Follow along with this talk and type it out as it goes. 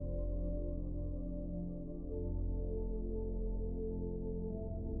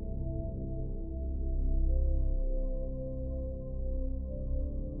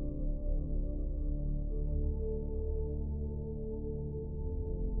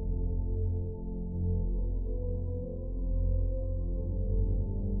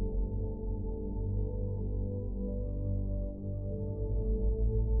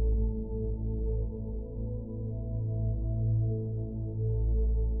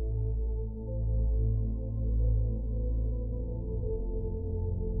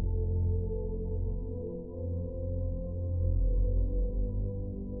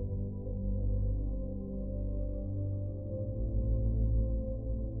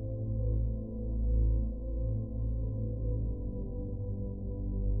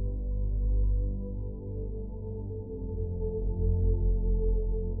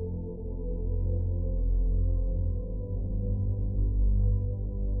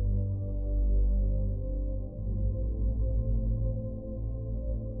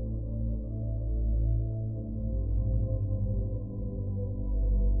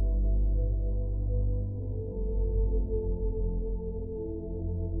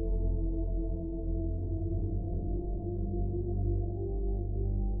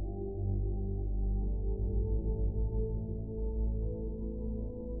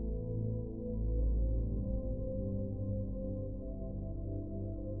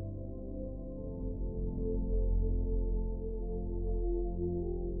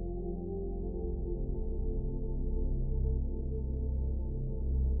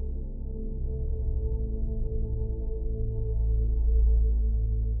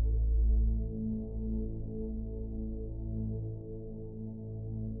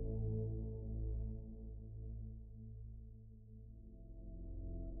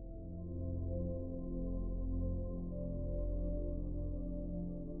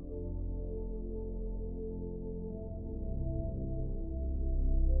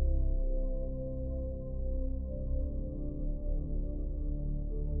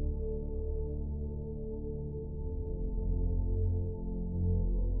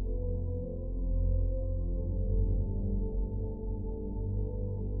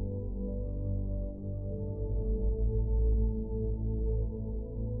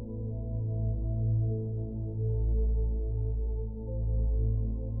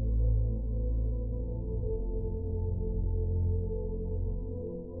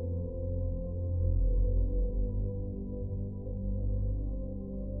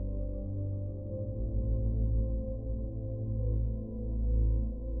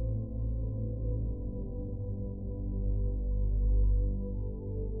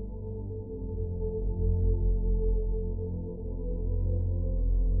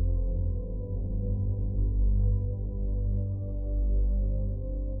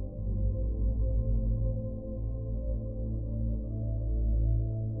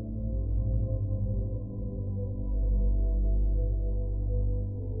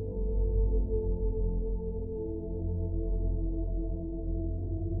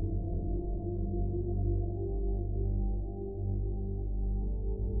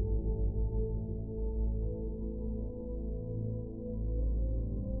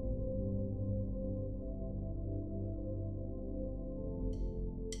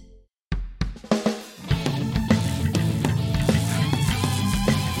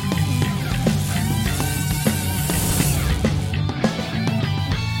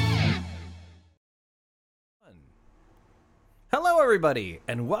everybody,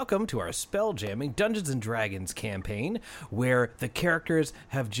 and welcome to our Spelljamming Dungeons & Dragons campaign, where the characters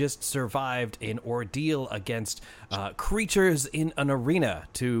have just survived an ordeal against creatures in an arena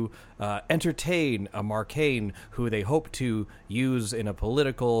to entertain a Marcane who they hope to use in a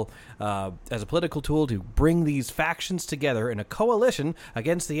as a political tool to bring these factions together in a coalition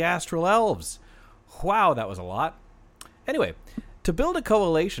against the Astral Elves. Wow, that was a lot. Anyway, to build a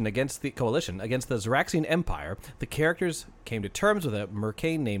coalition against the Zeraxian Empire, the characters came to terms with a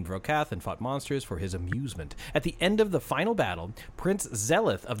Mercane named Vrokath and fought monsters for his amusement. At the end of the final battle, Prince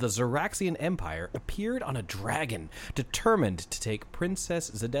Zelith of the Zeraxian Empire appeared on a dragon, determined to take Princess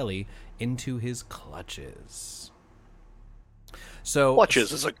Zedeli into his clutches. So,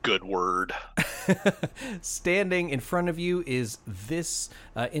 clutches is a good word. Standing in front of you is this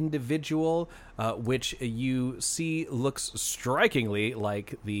individual, which you see looks strikingly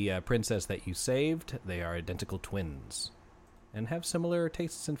like the princess that you saved. They are identical twins and have similar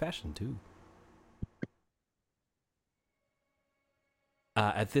tastes in fashion, too.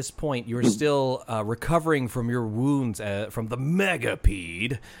 At this point, you're still recovering from your wounds from the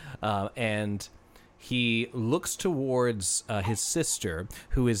megapede, and he looks towards his sister,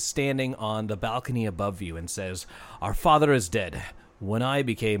 who is standing on the balcony above you, and says, "Our father is dead. When I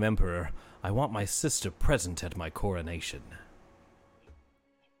became emperor, I want my sister present at my coronation."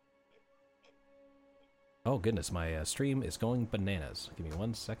 Oh, goodness, my stream is going bananas. Give me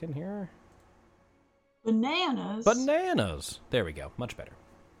 1 second here. Bananas? Bananas! There we go. Much better.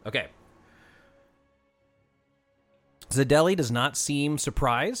 Okay. Zedeli does not seem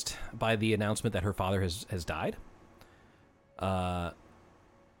surprised by the announcement that her father has died.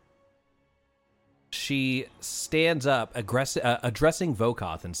 She stands up, addressing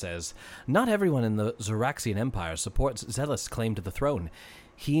Vrokath, and says, "Not everyone in the Zeraxian Empire supports Zelith's claim to the throne.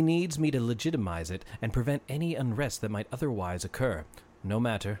 He needs me to legitimize it and prevent any unrest that might otherwise occur. No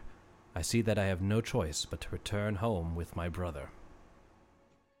matter, I see that I have no choice but to return home with my brother."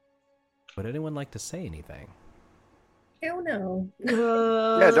 Would anyone like to say anything? Hell no.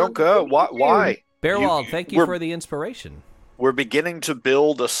 Yeah, don't go. Why? Bearwald, thank you for the inspiration. We're beginning to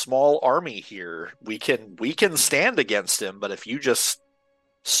build a small army here. We can stand against him, but if you just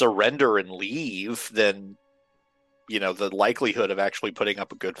surrender and leave, then the likelihood of actually putting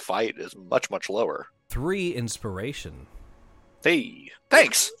up a good fight is much, much lower. 3 inspiration. Hey,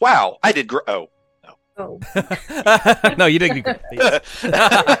 thanks. Wow, I did oh. Oh. No, you didn't.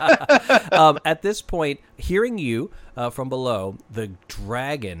 At this point, hearing you from below, the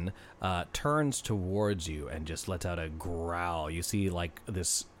dragon turns towards you and just lets out a growl. You see like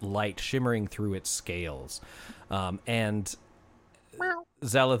this light shimmering through its scales. And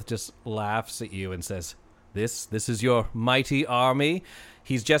Zelith just laughs at you and says, This is your mighty army?"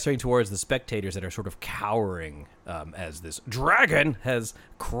 He's gesturing towards the spectators that are sort of cowering as this dragon has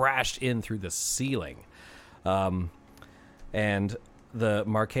crashed in through the ceiling. And the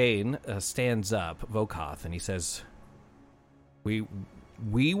Marcane stands up, Vrokath, and he says, We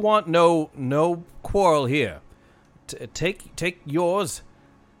want no quarrel here. Take yours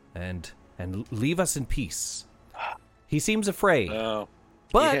and leave us in peace." He seems afraid.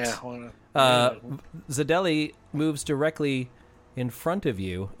 But Zedeli moves directly in front of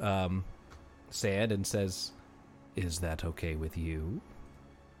you, Sand, and says, "Is that okay with you?"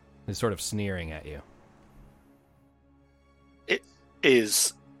 He's sort of sneering at you. It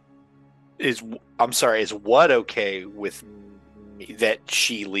is what okay with me that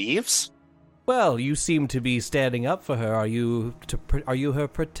she leaves? Well, you seem to be standing up for her. Are you her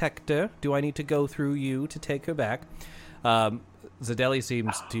protector? Do I need to go through you to take her back? Zedeli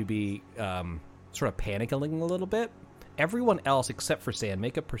seems to be sort of panicking a little bit. Everyone else except for Sand,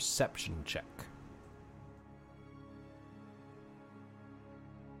 make a perception check.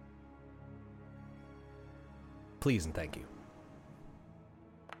 Please and thank you.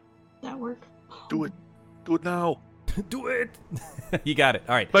 That work? Do it now. Do it! You got it.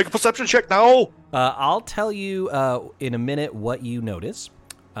 All right. Make a perception check now. I'll tell you in a minute what you notice.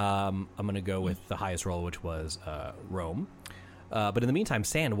 I'm going to go with the highest roll, which was Rome. But in the meantime,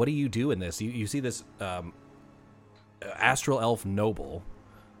 Sand, what do you do in this? You see this astral elf noble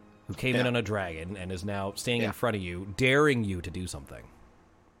who came in on a dragon and is now standing in front of you, daring you to do something.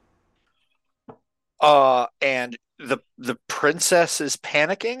 And the princess is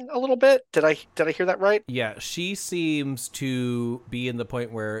panicking a little bit. Did I hear that right? Yeah, she seems to be in the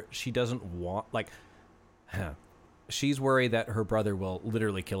point where she doesn't want, she's worried that her brother will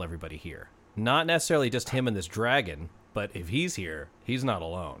literally kill everybody here. Not necessarily just him and this dragon, but if he's here, he's not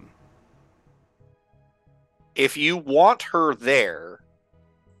alone. If you want her there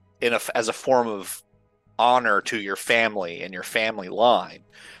as a form of honor to your family and your family line,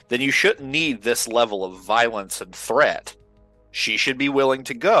 then you shouldn't need this level of violence and threat. She should be willing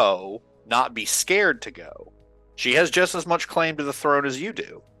to go, not be scared to go. She has just as much claim to the throne as you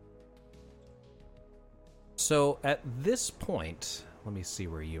do. So at this point, let me see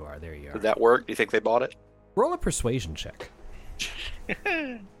where you are. There you are. Did that work? Do you think they bought it? Roll a persuasion check.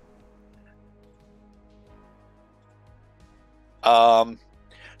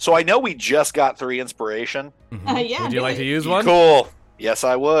 So I know we just got 3 inspiration. Mm-hmm. Yeah, Would you do like it. to use one? Cool. Yes,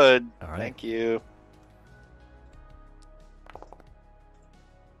 I would. All right. Thank you.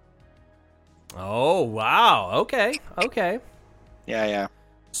 Oh, wow. Okay. Yeah.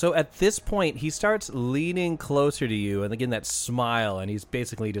 So at this point, he starts leaning closer to you and again that smile, and he's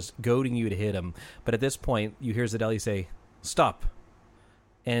basically just goading you to hit him. But at this point, you hear Zedeli say, "Stop."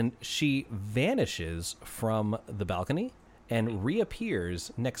 And she vanishes from the balcony and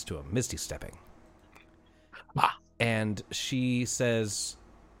reappears next to him, misty stepping. And she says,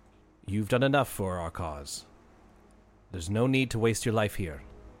 "You've done enough for our cause. There's no need to waste your life here.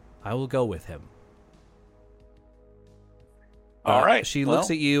 I will go with him." All right. She looks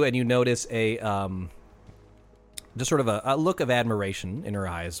at you, and you notice a just sort of a look of admiration in her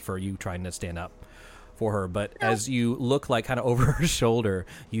eyes for you trying to stand up for her. But as you look like kind of over her shoulder,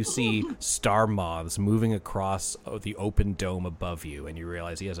 you see star moths moving across the open dome above you, and you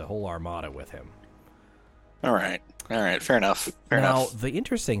realize he has a whole armada with him. All right. Fair enough. Fair Now, enough. the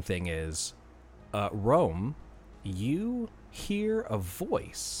interesting thing is, Rome, you hear a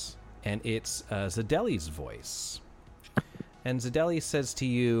voice, and it's Zedeli's voice. And Zedeli says to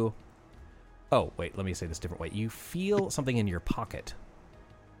you, oh, wait, let me say this a different way. You feel something in your pocket.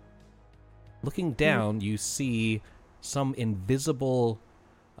 Looking down, you see some invisible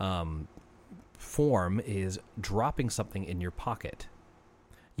form is dropping something in your pocket.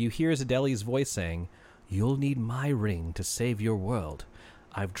 You hear Zedeli's voice saying, "You'll need my ring to save your world.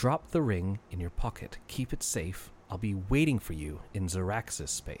 I've dropped the ring in your pocket. Keep it safe. I'll be waiting for you in Zarax's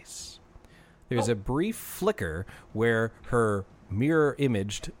space." There's a brief flicker where her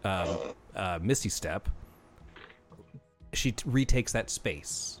mirror-imaged Misty Step, she retakes that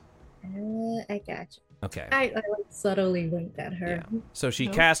space. I got you. Okay. I like subtly winked at her. Yeah. So she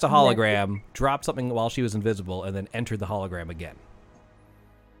cast a hologram, dropped something while she was invisible, and then entered the hologram again.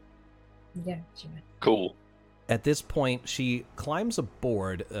 Gotcha. Cool. At this point, she climbs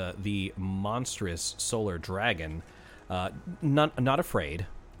aboard the monstrous solar dragon, not afraid,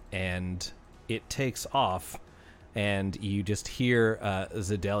 and it takes off, and you just hear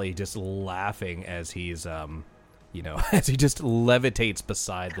Zedeli just laughing as he's, as he just levitates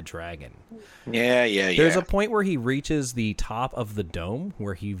beside the dragon. Yeah. There's a point where he reaches the top of the dome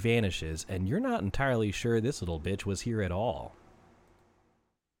where he vanishes, and you're not entirely sure this little bitch was here at all.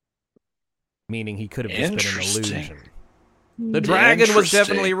 Meaning he could have just been an illusion. The dragon was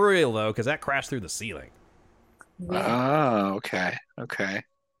definitely real, though, because that crashed through the ceiling. Yeah. Oh, okay.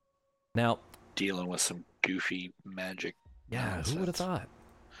 Now, Dealing with some goofy magic. yeah, who would have thought?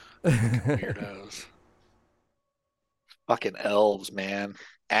 Weirdos. Fucking elves, man.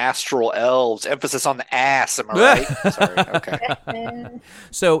 Astral elves. Emphasis on the ass, am I right? Sorry, okay.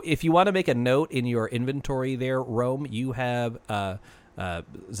 So, if you want to make a note in your inventory there, Rome, you have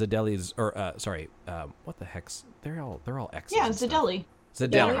Zedeli's, what the heck's? They're all X's. Yeah, and stuff. Zedeli.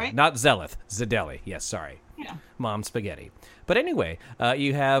 Zedeli, right? not Zeleth. Zedeli. Yes, sorry. Yeah. Mom spaghetti. But anyway,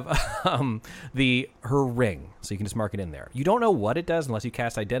 you have her ring, so you can just mark it in there. You don't know what it does unless you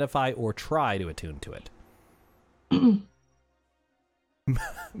cast Identify or try to attune to it.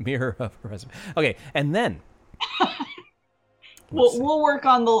 Mirror of Resume. Okay, and then We'll work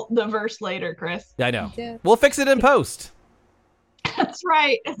on the verse later, Chris. I know. Yeah. We'll fix it in post. That's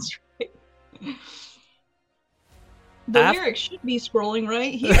right. The lyrics should be scrolling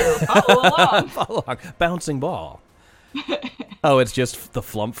right here. Follow along. Follow along. Bouncing ball. Oh, it's just the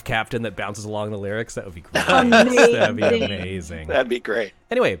flump captain that bounces along the lyrics? That would be great. Amazing. That'd be amazing. That'd be great.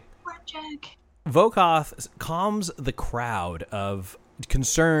 Anyway, Jack. Vokoth calms the crowd of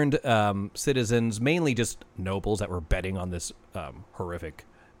concerned citizens, mainly just nobles that were betting on this horrific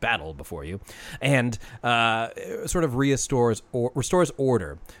battle before you, and sort of restores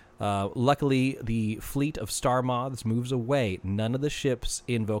order. Luckily, the fleet of star moths moves away. None of the ships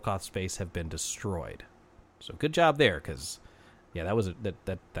in Vokoth space have been destroyed. So good job there, because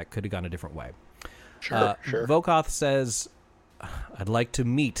that could have gone a different way. Sure. Vokoth says, "I'd like to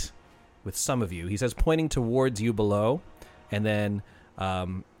meet with some of you." He says, pointing towards you below, and then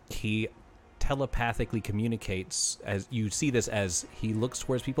he telepathically communicates, as you see this as he looks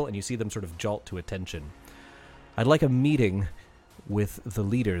towards people, and you see them sort of jolt to attention. "I'd like a meeting with the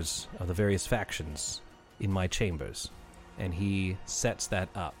leaders of the various factions. in my chambers. And he sets that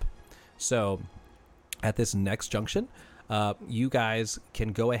up. So at this next junction, you guys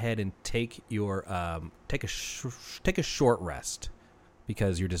can go ahead and take your take a short rest,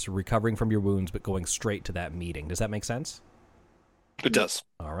 because you're just recovering from your wounds but going straight to that meeting. Does that make sense? It does.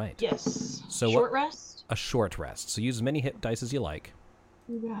 All right. Yes. So short rest? A short rest. So use as many hit dice as you like.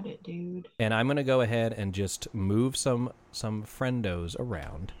 You got it, dude. And I'm going to go ahead and just move some friendos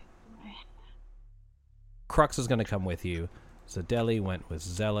around. Crux is going to come with you. Zadeli went with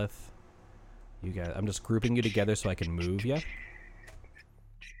Zeleth. You guys, I'm just grouping you together so I can move you.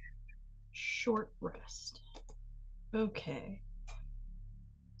 Short rest. Okay.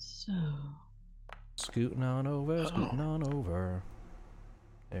 So. Scooting on over, scooting on over.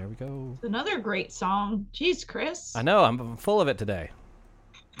 There we go. Another great song. Jeez, Chris. I know, I'm full of it today.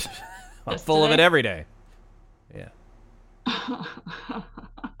 I'm Just full of it today? every day. Yeah.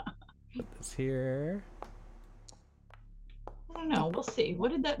 Put this here. I don't know. We'll see.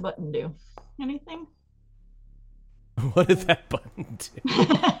 What did that button do? Anything? What did that button do?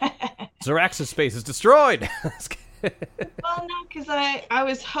 Zarax's space is destroyed. Well, no, because I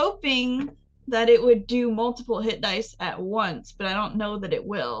was hoping that it would do multiple hit dice at once, but I don't know that it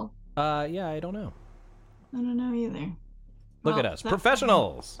will. Yeah, I don't know. I don't know either. Look at us,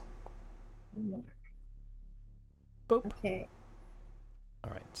 professionals. Boop. Okay. All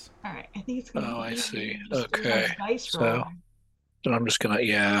right. All right, I think it's gonna. Oh, I see. just Okay. a dice So- roller. So I'm just gonna.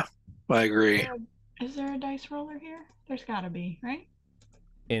 Yeah, I agree. Is there a dice roller here? There's got to be, right?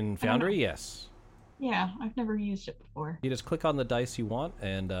 In Foundry, yes. Yeah, I've never used it before. You just click on the dice you want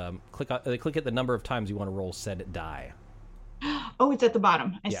and click at the number of times you want to roll said die. Oh, it's at the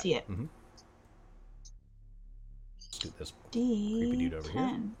bottom. I Yeah. see it. Mm-hmm. Let's do this. Creepy dude over here.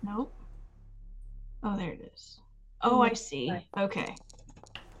 D10. Nope. Oh, there it is. Oh, I see. Right. Okay.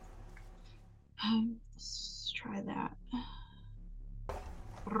 Let's try that.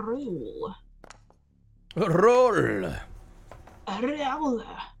 Roll. Roll. Roll.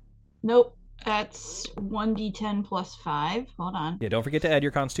 Nope. That's 1d10 plus 5. Hold on. Yeah, don't forget to add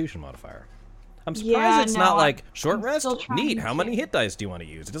your Constitution modifier. I'm surprised Yeah, it's no, not like short I'm rest. still trying Neat. How many to. hit dice do you want to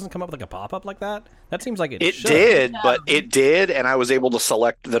use? It doesn't come up with like a pop-up like that. That seems like It should. did, No. but it did, and I was able to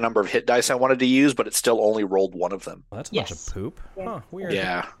select the number of hit dice I wanted to use, but it still only rolled one of them. Well, that's a bunch Yes. of poop. Yeah. Huh, weird.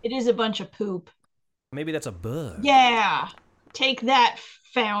 Yeah. It is a bunch of poop. Maybe that's a bug. Yeah. Take that,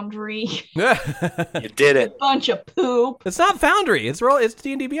 Foundry. You did it. Bunch of poop. It's not Foundry. It's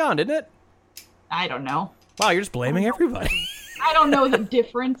D&D Beyond, isn't it? I don't know. Wow, you're just blaming everybody. I don't know the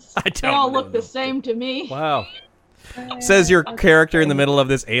difference. I They don't all know look the the same to me. Wow. Says your character in the middle of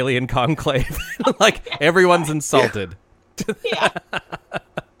this alien conclave. Like, everyone's insulted. Yeah.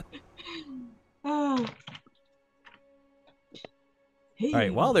 Oh. All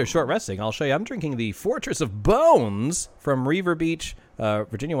right, while they're short resting, I'll show you. I'm drinking the Fortress of Bones from Reaver Beach,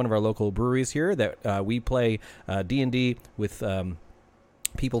 Virginia, one of our local breweries here that we play D&D with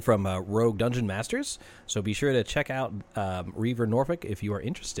people from Rogue Dungeon Masters. So be sure to check out Reaver Norfolk if you are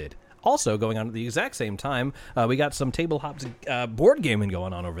interested. Also, going on at the exact same time, we got some Table Hops board gaming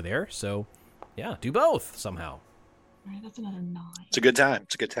going on over there. So, yeah, do both somehow. All right, that's another 9. It's a good time.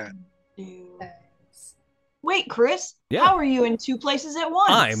 It's a good time. Wait, Chris. Yeah. How are you in 2 places at once?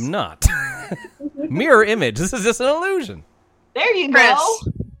 I'm not. Mirror image. This is just an illusion. There you Chris, go.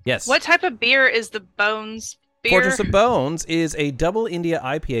 Yes. what type of beer is the Bones beer? Fortress of Bones is a double India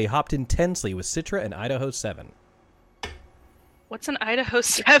IPA hopped intensely with Citra and Idaho 7. What's an Idaho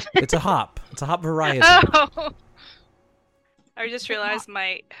 7? It's a hop. It's a hop variety. Oh. I just realized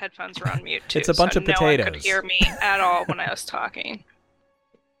my headphones were on mute too. It's a bunch so of no one could potatoes. hear me at all when I was talking.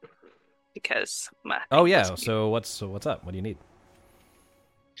 Because my Oh thing yeah. was So what's up? What do you need?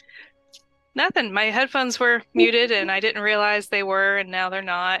 nothing. My headphones were muted and I didn't realize they were, and now they're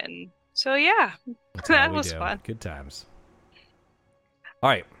not. And so yeah, That's how that we was do. fun. Good times. All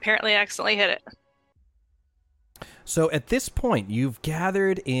right. Apparently, I accidentally hit it. So at this point, you've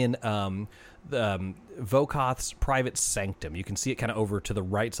gathered in Vokoth's private sanctum. You can see it kind of over to the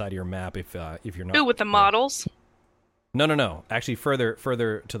right side of your map if you're not. Ooh, with the models. No. Actually,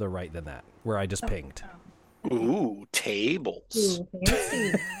 further to the right than that, where I just pinged. Ooh, tables. Ooh,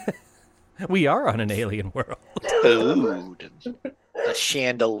 fancy. We are on an alien world. Food. A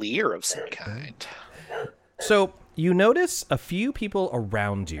chandelier of some kind. So you notice a few people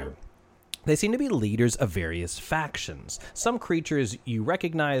around you. They seem to be leaders of various factions. Some creatures you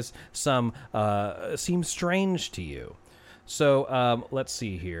recognize, some seem strange to you. So let's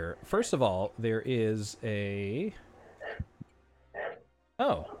see here. First of all, there is a...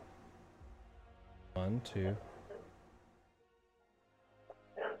 Oh. 1, 2...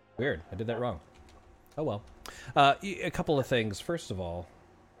 Weird. I did that wrong. Oh, well. A couple of things. First of all,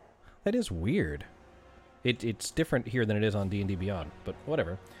 that is weird. It's different here than it is on D&D Beyond, but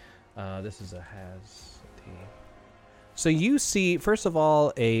whatever. This is a Hazadi. So you see, first of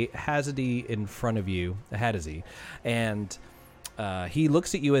all, a Hazadi in front of you, a Hadazi, and he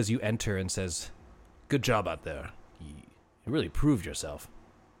looks at you as you enter and says, "Good job out there. You really proved yourself.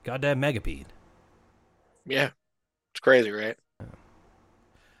 Goddamn megapede." Yeah, it's crazy, right?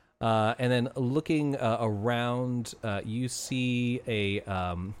 And then looking around, you see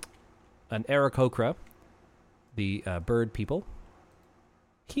an Aarakocra, the bird people.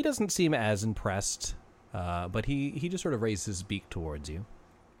 He doesn't seem as impressed, but he just sort of raises his beak towards you.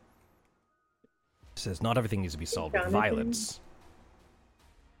 Says, "Not everything needs to be solved with violence."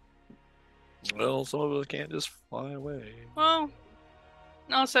 Well, some of us can't just fly away. Well,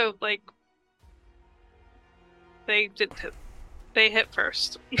 also, like, they hit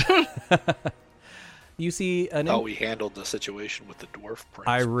first. You see an... How we handled the situation with the dwarf prince.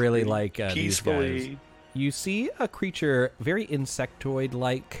 I really like these peacefully. guys. You see a creature very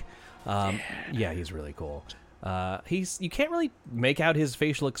insectoid-like. Yeah, he's really cool. You can't really make out his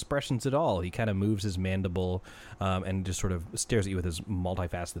facial expressions at all. He kind of moves his mandible and just sort of stares at you with his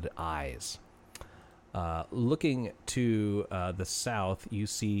multifaceted eyes. Looking to the south, you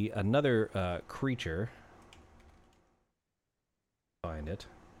see another creature. Find it.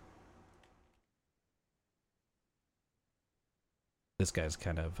 This guy's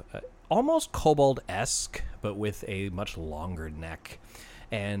kind of almost kobold-esque, but with a much longer neck.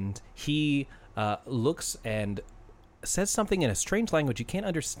 And he looks and says something in a strange language you can't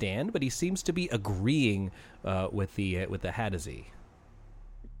understand, but he seems to be agreeing with the Hadazi.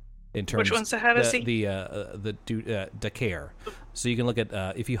 In terms, which one's the Hadazi? The Dakar. So you can look at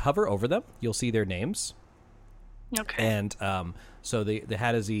if you hover over them, you'll see their names. Okay. And so the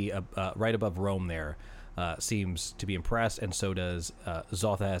Hadazi right above Rome there seems to be impressed, and so does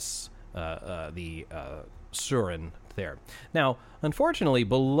Zothes, the Surin there. Now, unfortunately,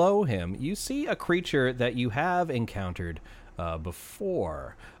 below him, you see a creature that you have encountered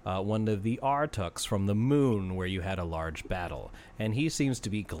before, one of the Artuks from the moon where you had a large battle, and he seems to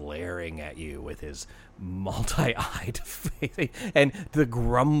be glaring at you with his multi-eyed face, and the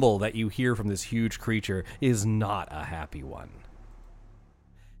grumble that you hear from this huge creature is not a happy one.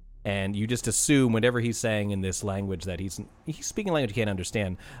 And you just assume whatever he's saying in this language that he's speaking a language you can't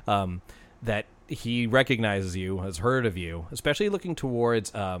understand, that he recognizes you, has heard of you, especially looking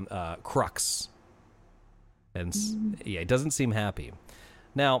towards Crux. And yeah, it doesn't seem happy.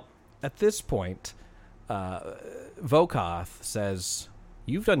 Now, at this point, Vokoth says,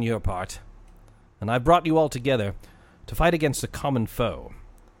 "You've done your part, and I've brought you all together to fight against a common foe.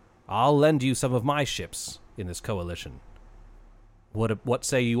 I'll lend you some of my ships in this coalition. What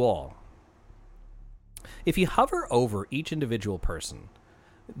say you all?" If you hover over each individual person,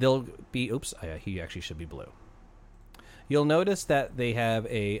 they'll be... Oops, he actually should be blue. You'll notice that they have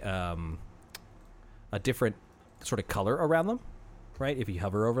a different sort of color around them, right? If you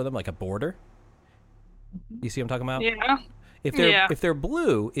hover over them, like a border. You see what I'm talking about? Yeah. If they're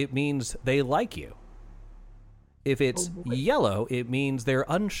blue, it means they like you. If it's yellow, it means they're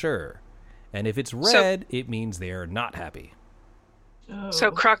unsure. And if it's red, it means they're not happy.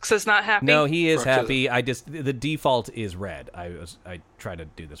 So Crux is not happy? No, he is happy. The default is red. I try to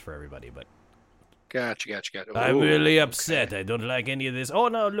do this for everybody, but Gotcha. I'm really upset. Okay. I don't like any of this. Oh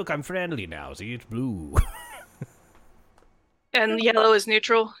no, look, I'm friendly now. See, it's blue. And yellow is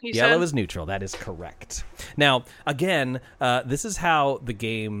neutral, you said? Yellow is neutral. That is correct. Now, again, this is how the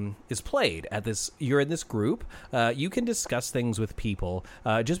game is played. You're in this group. You can discuss things with people.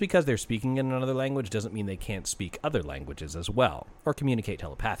 Just because they're speaking in another language doesn't mean they can't speak other languages as well, or communicate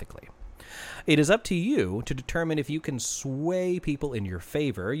telepathically. It is up to you to determine if you can sway people in your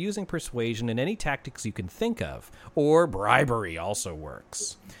favor using persuasion and any tactics you can think of, or bribery also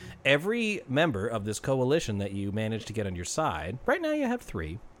works. Every member of this coalition that you manage to get on your side, right now you have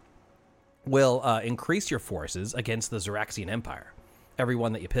 3, will increase your forces against the Zeraxian Empire.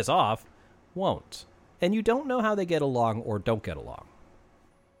 Everyone that you piss off won't. And you don't know how they get along or don't get along.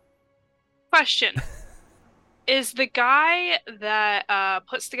 Question. Is the guy that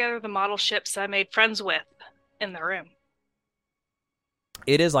puts together the model ships I made friends with in the room?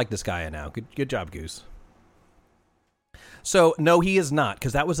 It is like this guy now. Good job, Goose. So, no, he is not,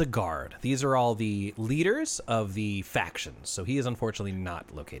 because that was a guard. These are all the leaders of the factions, so he is unfortunately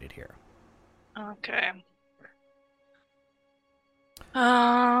not located here. Okay.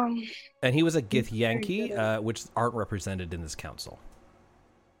 And he was a Githyanki, which aren't represented in this council.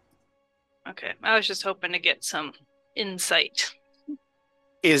 Okay, I was just hoping to get some insight.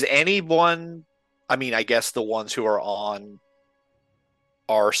 Is anyone I mean, I guess the ones who are on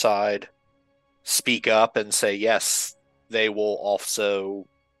our side speak up and say yes, they will also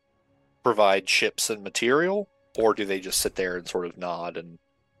provide ships and material, or do they just sit there and sort of nod? And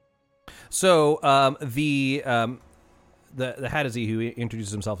So the Hadazi, who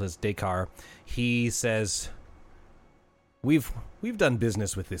introduces himself as Dakar, he says, "We've done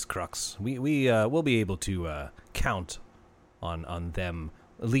business with this crux. We'll be able to count on them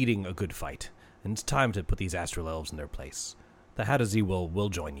leading a good fight, and it's time to put these astral elves in their place. The Hadazi will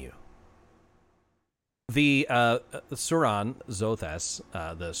join you." The Suran Zothas,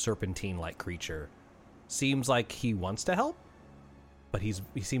 the serpentine-like creature, seems like he wants to help, but he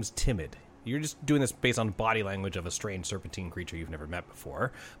seems timid. You're just doing this based on body language of a strange serpentine creature you've never met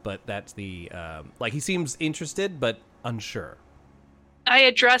before, but that's the he seems interested but unsure. I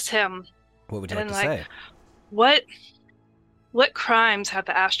address him. What would you like to say? What crimes have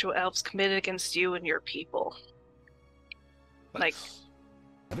the astral elves committed against you and your people? Like,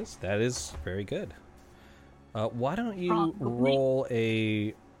 that is very good. Why don't you Probably. roll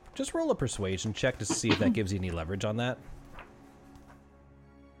a persuasion check to see if that gives you any leverage on that?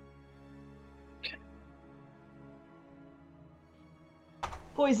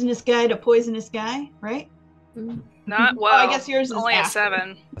 Poisonous guy to poisonous guy, right? not well. I guess yours is only a after.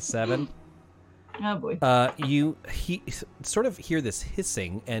 7. A 7. Oh boy. You sort of hear this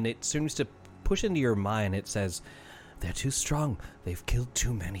hissing, and it seems to push into your mind. It says, "They're too strong. They've killed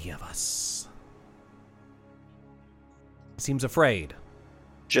too many of us." He seems afraid.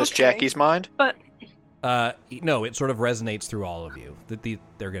 just Okay. Jackie's mind? But No, it sort of resonates through all of you.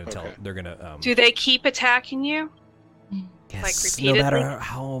 They're going to tell. Okay. They're going to. do they keep attacking you? Yes, like, no matter repeatedly?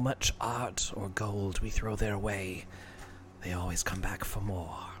 how much art or gold we throw their way, they always come back for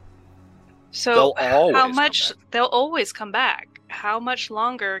more. So They'll always how come much back. they'll always come back. How much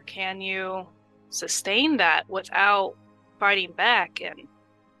longer can you sustain that without fighting back? And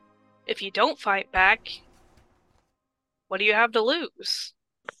if you don't fight back, what do you have to lose?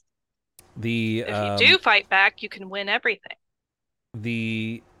 The If you do fight back, you can win everything.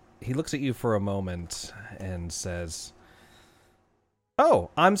 he looks at you for a moment and says, "Oh,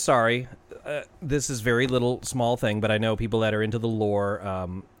 I'm sorry. This is very little small thing, but I know people that are into the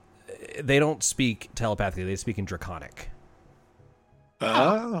lore. They don't speak telepathically; they speak in Draconic.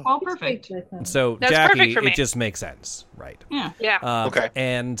 Oh. Oh, perfect. So, That's Jackie, perfect for me. it just makes sense, right? Yeah. Yeah. Okay.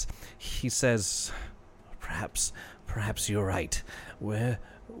 And he says, "Perhaps you're right.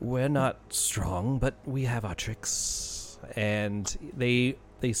 We're not strong, but we have our tricks." And they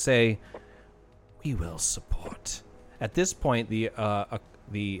say, "We will support." At this point, the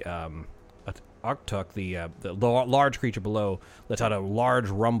Arktuk, the large creature below, lets out a large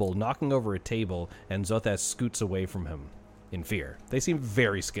rumble, knocking over a table, and Zothas scoots away from him in fear. They seem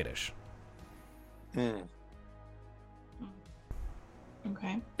very skittish. Hmm.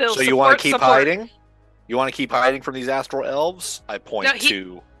 Okay. They'll So you want to keep support. hiding? You want to keep hiding from these astral elves? I point No, he-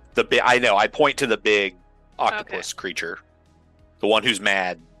 to the big. I know. I point to the big octopus creature, the one who's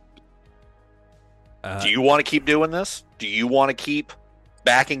mad. Do you want to keep doing this? Do you want to keep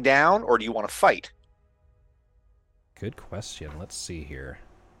backing down, or do you want to fight? Good question. Let's see here.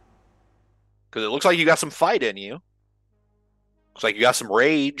 Because it looks like you got some fight in you. Looks like you got some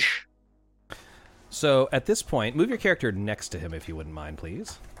rage. So at this point, move your character next to him if you wouldn't mind,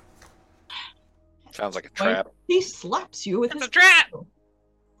 please. Sounds like a trap. He slaps you with It's his a trap. pistol.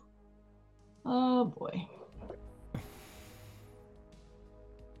 Oh boy.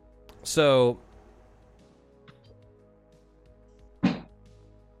 So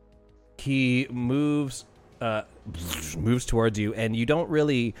he moves towards you, and you don't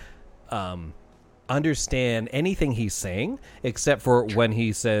really understand anything he's saying, except for when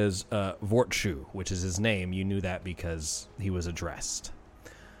he says Vortshu, which is his name. You knew that because he was addressed.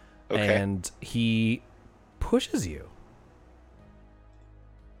 Okay. And he pushes you.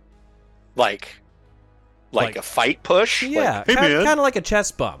 Like Like- a fight push? Yeah, Like, hey, man. kind of like a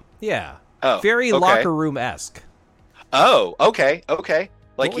chest bump. Yeah. Oh, Very okay. locker room-esque. Oh, okay, okay.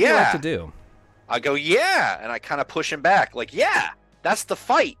 Like, What would yeah. you like to do? I go, yeah, and I kind of push him back. Like, yeah, that's the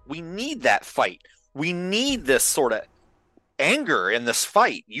fight. We need that fight. We need this sort of anger in this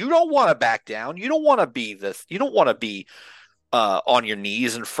fight. You don't want to back down. You don't want to be this. You don't want to be on your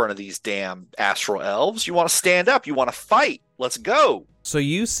knees in front of these damn astral elves. You want to stand up. You want to fight. Let's go. So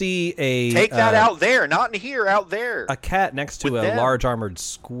you see a Take that out there, not in here, out there. a cat next to With a them. large armored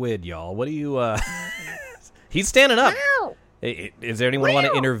squid, y'all. What do you? He's standing up. Is there anyone want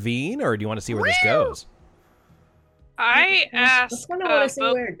to intervene, or do you want to see where this goes? I asked. I kind of want to see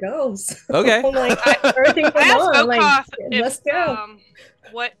where it goes. Okay. I'm like, everything's I asked on. I'm like, Vokoth let's go.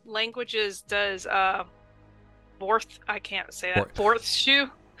 what languages does Borth? I can't say that. Borth. Borthshu.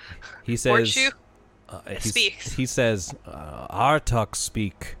 He says. Borthshu? Speaks. He says, Artuk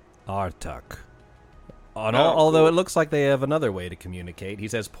speak Artuk. Oh, Although cool. it looks like they have another way to communicate. He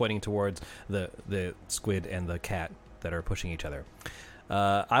says, pointing towards the squid and the cat that are pushing each other.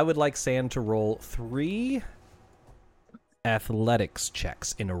 I would like Sand to roll 3 athletics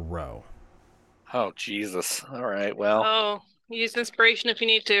checks in a row. Oh, Jesus. All right, well, Oh, use inspiration if you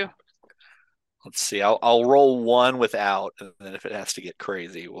need to. let's see. I'll roll 1 without, and then if it has to get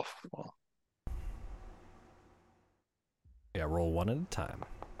crazy, we'll... Yeah, roll 1 at a time.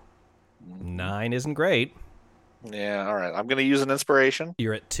 9 isn't great. Yeah, all right. I'm going to use an inspiration.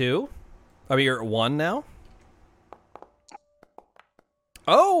 You're at 2? I mean, you're at 1 now?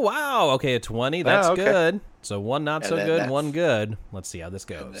 Oh, wow. Okay, a 20. That's okay. good. So 1 not And so then good, that's- 1 good. Let's see how this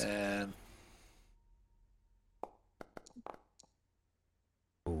And goes. then...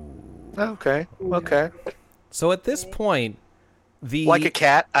 Okay. So at this point, Like a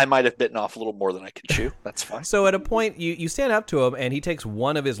cat, I might have bitten off a little more than I could chew. That's fine. So at a point, you stand up to him, and he takes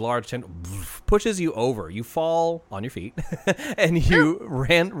one of his large pushes you over. You fall on your feet, and you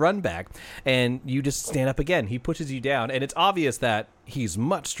run back, and you just stand up again. He pushes you down, and it's obvious that he's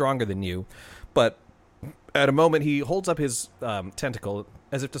much stronger than you. But at a moment, he holds up his tentacle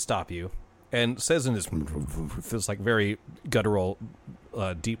as if to stop you, and says in this like very guttural,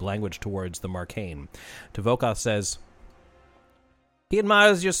 deep language towards the Marcane. To Vokoth says, "He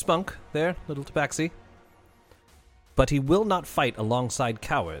admires your spunk there, little Tabaxi. But he will not fight alongside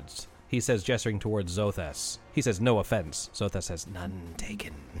cowards," he says, gesturing towards Zothes. He says, "No offense." Zothes says, "None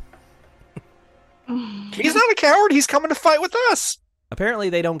taken." He's not a coward. He's coming to fight with us. Apparently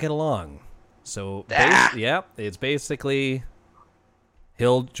they don't get along. So, yeah, it's basically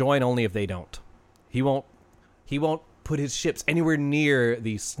he'll join only if they don't. He won't put his ships anywhere near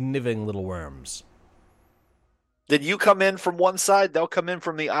these sniving little worms. Then you come in from one side, they'll come in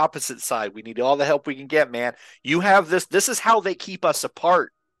from the opposite side. We need all the help we can get, man. You have this. This is how they keep us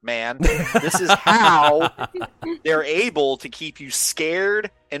apart, man. This is how they're able to keep you scared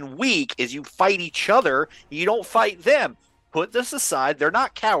and weak, is you fight each other. You don't fight them. Put this aside. They're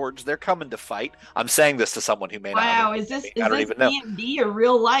not cowards. They're coming to fight. I'm saying this to someone who may not. Wow, is this even know. D&D or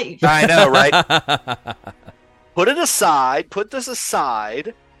real life? I know, right? Put it aside. Put this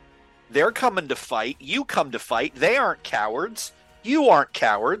aside. They're coming to fight. You come to fight. They aren't cowards. You aren't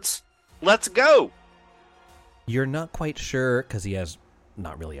cowards. Let's go. You're not quite sure, because he has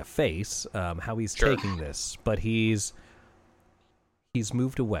not really a face, how he's Sure. taking this, but he's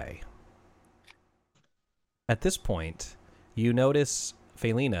moved away. At this point, you notice,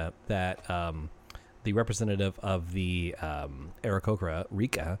 Felina, that the representative of the Aarakocra,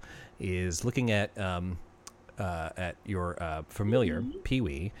 Rika, is looking at your familiar,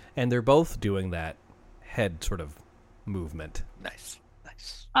 Pee-wee, and they're both doing that head sort of movement. Nice.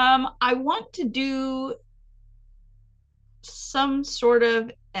 I want to do some sort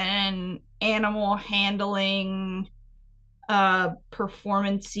of an animal handling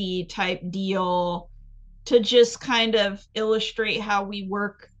performance-y type deal to just kind of illustrate how we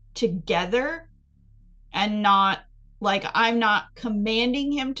work together, and not like I'm not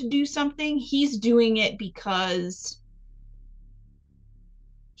commanding him to do something. He's doing it because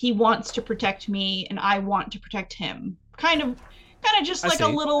he wants to protect me and I want to protect him. Kind of just like a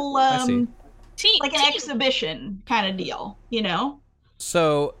little like an exhibition kind of deal, you know?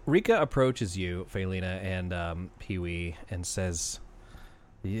 So Rika approaches you, Felina, and Pee-wee, and says,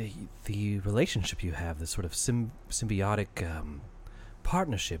 the relationship you have, this sort of symbiotic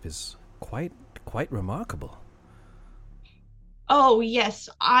partnership, is quite remarkable. Oh, yes.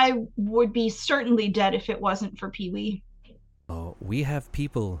 I would be certainly dead if it wasn't for Pee-wee. Oh, we have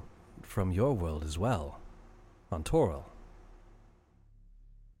people from your world as well, on Toril.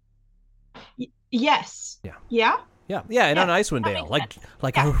 Yes. Yeah. Yeah? Yeah, and on Icewind Dale,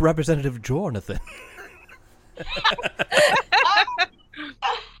 like a Representative Jornathan.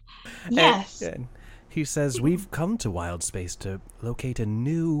 Yes. And he says, "We've come to Wild Space to locate a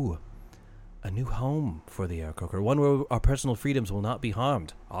new home for the Aarakocra, one where our personal freedoms will not be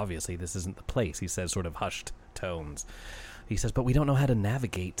harmed. Obviously, this isn't the place," he says, sort of hushed tones. He says, "but we don't know how to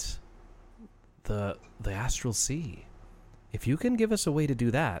navigate the Astral Sea. If you can give us a way to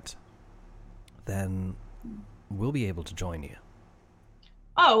do that, then we'll be able to join you."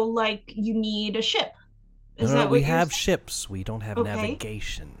 Oh, like you need a ship. Is No, that what we you're have saying? ships. We don't have Okay.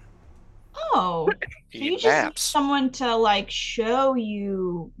 navigation. Oh. So You you need just need maps. someone to like show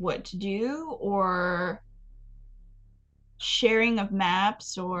you what to do, or sharing of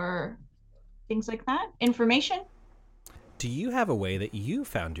maps or things like that? Information? Do you have a way that you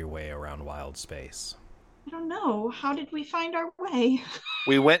found your way around wild space? I don't know. How did we find our way?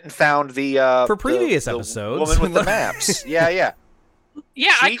 We went and found the For previous the episodes. woman with the maps. Yeah.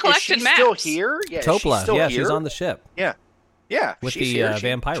 Yeah, I collected is she maps. still here? Yeah, Topla, she's still yeah, here? she's on the ship. Yeah, With she's the, here.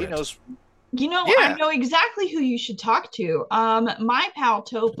 vampire. She knows. You know, Yeah. I know exactly who you should talk to. My pal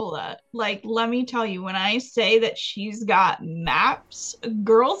Topola. Like, let me tell you, when I say that she's got maps,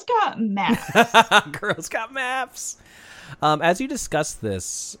 girls got maps. Girls got maps. As you discuss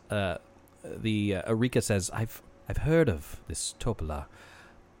this, the Arika says, "I've heard of this Topola.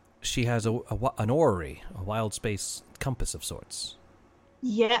 She has an orrery, a wild space compass of sorts.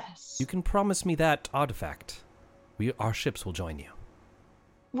 Yes. You can promise me that artifact. Our ships will join you."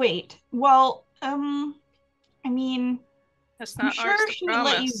 Wait. Well, I mean, That's I'm not sure ours to she would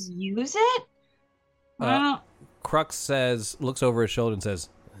let you promise. use it. Crux looks over his shoulder and says,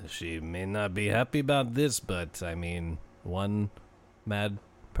 "She may not be happy about this, but I mean, one mad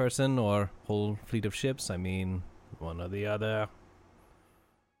person or whole fleet of ships, I mean, one or the other."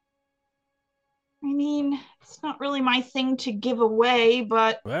 I mean, it's not really my thing to give away,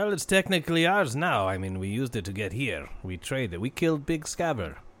 but Well, it's technically ours now. I mean, we used it to get here. We traded. We killed Big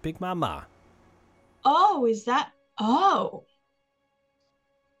Scabber. Big Mama. oh, is that? Oh.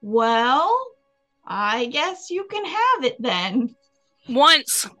 Well, I guess you can have it then.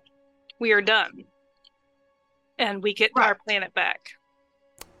 Once we are done, and we get our Right. planet back.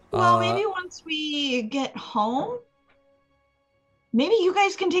 Well, Uh, maybe once we get home, maybe you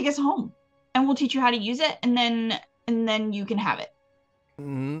guys can take us home, and we'll teach you how to use it, and then you can have it.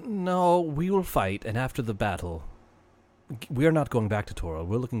 No, we will fight, and after the battle, we are not going back to Toro.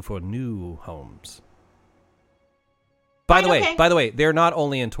 We're looking for new homes. By the way, they're not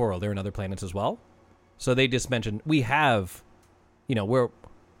only in Toro, they're in other planets as well. So they just mentioned we have,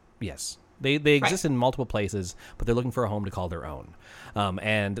 yes, they exist in multiple places, but they're looking for a home to call their own.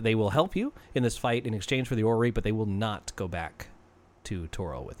 And they will help you in this fight in exchange for the orrery, but they will not go back to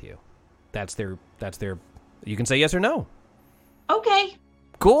Toro with you. That's their. You can say yes or no. Okay,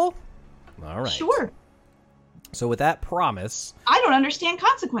 Cool. All right. sure. So with that promise, I don't understand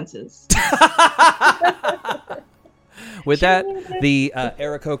consequences. with that, the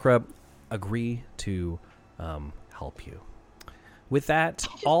Aarakocra agree to help you. With that,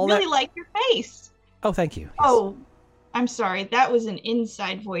 I just all really that. like your face. Oh, thank you. Yes. Oh, I'm sorry. That was an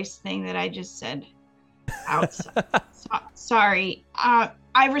inside voice thing that I just said outside. Sorry.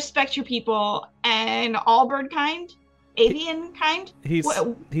 I respect your people and all bird kind, avian kind. He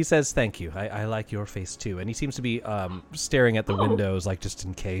says thank you. I like your face too, and he seems to be staring at the windows like just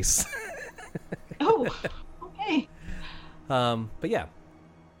in case. Oh, okay. But yeah,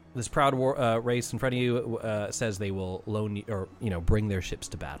 this proud race in front of you says they will loan you, or bring their ships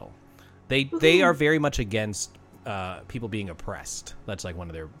to battle. They are very much against people being oppressed. That's like one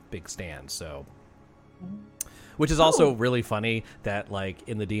of their big stands. So, which is also really funny that like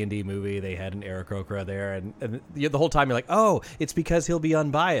in the D&D movie they had an Aarakocra there, and the whole time you're like, oh, it's because he'll be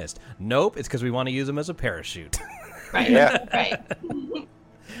unbiased. Nope, it's because we want to use him as a parachute. Right. Yeah. Right.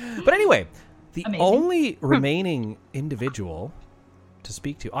 But anyway, the Amazing. only remaining individual to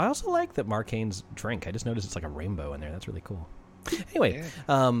speak to. I also like that Marcane's drink. I just noticed it's like a rainbow in there. That's really cool. Anyway,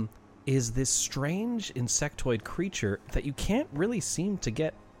 is this strange insectoid creature that you can't really seem to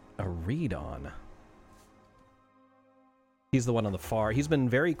get a read on. He's the one on the far. He's been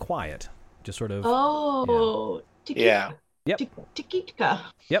very quiet, just sort of. Oh, Yeah. Yep. Tikika.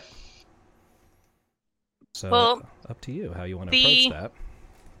 Yep. So Well, up to you how you want to approach that.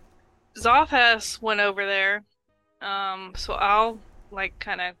 Zophas went over there, so I'll like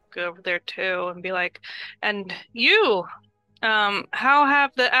kind of go over there too and be like, and you, how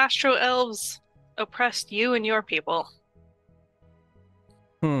have the Astro Elves oppressed you and your people?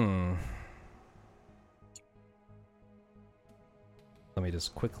 Let me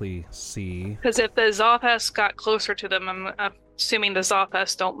just quickly see. Because if the Zophas got closer to them, I'm assuming the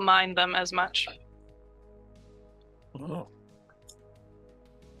Zophas don't mind them as much. Oh.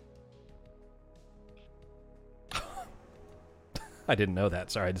 I didn't know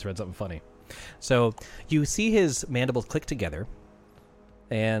that. Sorry, I just read something funny. So you see his mandibles click together,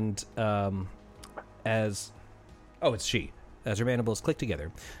 and as her mandibles click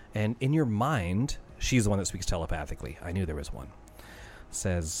together, and in your mind, she's the one that speaks telepathically. I knew there was one.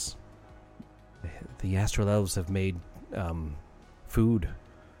 Says, the Astral Elves have made food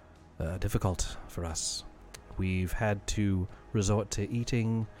difficult for us. We've had to resort to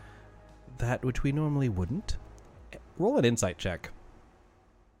eating that which we normally wouldn't. Roll an insight check.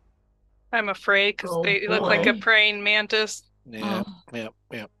 I'm afraid because Oh, they look like a boy. praying mantis. Yeah, Oh.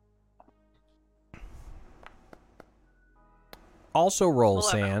 yeah. Also roll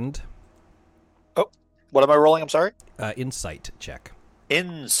 11. sand. What am I rolling? I'm sorry. Insight check.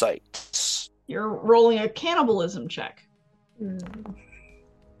 Insights. You're rolling a cannibalism check. Hmm.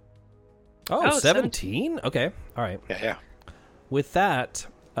 Oh, Oh, 17? Okay. All right. Yeah. With that,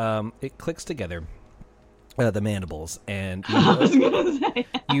 it clicks together. The mandibles. And I was gonna say.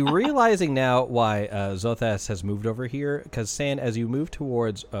 you realizing now why Zothas has moved over here, because Sand, as you move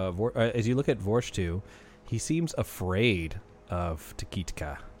towards, as you look at Vorshtu, he seems afraid of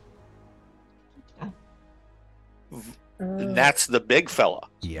Takitka. And that's the big fella.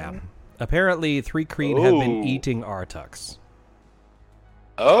 Yeah. Apparently, 3 Kreen have been Oh. eating Artux.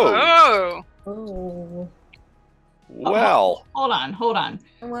 Oh, Oh. well. Hold on.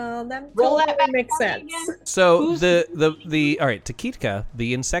 Well, that Roll that totally back makes for me sense. again. So Who's- the all right, Takitka,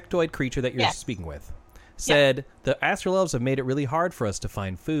 the insectoid creature that you're Yes. speaking with, said the astral elves have made it really hard for us to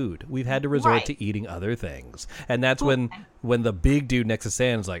find food. We've had to resort Right. to eating other things, and that's when the big dude next to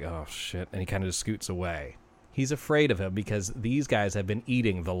Sand's like, oh shit, and he kind of just scoots away. He's afraid of him because these guys have been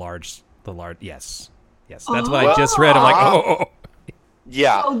eating the large. Yes. That's what I just read. I'm like, oh.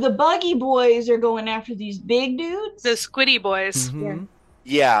 Yeah. So the buggy boys are going after these big dudes? The squiddy boys. Mhm.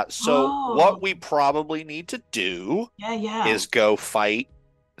 Yeah. So Oh. what we probably need to do Yeah. is go fight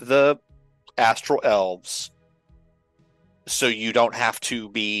the astral elves so you don't have to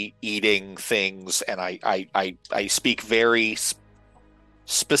be eating things. And I speak very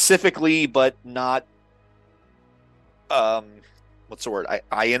specifically, but not what's the word?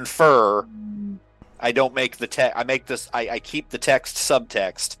 I infer. I don't make the text. I make this. I keep the text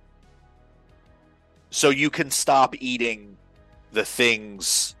subtext, so you can stop eating the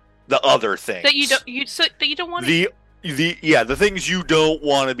things, the other things That you don't want to. the things you don't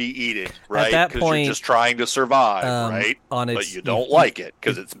want to be eating, right? that Because point, you're just trying to survive, right? On But its, you don't like it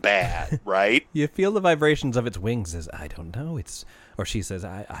because it's bad, right? You feel the vibrations of its wings. As I don't know. Or she says,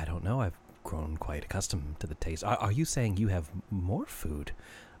 I don't know. I've grown quite accustomed to the taste. Are you saying you have more food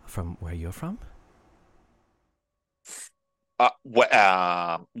from where you're from?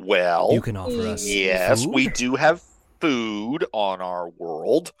 Well, You can offer us. yes, food? we do have food on our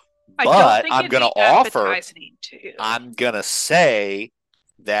world, I don't but think I'm it'd gonna be offer. appetizing to you. I'm gonna say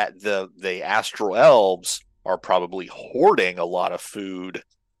that the astral elves are probably hoarding a lot of food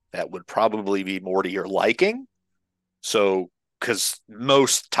that would probably be more to your liking. So, because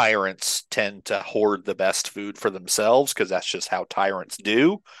most tyrants tend to hoard the best food for themselves, because that's just how tyrants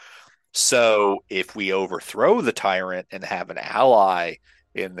do. So, if we overthrow the tyrant and have an ally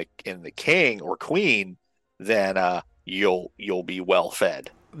in the king or queen, then you'll be well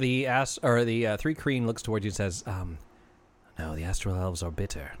fed. The 3 Kreen looks towards you and says, no, the astral elves are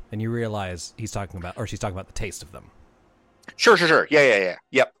bitter. And you realize she's talking about the taste of them. Sure. Yeah.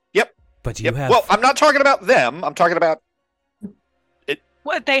 Yep. But you have... Well, I'm not talking about them. I'm talking about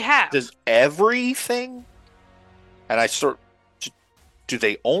What they have. does everything. And do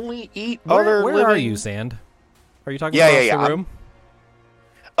they only eat other Where living? are you, Sand? Are you talking Yeah, across yeah, the yeah. room?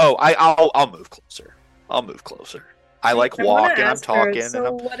 Oh, I'll move closer. I like I wanna walking. I'm ask her, talking.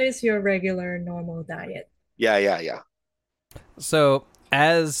 So, what is your regular normal diet? Yeah. So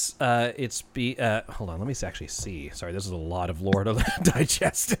as hold on, let me actually see. Sorry, this is a lot of lore to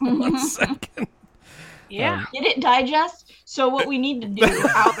digest in 1 second. Yeah. Did it digest? So what we need to do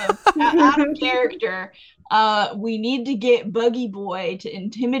out of character, we need to get Buggy Boy to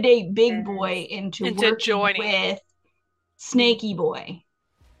intimidate Big Boy into working joining. with Snaky Boy.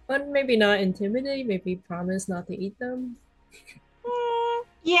 But maybe not intimidate, maybe promise not to eat them.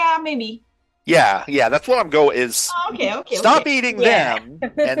 Yeah, maybe. Yeah. That's what I'm going is Okay. stop eating Yeah. them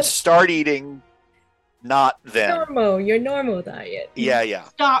and start eating not them. Your normal diet. Yeah.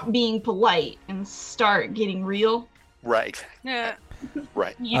 Stop being polite and start getting real. Right. Yeah.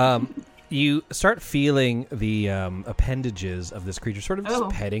 Right. Yeah. You start feeling the appendages of this creature sort of just Oh.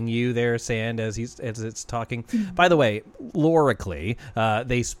 petting you there, Sand, as it's talking. By the way, lorically,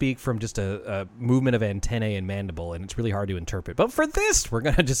 they speak from just a movement of antennae and mandible, and it's really hard to interpret. But for this, we're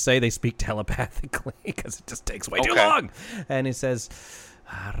going to just say they speak telepathically because it just takes way too Okay. long. And it says,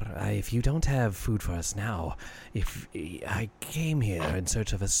 if you don't have food for us now, if I came here in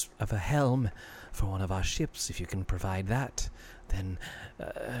search of a helm for one of our ships, if you can provide that, then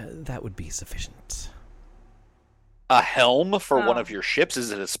that would be sufficient. A helm for one Oh. of your ships?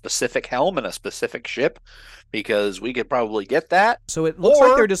 Is it a specific helm and a specific ship? Because we could probably get that. So it looks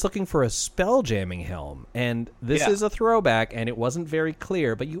like Or- they're just looking for a spell jamming helm, and this Yeah. is a throwback, and it wasn't very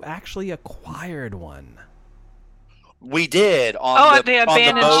clear, but you actually acquired one. We did on the on the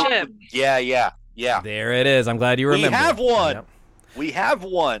abandoned boat. ship. Yeah. There it is. I'm glad you remember. We have one. Yep. We have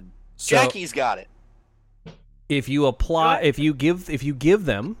one. So- Jackie's got it. If you apply, if you give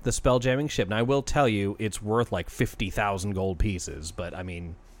them the spelljamming ship, and I will tell you, it's worth like 50,000 gold pieces. But I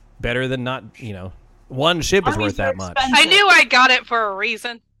mean, better than not. One ship is worth that much. expensive. I knew I got it for a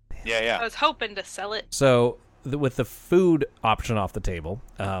reason. Yeah. I was hoping to sell it. So, with the food option off the table,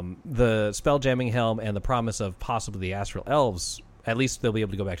 the spelljamming helm and the promise of possibly the astral elves, at least they'll be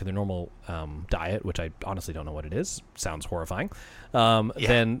able to go back to their normal diet, which I honestly don't know what it is. Sounds horrifying.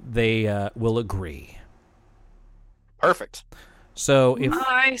 Then they will agree. Perfect. So, if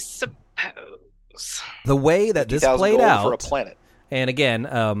I suppose. the way that this 50,000 played gold out, for a planet. and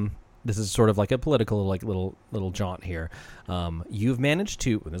again, this is sort of like a political, like little jaunt here. You've managed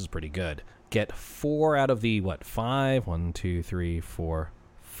to, and this is pretty good, get 4 out of the 5? 1, 2, 3, 4,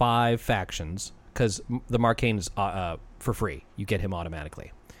 5 factions, because the Marcane's for free. You get him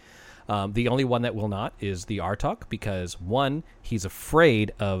automatically. The only one that will not is the Artok, because 1, he's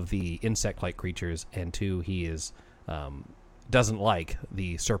afraid of the insect-like creatures, and 2, he is doesn't like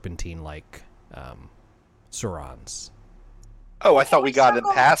the serpentine-like Surans. Oh, I thought we got it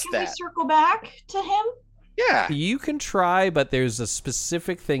past Can that. we circle back to him? Yeah. You can try, but there's a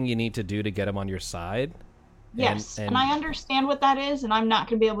specific thing you need to do to get him on your side. Yes, And- and I understand what that is, and I'm not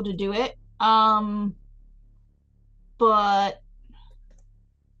going to be able to do it. But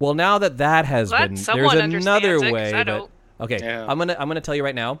Well, now that has Let been, someone there's another understands it, 'cause way. I That, don't. okay, Yeah. I'm gonna tell you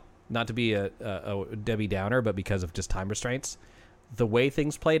right now, not to be a Debbie Downer, but because of just time restraints, the way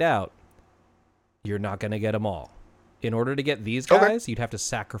things played out, you're not gonna get them all. In order to get these Okay. guys, you'd have to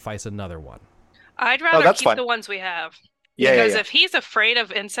sacrifice another one. I'd rather that's keep fine. the ones we have. Yeah. Because if he's afraid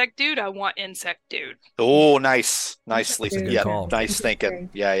of insect dude, I want insect dude. Oh, nice. Nicely. That's a good Yeah. call. Nice thinking.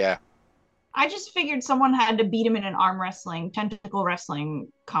 Yeah. I just figured someone had to beat him in an arm wrestling, tentacle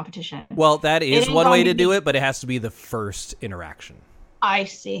wrestling competition. Well, that is It one way to involves do me. it, but it has to be the first interaction. I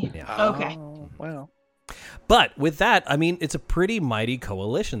see. Yeah. Okay. Oh, well. But with that, I mean, it's a pretty mighty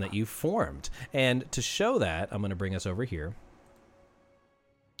coalition that you've formed. And to show that, I'm going to bring us over here.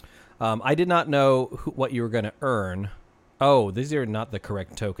 I did not know what you were going to earn. Oh, these are not the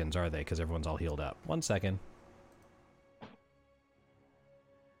correct tokens, are they? Because everyone's all healed up. 1 second.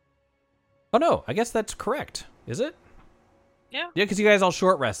 Oh, no. I guess that's correct. Is it? Yeah. Yeah, because you guys all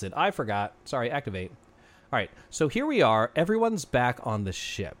short rested. I forgot. Sorry, activate. All right, so here we are. Everyone's back on the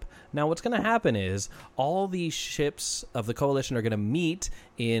ship. Now, what's going to happen is all these ships of the coalition are going to meet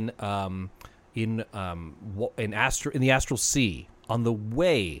in the Astral Sea on the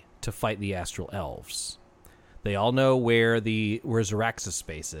way to fight the Astral Elves. They all know where Zarax's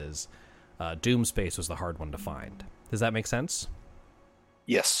space is. Doom space was the hard one to find. Does that make sense?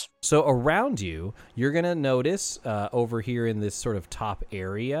 Yes. So around you, you're going to notice over here in this sort of top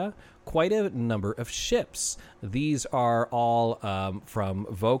area quite a number of ships. These are all from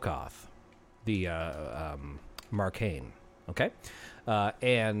Vokoth, the Marcane. Okay?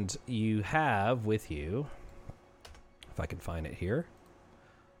 And you have with you, if I can find it here,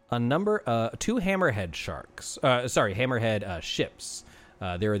 a number, 2 hammerhead hammerhead ships.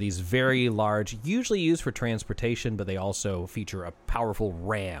 There are these very large, usually used for transportation, but they also feature a powerful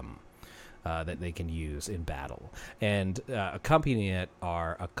ram that they can use in battle. And accompanying it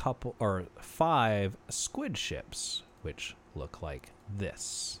are 5 squid ships, which look like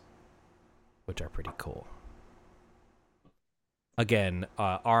this, which are pretty cool. Again,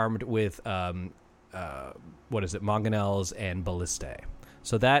 armed with mangonels and ballistae.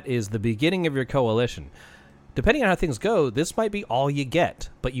 So that is the beginning of your coalition. Depending on how things go, this might be all you get,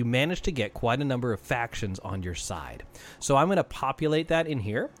 but you manage to get quite a number of factions on your side. So I'm going to populate that in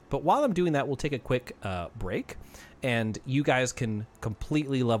here, but while I'm doing that, we'll take a quick break, and you guys can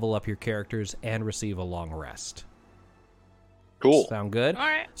completely level up your characters and receive a long rest. Cool. Sound good? All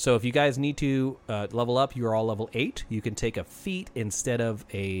right. So if you guys need to level up, you're all level 8. You can take a feat instead of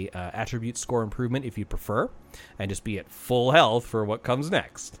a attribute score improvement if you prefer, and just be at full health for what comes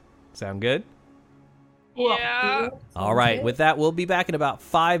next. Sound good? Yeah. All right. With that, we'll be back in about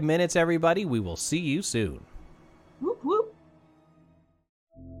 5 minutes, everybody. We will see you soon. Whoop, whoop.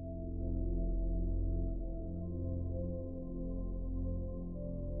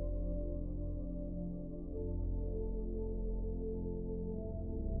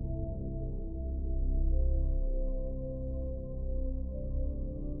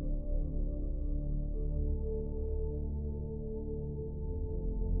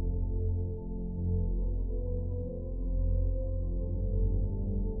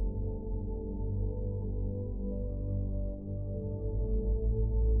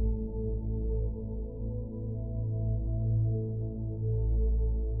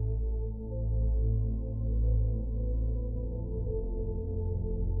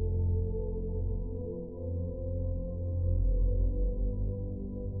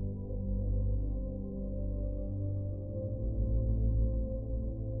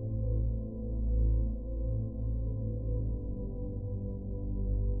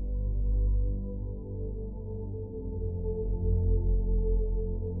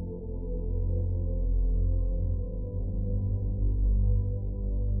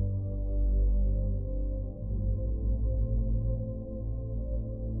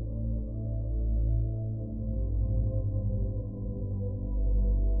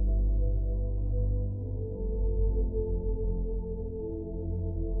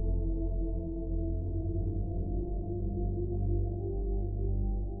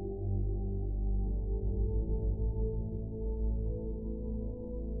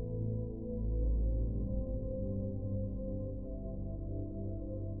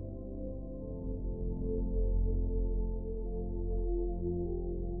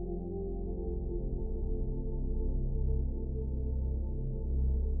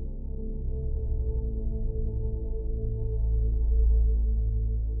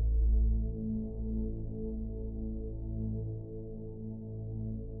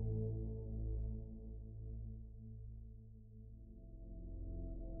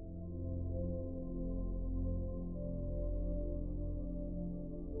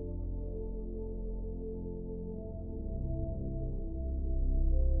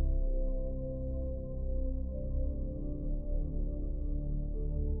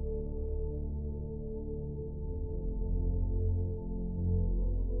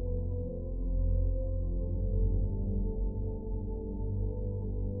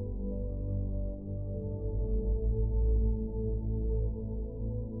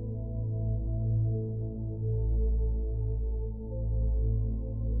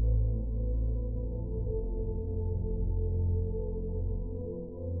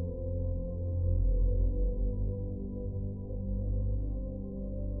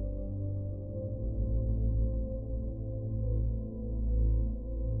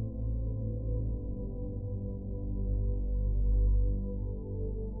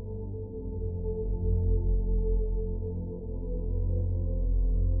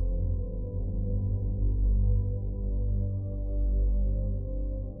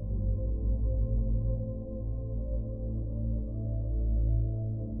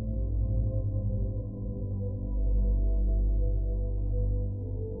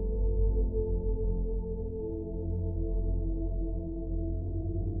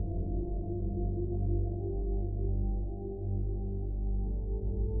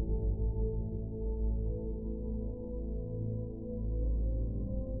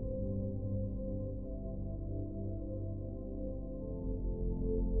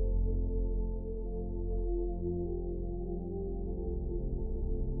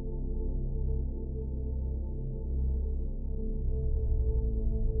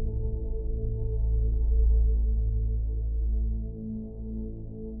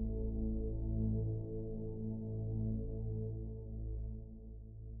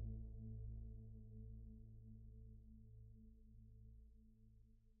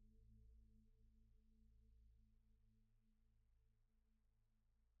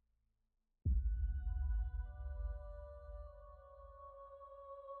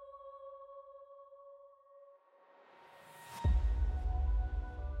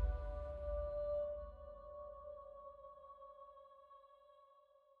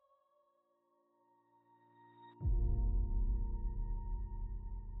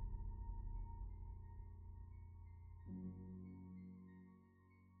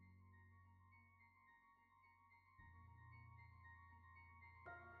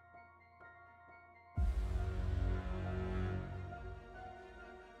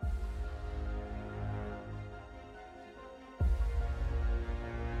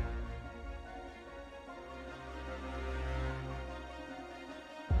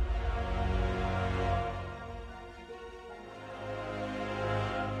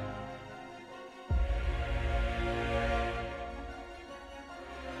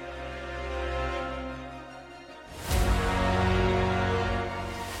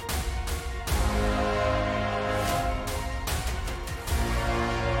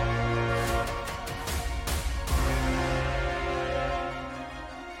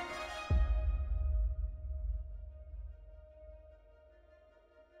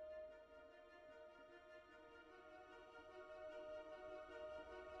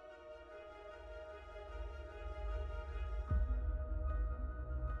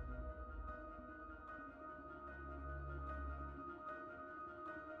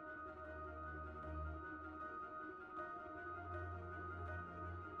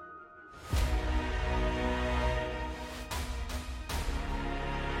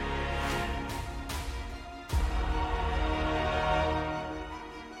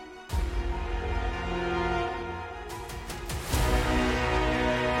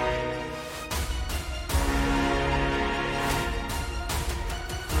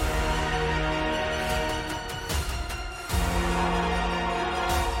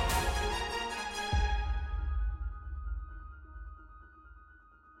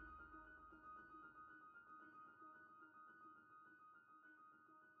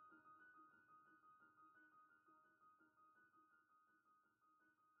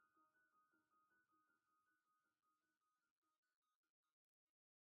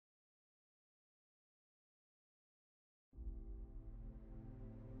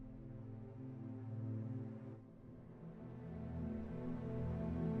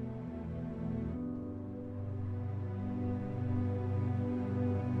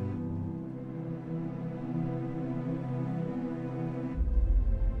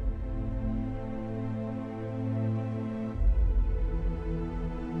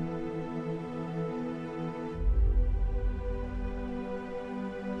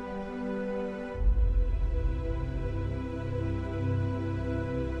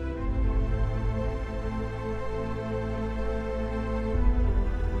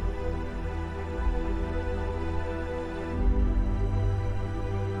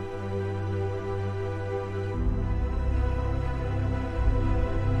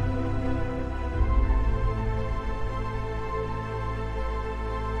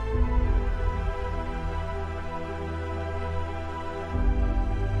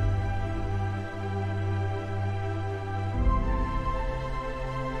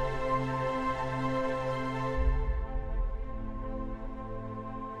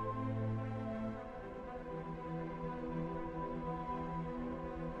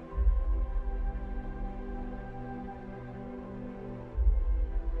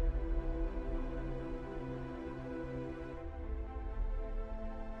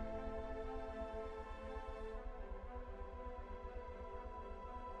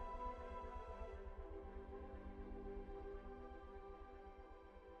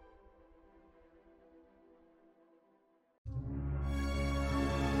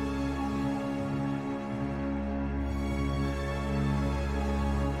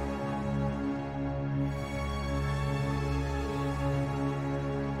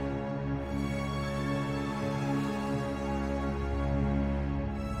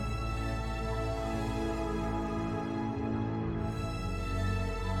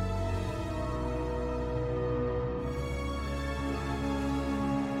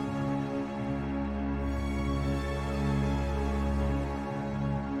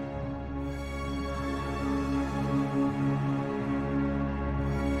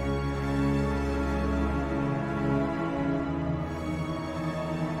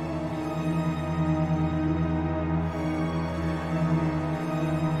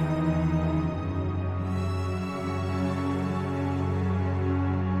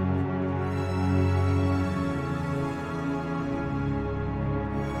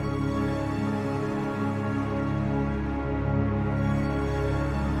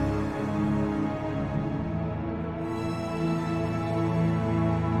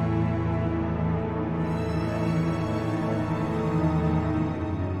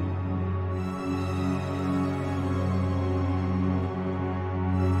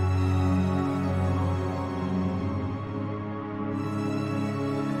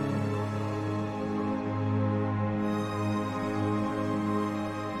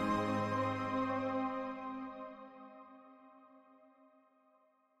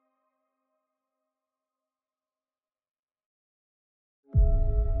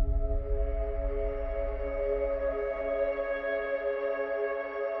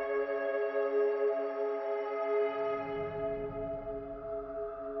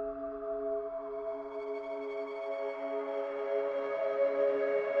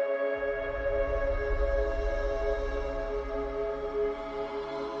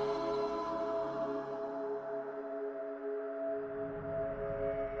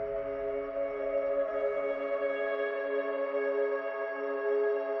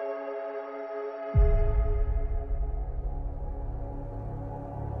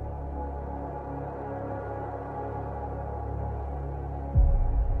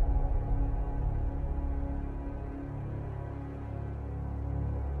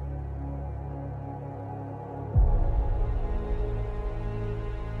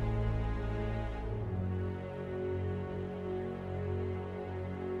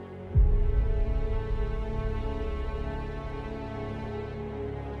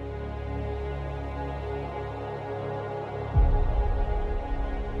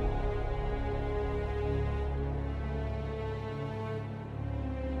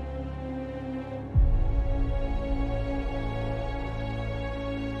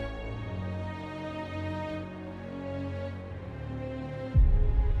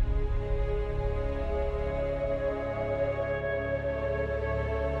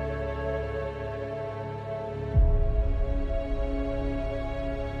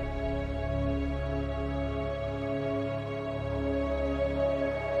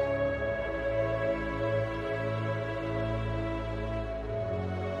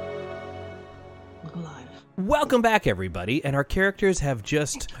 Welcome back, everybody, and our characters have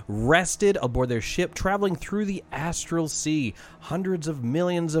just rested aboard their ship, traveling through the astral sea, hundreds of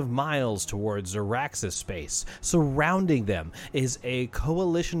millions of miles towards Zaraxis space. Surrounding them is a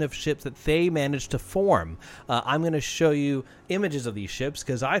coalition of ships that they managed to form. I'm going to show you images of these ships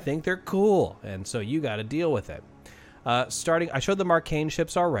because I think they're cool, and so you got to deal with it. I showed the Arcane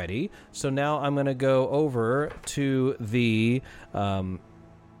ships already, so now I'm going to go over to the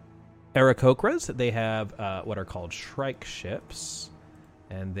Aarakocras. They have what are called Shrike ships,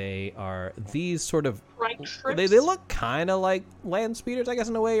 and they are these sort of... They look kind of like land speeders, I guess,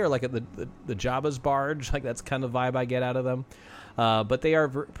 in a way, or like the Jabba's barge. Like, that's kind of the vibe I get out of them. But they are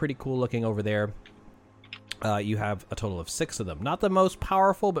pretty cool looking over there. You have a total of 6 of them. Not the most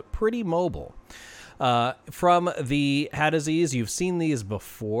powerful, but pretty mobile. From the Hadazes, you've seen these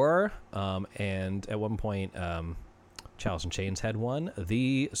before, and at one point, Chalice and Chains had one,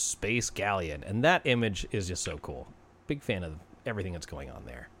 the Space Galleon, and that image is just so cool. Big fan of everything that's going on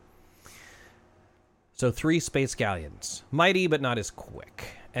there. So 3 Space Galleons. Mighty, but not as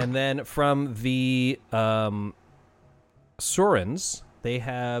quick. And then from the Surans, they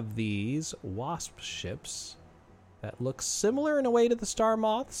have these Wasp ships that look similar in a way to the Star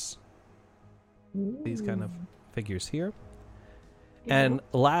Moths. These kind of figures here. And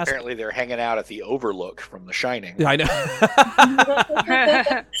last... Apparently they're hanging out at the Overlook from The Shining. I know.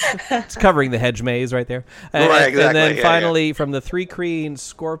 It's covering the hedge maze right there. Right, exactly. And then finally, from the 3 Kreen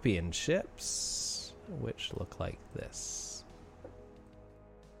Scorpion ships, which look like this.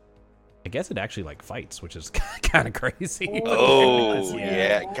 I guess it actually, like, fights, which is kind of crazy. Oh,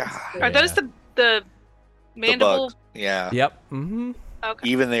 yeah. God. Are those the mandible? The bug. Yeah. Yep. Mm-hmm. Okay.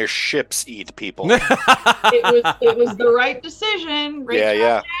 Even their ships eat people. It was the right decision. Great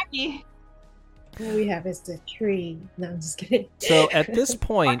job, Jackie. All we have is the tree. No, I'm just kidding. So at this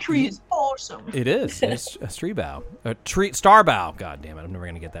point, Our tree is awesome. It is. It's a tree bow. Star bow. God damn it! I'm never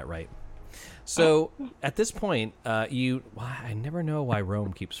gonna get that right. So at this point, I never know why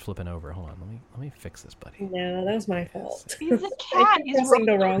Rome keeps flipping over. Hold on, let me fix this, buddy. No, that was my fault. He's a cat. He's pressing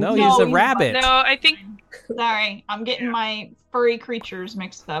the wrong. No, he's a rabbit. No, I think. Sorry, I'm getting my furry creatures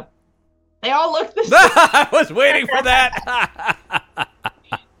mixed up. They all look the same. I was waiting for that.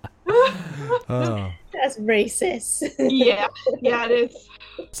 Oh. That's racist. Yeah, it is.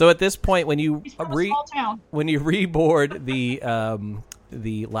 So at this point, when you He's from a small town. reboard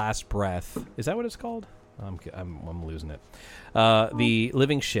the last breath, is that what it's called? I'm losing it. The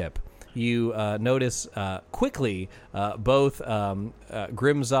living ship. You notice quickly both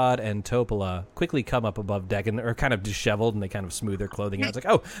Grimzod and Topola quickly come up above deck and are kind of disheveled, and they kind of smooth their clothing out. It's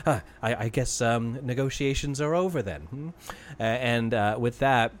like, I guess negotiations are over then. And with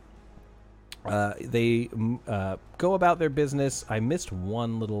that, they go about their business. I missed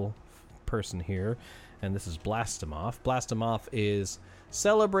one little person here, and this is Blastomoff. Blastomoff is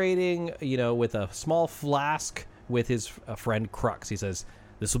celebrating, with a small flask with his friend Crux. He says,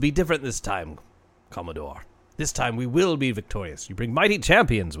 "This will be different this time, Commodore. This time we will be victorious. You bring mighty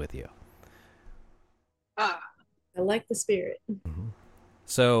champions with you." I like the spirit. Mm-hmm.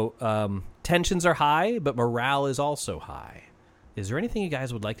 So tensions are high, but morale is also high. Is there anything you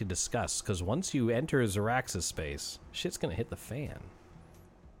guys would like to discuss? Because once you enter Zaraxis space, shit's going to hit the fan.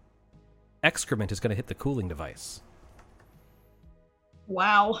 Excrement is going to hit the cooling device.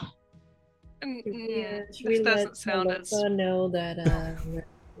 Wow. This doesn't sound as... know that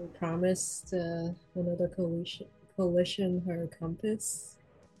we promised another coalition her compass.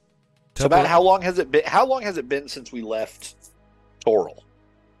 So about how long has it been? How long has it been since we left Toril?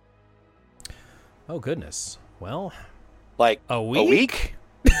 Oh goodness. Well, like a week. A week?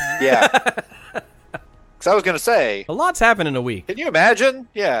 Yeah. Because I was going to say, a lot's happened in a week. Can you imagine?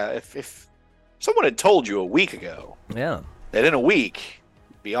 Yeah, if someone had told you a week ago, yeah, that in a week,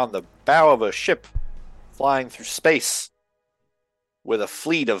 be on the bow of a ship flying through space with a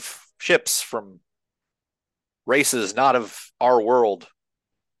fleet of ships from races not of our world.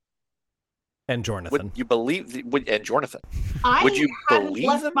 And Jornathan. Would you believe... and Jornathan. Would you believe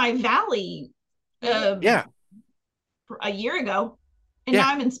left them? my valley yeah. a year ago, and Yeah.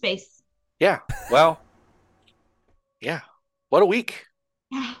 now I'm in space. Yeah. Well, yeah. What a week.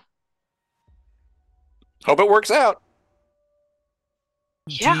 Yeah. Hope it works out.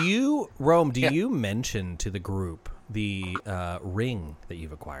 Yeah. Do you mention to the group the ring that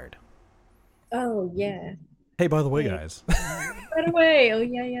you've acquired? Oh, yeah. Hey, by the way, guys. Right away. Oh,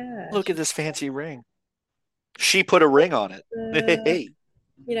 yeah. Look at this fancy ring. She put a ring on it. Hey.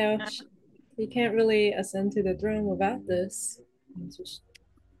 You can't really ascend to the throne without this. You just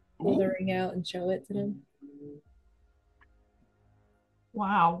pull the ring out and show it to them.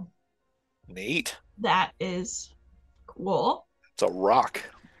 Wow. Neat. That is cool. It's a rock.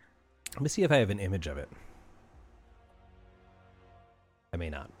 Let me see if I have an image of it. I may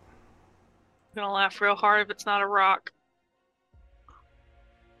not. I'm gonna laugh real hard if it's not a rock.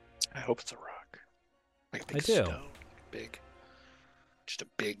 I hope it's a rock. Like a big I do. stone. Big. Just a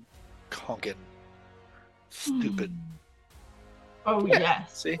big, honking, stupid. Oh, Yeah.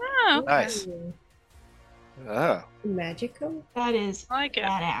 yes. See? Oh, Nice. Ooh, Oh. magical? That is I like it.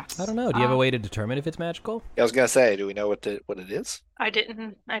 badass. I don't know. Do you have a way to determine if it's magical? I was gonna say, do we know what it is? I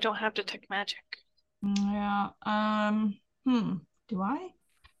don't have detect magic. Yeah. Do I?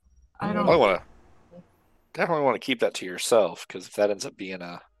 I I don't. definitely want to keep that to yourself, because if that ends up being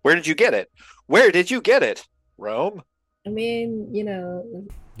a, where did you get it? Where did you get it? Rome? I mean, you know,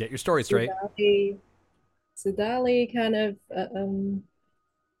 Get your story straight. Sudali kind of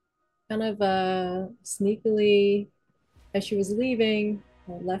sneakily, as she was leaving,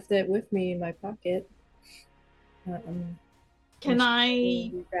 left it with me in my pocket. Can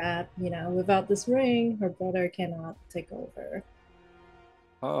I? That, you know, without this ring, her brother cannot take over.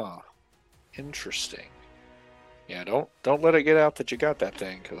 Oh, interesting. Yeah, don't let it get out that you got that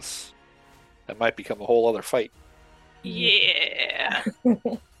thing, because that might become a whole other fight. Yeah.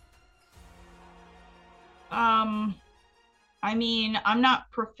 I mean, I'm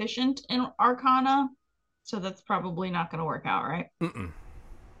not proficient in Arcana, so that's probably not going to work out, right? Mm-mm.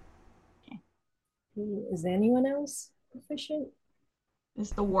 Is anyone else proficient?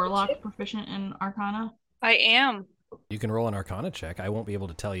 Is the Warlock proficient in Arcana? I am. You can roll an Arcana check. I won't be able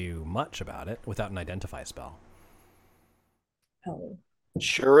to tell you much about it without an identify spell. Oh,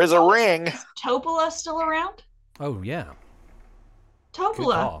 Sure is a ring. Is Topola still around? Oh, yeah. Good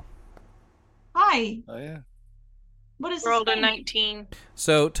Topola, call. hi. Oh yeah. What is Rolled this a thing? 19.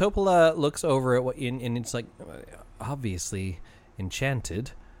 So Topola looks over at what, and it's like, obviously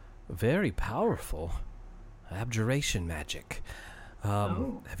enchanted, very powerful, abjuration magic.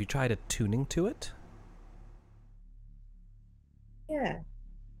 Oh. Have you tried attuning to it? yeah.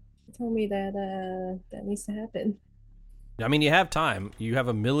 He told me that that needs to happen. I mean, you have time. You have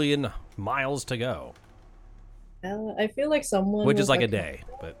 1,000,000 miles to go, I feel like someone which with is like a Arcana, day,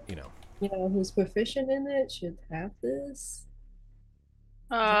 but you know. you know, who's proficient in it should have this.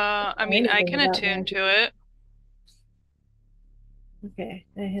 I mean, I Anything can about attune magic. to it. Okay,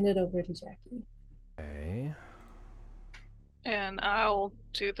 I hand it over to Jackie. Okay. And I'll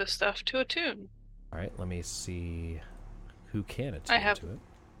do the stuff to attune. All right. Let me see who can attune have- to it.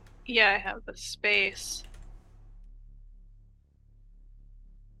 Yeah, I have the space.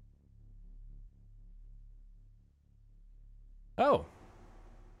 Oh.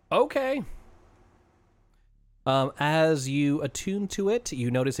 Okay. As you attune to it,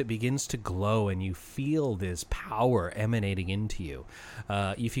 you notice it begins to glow and you feel this power emanating into you.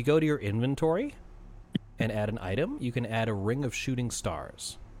 If you go to your inventory and add an item, you can add a ring of shooting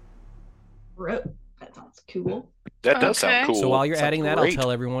stars. That sounds cool. That does sound Okay. cool. So while you're Sounds adding that, great. I'll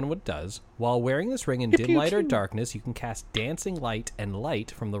tell everyone what it does. While wearing this ring in dim light or darkness, you can cast dancing light and light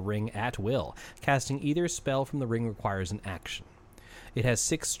from the ring at will. Casting either spell from the ring requires an action. It has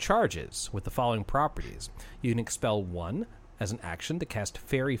 6 charges with the following properties. You can expel 1 as an action to cast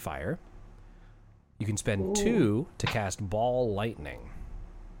Fairy Fire. You can spend 2 to cast Ball Lightning.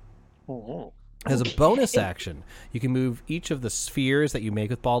 Oh. As a bonus action, you can move each of the spheres that you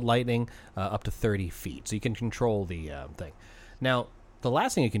make with balled lightning up to 30 feet. So you can control the thing. Now, the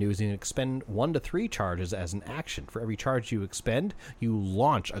last thing you can do is you can expend 1 to 3 charges as an action. For every charge you expend, you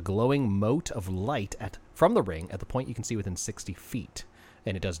launch a glowing mote of light from the ring at the point you can see within 60 feet.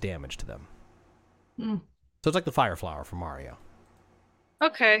 And it does damage to them. So it's like the Fire Flower from Mario.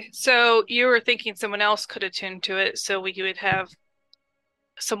 Okay, so you were thinking someone else could attune to it, so we would have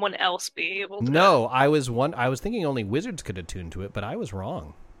someone else be able to. No, I was thinking only wizards could attune to it, but I was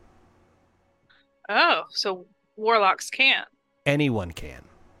wrong. Oh, so warlocks can't. Anyone can.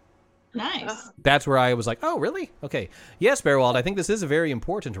 Nice. That's where I was like, oh, really? Okay. Yes, Bearwald, I think this is a very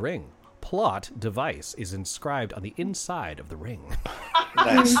important ring. Plot device is inscribed on the inside of the ring.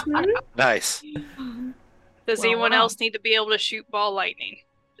 Nice. Nice. Does Well, anyone wow. else need to be able to shoot ball lightning?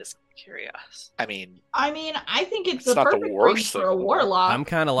 Just curious. I mean, I think it's It's a not the perfect ring worst for a thing. warlock. I'm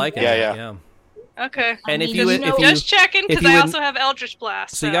kind of liking Yeah, that. yeah. Okay. And I if mean, you Just checking, if because you I would- also have Eldritch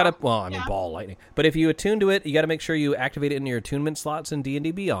Blast. so you gotta, well, I mean, Yeah. ball lightning. But if you attune to it, you gotta make sure you activate it in your attunement slots in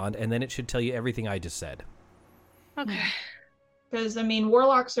D&D Beyond, and then it should tell you everything I just said. Okay. Because I mean,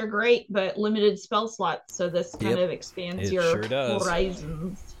 warlocks are great, but limited spell slots, so this kind Yep. of expands It your sure does.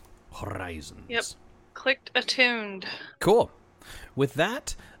 horizons. Horizons. Yep. Clicked attuned. Cool. With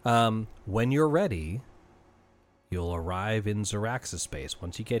that, when you're ready, you'll arrive in Zarax's space.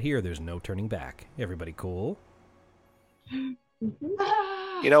 Once you get here, there's no turning back. Everybody cool? You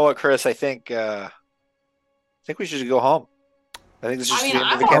know what, Chris? I think we should go home. I think this is just the end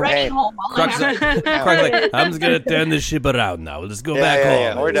of the I'm already campaign. home. All I Croc's have like, Croc's like, I'm just gonna turn this ship around now. Let's go back home.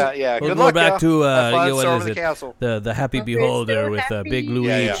 Yeah, we're done. Yeah, We'll good go luck, back to Have fun what storming is the it? castle. The Happy We're Beholder so with happy. Big Yeah,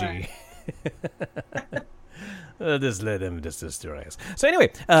 Luigi. Just let him just destroy us. So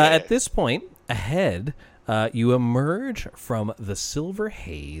anyway, at this point, ahead, you emerge from the silver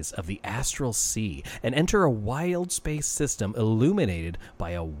haze of the astral sea and enter a wild space system illuminated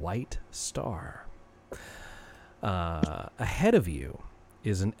by a white star. Ahead of you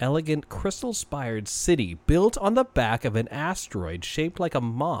is an elegant crystal-spired city built on the back of an asteroid shaped like a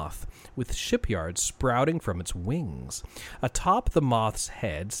moth, with shipyards sprouting from its wings. Atop the moth's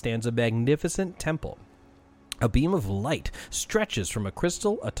head stands a magnificent temple. A beam of light stretches from a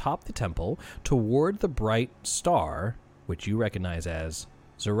crystal atop the temple toward the bright star, which you recognize as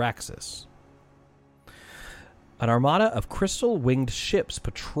Zaraxis. An armada of crystal-winged ships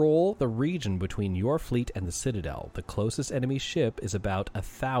patrol the region between your fleet and the Citadel. The closest enemy ship is about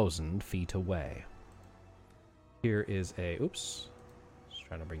 1,000 feet away. Here is a... Oops. Just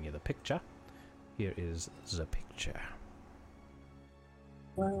trying to bring you the picture. Here is the picture.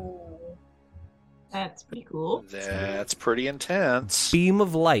 Wow. That's pretty cool. That's pretty intense. Beam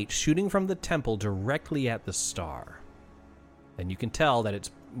of light shooting from the temple directly at the star. And you can tell that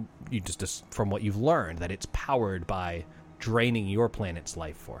it's... You just from what you've learned, that it's powered by draining your planet's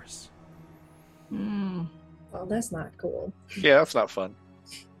life force. Mm. Well, that's not cool. Yeah, that's not fun.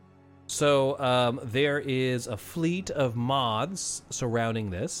 So there is a fleet of moths surrounding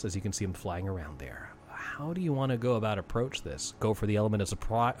this, as you can see them flying around there. How do you want to go about approach this? Go for the element of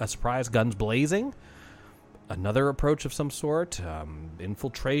surprise, guns blazing? Another approach of some sort?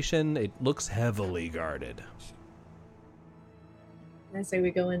 Infiltration? It looks heavily guarded. I say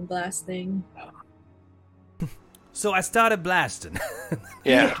we go in blasting. So I started blasting.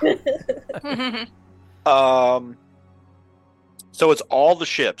 Yeah. So it's all the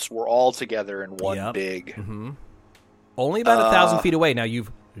ships. We're all together in one Yep. big. Mm-hmm. Only about 1,000 feet away. Now you've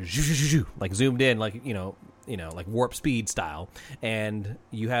like zoomed in, like like warp speed style, and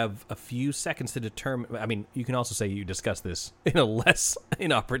you have a few seconds to determine. I mean, you can also say you discuss this in a less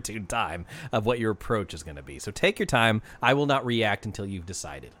inopportune time of what your approach is going to be. So take your time. I will not react until you've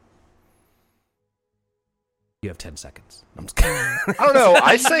decided. You have 10 seconds. I'm just kidding. I don't know.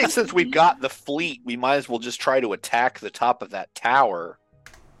 I say since we've got the fleet, we might as well just try to attack the top of that tower.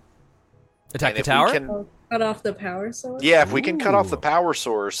 Attack And the if we tower? can- Oh, cut off the power source? Yeah, if we can cut off the Ooh. power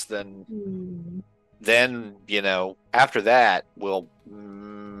source, then Hmm. after that we'll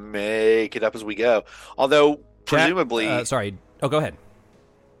make it up as we go. Although presumably, Sorry. Oh, go ahead.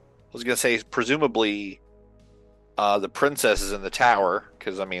 I was going to say presumably the princess is in the tower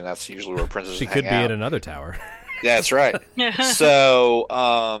because I mean that's usually where princesses She hang could be out. in another tower. Yeah, that's right.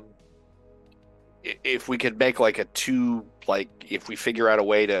 So if we could make like if we figure out a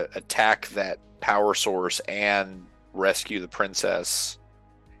way to attack that power source and rescue the princess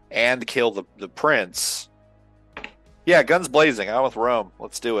and kill the prince. Yeah, guns blazing. I'm with Rome.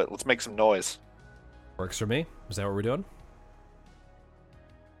 Let's do it. Let's make some noise. Works for me. Is that what we're doing?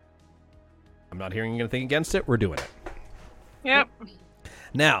 I'm not hearing anything against it. We're doing it. Yep.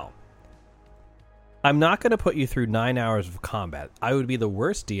 Now, I'm not going to put you through 9 hours of combat. I would be the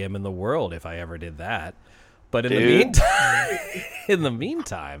worst DM in the world if I ever did that. But in the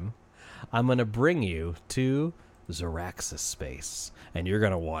meantime, I'm going to bring you to Zaraxis space, and you're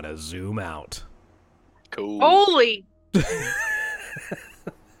going to want to zoom out. Cool. Holy!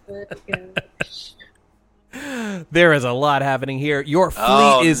 There is a lot happening here. Your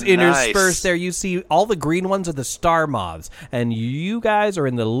fleet is interspersed there. You see all the green ones are the star moths, and you guys are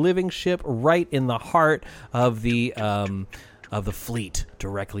in the living ship right in the heart of the fleet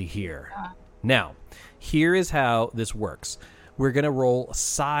directly here. Now, here is how this works. We're going to roll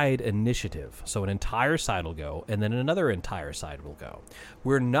side initiative. So an entire side will go, and then another entire side will go.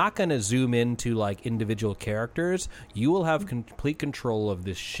 We're not going to zoom into like individual characters. You will have complete control of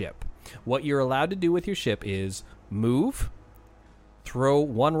this ship. What you're allowed to do with your ship is move, throw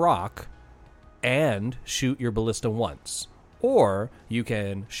one rock, and shoot your ballista once. Or you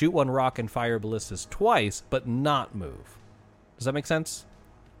can shoot one rock and fire ballistas twice, but not move. Does that make sense?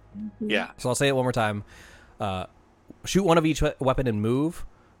 Yeah. So I'll say it one more time. Shoot one of each weapon and move.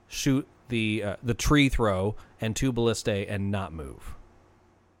 Shoot the tree throw and two ballistae and not move.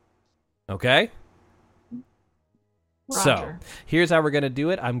 Okay? So, Roger. here's how we're going to do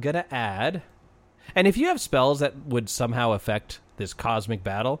it. I'm going to add... And if you have spells that would somehow affect this cosmic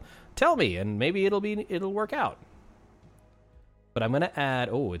battle, tell me, and maybe it'll work out. But I'm gonna add.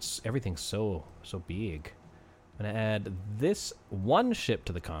 Oh, everything's so big. I'm gonna add this one ship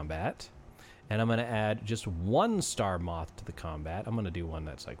to the combat, and I'm gonna add just one Star Moth to the combat. I'm gonna do one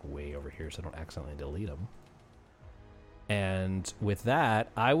that's like way over here, so I don't accidentally delete them. And with that,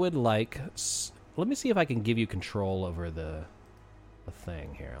 I would like. Let me see if I can give you control over the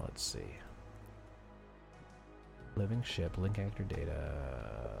thing here. Let's see. Living ship, link actor data.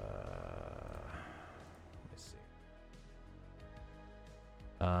 Let me see.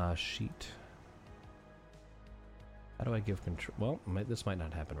 Sheet. How do I give control? Well, this might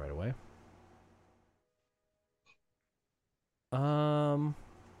not happen right away.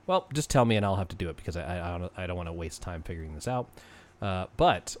 Well, just tell me and I'll have to do it because I don't want to waste time figuring this out.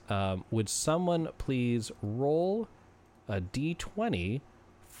 But would someone please roll a d20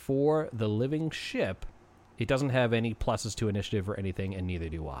 for the living ship? It doesn't have any pluses to initiative or anything, and neither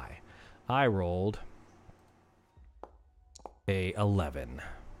do I. I rolled a 11.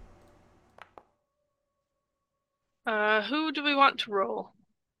 Who do we want to roll?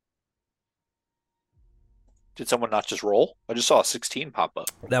 Did someone not just roll? I just saw a 16 pop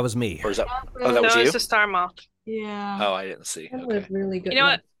up. That was me. Or is that? Oh, that was you. It's a Star Moth. Yeah. Oh, I didn't see. That Okay. was really good. You know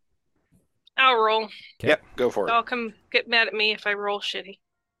what? I'll roll. Okay. Yep, go for it. Y'all come get mad at me if I roll shitty.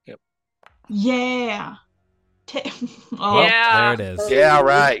 Yeah. Oh, Yeah. there it is. Yeah,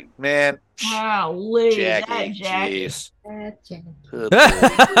 right, man. Golly, that Jackie, Jackie. jeez.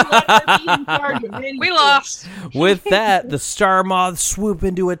 We lost. With that, the Star Moths swoop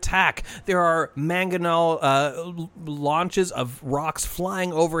into attack. There are mangonel launches of rocks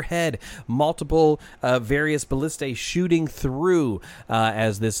flying overhead, multiple various ballistae shooting through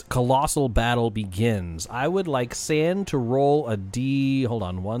as this colossal battle begins. I would like San to roll a D. Hold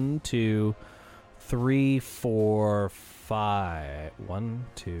on. 1, 2, 3, 4, 5. 1,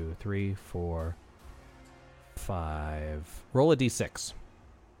 2, 3, 4, 5. Roll a D6.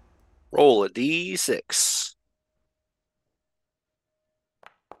 Roll a d6.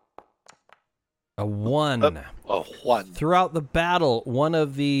 A 1. A 1. Throughout the battle, one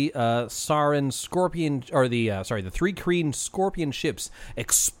of the Sarin Scorpion, or the 3 Kreen Scorpion ships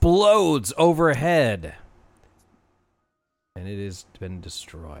explodes overhead. And it has been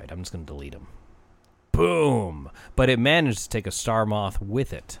destroyed. I'm just going to delete them. Boom! But it managed to take a Star Moth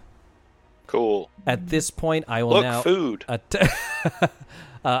with it. Cool. At this point, I will Look, now... food.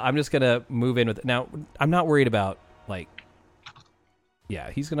 I'm just going to move in with it. Now, I'm not worried about, like... Yeah,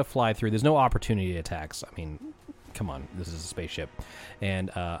 he's going to fly through. There's no opportunity attacks. I mean, come on. This is a spaceship.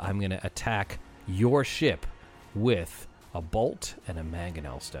 And I'm going to attack your ship with a bolt and a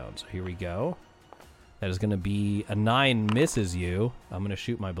mangonel stone. So here we go. That is going to be a 9 misses you. I'm going to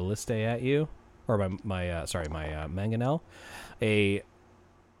shoot my ballistae at you. Or my mangonel. A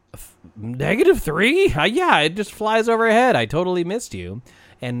 -3? Yeah, it just flies overhead. I totally missed you.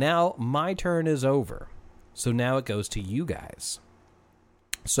 And now my turn is over. So now it goes to you guys.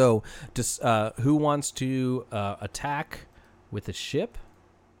 So, just who wants to attack with the ship?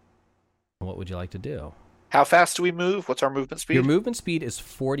 What would you like to do? How fast do we move? What's our movement speed? Your movement speed is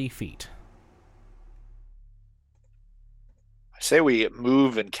 40 feet. I say we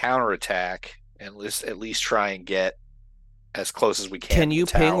move and counterattack, and at least try and get as close as we can. Can to you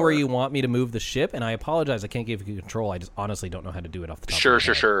the ping tower. where you want me to move the ship? And I apologize, I can't give you control. I just honestly don't know how to do it off the top of my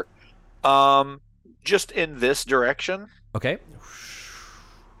head. Sure. Just in this direction. Okay.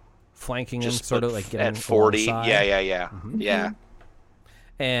 Flanking him, Just sort of like getting at 40. alongside. Yeah. Mhm. Yeah.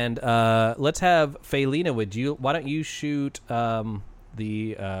 And let's have Phelina. Why don't you shoot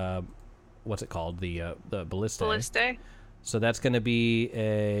the what's it called? The ballista. Ballistae. So that's going to be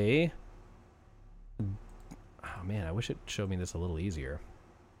a. Oh man, I wish it showed me this a little easier.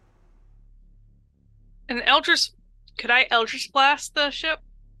 And could I Eldritch Blast the ship?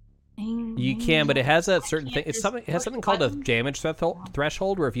 You can, but it has a certain thing. It has something called a damage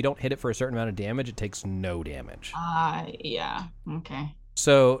threshold, where if you don't hit it for a certain amount of damage, it takes no damage. Yeah. Okay.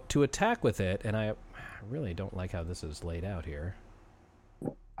 So to attack with it, and I really don't like how this is laid out here.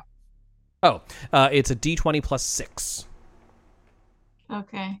 Oh, it's a D20 plus 6.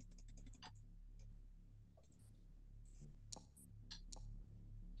 Okay.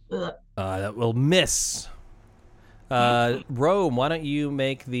 Ugh. That will miss. Rome, why don't you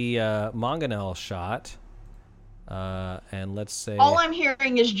make the Mangonel shot? And let's say... All I'm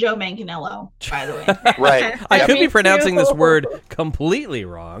hearing is Joe Manganiello, by the way. Right. I could be Me pronouncing too. this word completely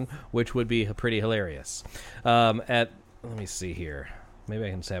wrong, which would be pretty hilarious. Let me see here. Maybe I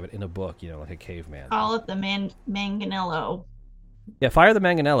can just have it in a book, like a caveman. Call it the Manganiello. Yeah, fire the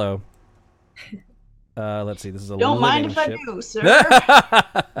Mangonello. Let's see. This is a Don't mind living if ship. I do, sir.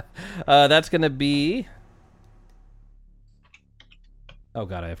 That's going to be Oh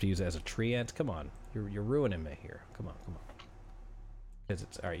god, I have to use it as a treant. Come on, you're ruining me here. Come on. Because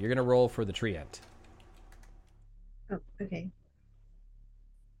it's all right. You're gonna roll for the treant. Oh, okay.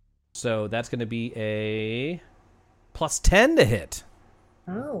 So that's gonna be a +10 to hit.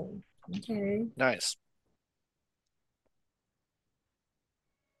 Oh, okay. Nice.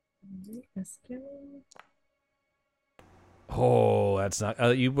 Let's go. Oh, that's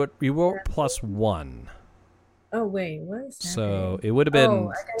not. You roll +1. Oh wait, what is that? So it would have been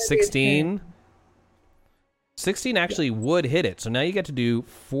 16. 16 actually would hit it. So now you get to do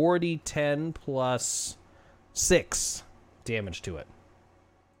 4d10 plus 6 damage to it.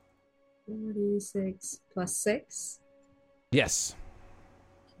 46 plus 6. Yes.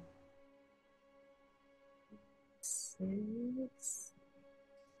 6.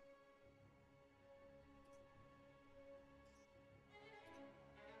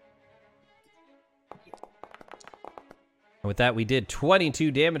 And with that, we did 22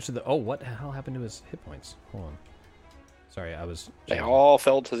 damage to the... Oh, what the hell happened to his hit points? Hold on. Sorry, I was... They all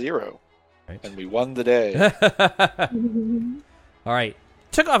fell to 0. Right. And we won the day. All right.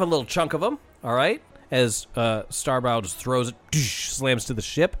 Took off a little chunk of them. All right. As Starbrow just throws it, slams to the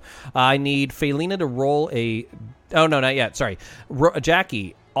ship. I need Felina to roll a... Oh, no, not yet. Sorry.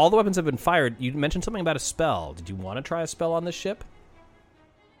 Jackie, all the weapons have been fired. You mentioned something about a spell. Did you want to try a spell on this ship?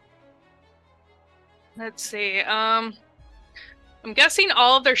 Let's see. I'm guessing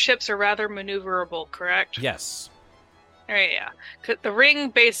all of their ships are rather maneuverable, correct? Yes. All right, yeah. 'Cause the ring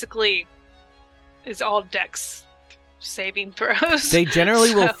basically is all dex saving throws. They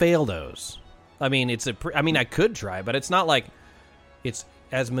generally will fail those. I mean, I could try, but it's not like it's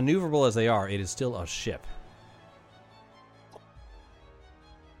as maneuverable as they are. It is still a ship.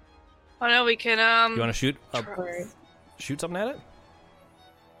 Oh no, we can. You want to shoot something at it?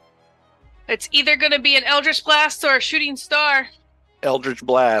 It's either going to be an Eldritch Blast or a Shooting Star. Eldritch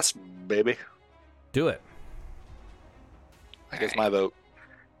Blast, baby. Do it. I guess my vote.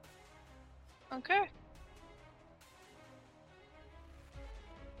 Okay.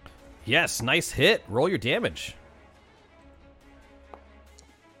 Yes, nice hit. Roll your damage.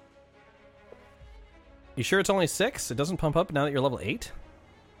 You sure it's only 6? It doesn't pump up now that you're level 8?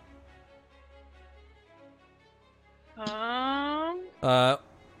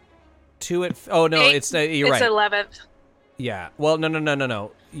 Two at... Oh, no, 8, it's... you're right. It's 11th. Yeah. Well,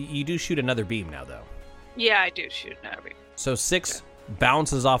 no. You do shoot another beam now, though. Yeah, I do shoot another beam. So 6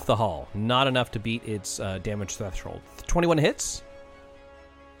 bounces off the hull. Not enough to beat its damage threshold. 21 hits?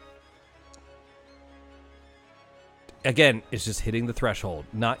 Again, it's just hitting the threshold,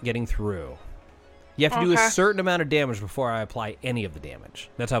 not getting through. You have to do a certain amount of damage before I apply any of the damage.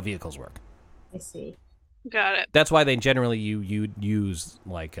 That's how vehicles work. I see. Got it. That's why they generally you use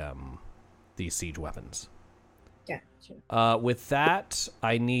like these siege weapons. Yeah, sure. With that,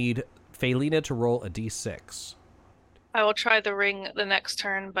 I need Felina to roll a d6. I will try the ring the next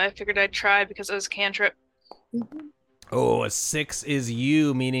turn, but I figured I'd try because it was a cantrip. Mm-hmm. Oh, a 6 is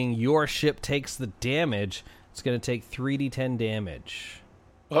you, meaning your ship takes the damage. It's going to take 3d10 damage.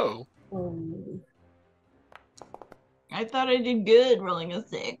 Uh-oh. I thought I did good rolling a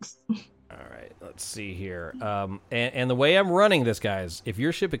 6. All right, let's see here. And the way I'm running this, guys, if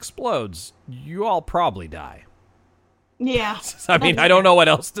your ship explodes, you all probably die. Yeah. I mean, I don't know what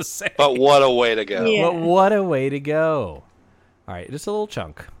else to say. But what a way to go. Yeah. But what a way to go. All right, just a little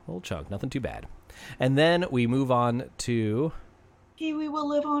chunk. Nothing too bad. And then we move on to Kiwi will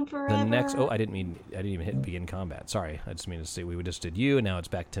live on forever. the next... Oh, I didn't even hit begin combat. Sorry, I just mean to say we just did you, and now it's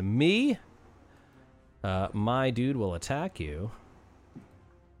back to me. My dude will attack you.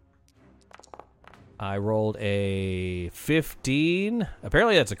 I rolled a 15.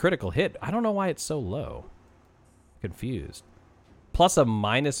 Apparently that's a critical hit. I don't know why it's so low. Confused. Plus a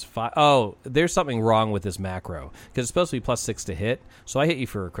 -5. Oh, there's something wrong with this macro. Because it's supposed to be +6 to hit. So I hit you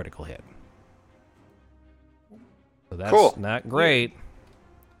for a critical hit. So that's not great.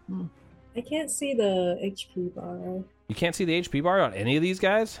 I can't see the HP bar. You can't see the HP bar on any of these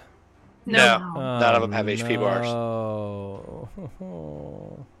guys? No. Oh, None of them have HP bars. Oh.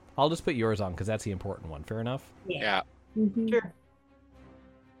 I'll just put yours on because that's the important one. Fair enough? Yeah. Mm-hmm. Sure.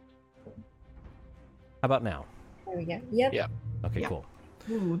 How about now? There we go. Yep. Yeah. Okay, Yeah. cool.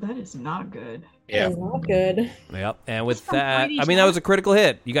 Ooh, that is not good. Yeah. That is not good. Yep. And with Some that, mighty I mean, that was a critical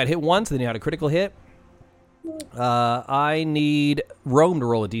hit. You got hit once, then you had a critical hit. I need Rome to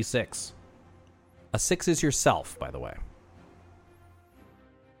roll a d6. A 6 is yourself, by the way.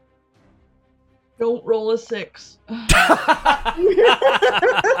 Don't roll a 6. All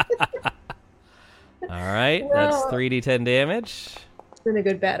right, that's 3d10 damage. been a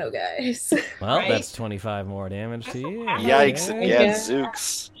good battle, guys. Well, Right? that's 25 more damage to you. Yikes! Okay. Yeah, Yeah.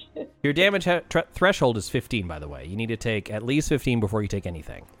 Zooks. Your damage threshold is 15, by the way. You need to take at least 15 before you take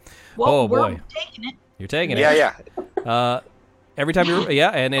anything. Well, Oh, we're boy. taking it. You're taking Yeah, it. yeah. Every time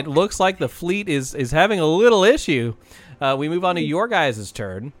and it looks like the fleet is having a little issue. We move on to your guys'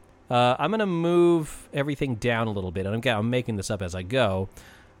 turn. I'm going to move everything down a little bit. I'm making this up as I go.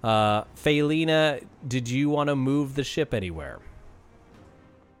 Phelina, did you want to move the ship anywhere?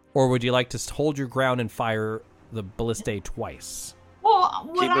 Or would you like to hold your ground and fire the ballistae twice? Well,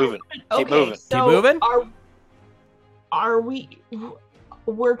 what Keep I'm moving. gonna- Keep moving. So Keep moving? Are we?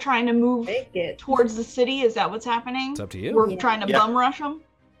 We're trying to move Make it. towards the city. Is that what's happening? It's up to you. We're Yeah. trying to Yeah. bum rush them.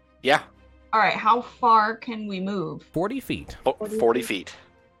 Yeah. All right. How far can we move? 40 feet. 40 feet.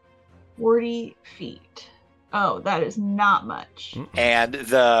 40 feet. Oh, that is not much. And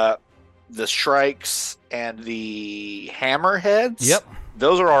the strikes and the hammerheads. Yep.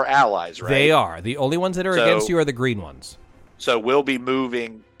 Those are our allies, right? They are. The only ones that are So- against you are the green ones. So we'll be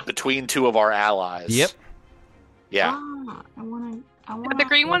moving between two of our allies. Yep. Yeah. Ah, I want to. Have the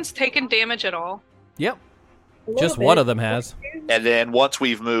green ones taken damage at all? Yep. A Just little one bit. of them has. And then once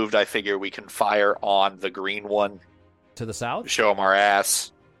we've moved, I figure we can fire on the green one, To the south? show them our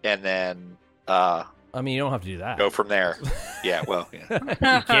ass, and then I mean, you don't have to do that. go from there. Yeah, well, yeah. You Go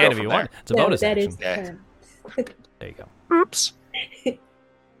can if from you want. It's a No, bonus that action. is Yeah. There you go. Oops.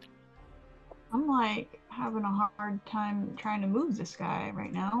 I'm like having a hard time trying to move this guy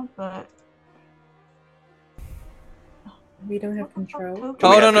right now, but We don't have control. Do we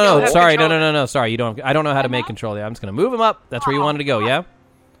Oh, have no, no, no. control? Sorry. No, Control. no, no, no. Sorry. You don't. I don't know how to make control. I'm just going to move him up. That's where you wanted to go, yeah?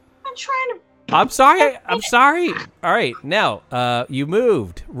 I'm trying to. I'm sorry. I'm sorry. All right. Now, you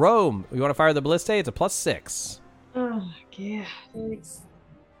moved. Rome, you want to fire the ballistae? It's a +6. Oh, yeah. Let's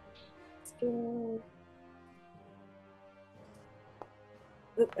go.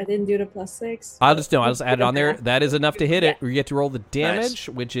 Oop, I didn't do the +6. I'll just add it on there. That is enough to hit it. You get to roll the damage,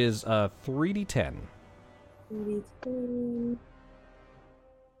 which is 3d10. 32.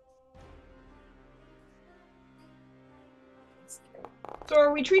 So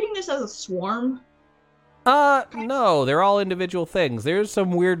are we treating this as a swarm? No, they're all individual things. There's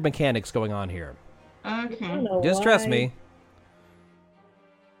some weird mechanics going on here. I Okay. don't know Just trust why. me.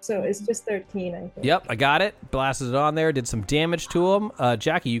 So it's just 13, I think. Yep, I got it. Blasted it on there. Did some damage to him.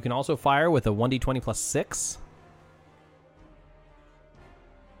 Jackie, you can also fire with a 1d20 +6.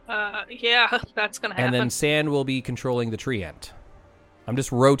 Yeah, that's gonna happen. And then Sand will be controlling the treant. I'm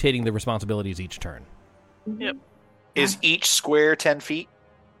just rotating the responsibilities each turn. Yep. Is each square 10 feet?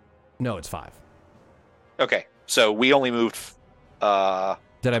 No, it's 5. Okay, so we only moved. Did I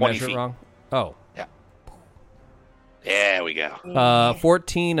 20 measure feet. it wrong? Oh. There we go.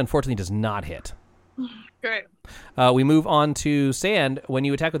 14, unfortunately, does not hit. Great. We move on to Sand. When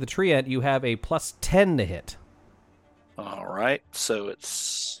you attack with the treant, you have a +10 to hit. All right, so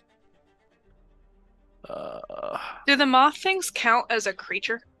it's. Do the moth things count as a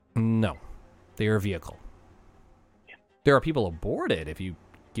creature? No, they are a vehicle. There are people aboard it if you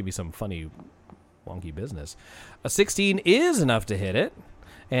give me some funny, wonky business. A 16 is enough to hit it,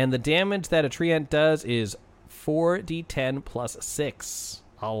 and the damage that a treant does is 4d10 +6.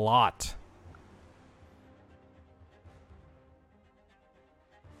 A lot.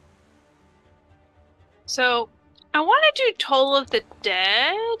 So I want to do Toll of the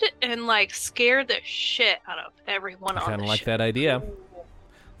Dead and like scare the shit out of everyone I on kind the of like ship. that idea.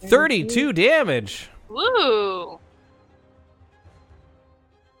 32 damage. Woo!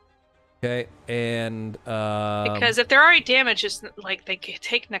 Okay, and Because if they're already damaged, it's like they could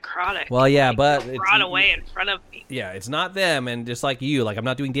take necrotic. well, yeah, like, but brought away in front of me. Yeah, it's not them, and just like you, like I'm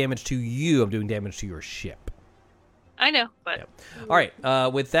not doing damage to you, I'm doing damage to your ship. I know, but Yep. All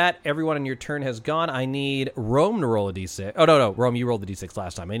right, with that, everyone on your turn has gone. I need Rome to roll a d6. Oh, no, Rome, you rolled the d6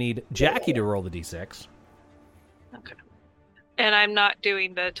 last time. I need Jackie to roll the d6. okay. And I'm not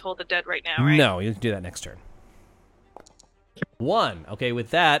doing the Toll the Dead right now, right? No, you can do that next turn. 1. Okay,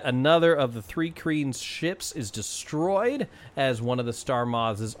 with that, another of the 3 Kreen's ships is destroyed, as one of the Star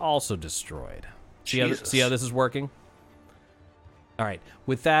Moths is also destroyed. See how Jesus. this is working? All right,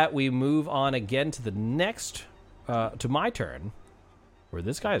 with that, we move on again to the next, to my turn, where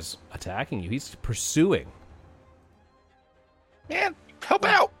this guy's attacking you. He's pursuing. Man, help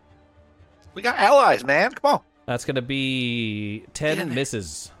out. We got allies, man. Come on. That's going to be 10 Damn it.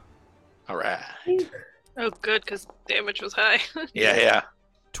 misses. All right. Oh, good, because damage was high. Yeah.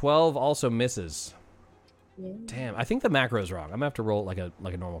 12 also misses. Yeah. Damn, I think the macro's wrong. I'm gonna have to roll like a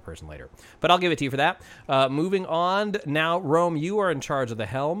normal person later, but I'll give it to you for that. Moving on now, Rome, you are in charge of the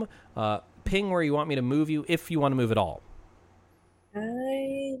helm. Ping where you want me to move you, if you want to move at all.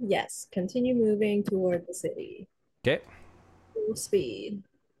 Yes, continue moving toward the city. Okay. Full speed.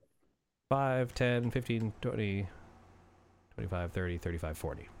 5, 10, 15, 20, 25, 30, 35,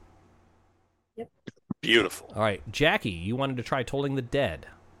 40. Yep. Beautiful. All right, Jackie, you wanted to try tolling the dead.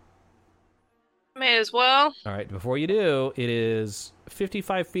 May as well. All right, before you do, it is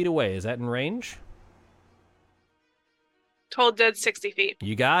 55 feet away. Is that in range? Told dead 60 feet.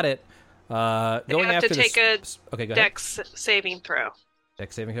 You got it. They Going have after to take a okay, go ahead. dex saving throw.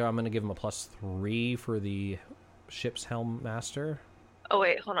 Dex saving throw. I'm going to give him a +3 for the ship's helm master. Oh,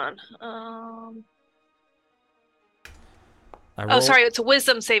 wait, hold on. Sorry, it's a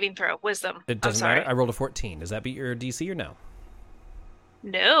wisdom saving throw. Wisdom. It doesn't matter. I rolled a 14. Does that beat your DC or no?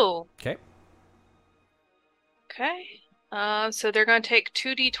 No. Okay. Okay. So they're going to take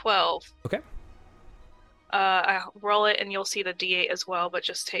 2d12. Okay. I'll roll it and you'll see the d8 as well, but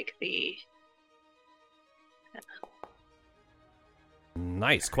just take the...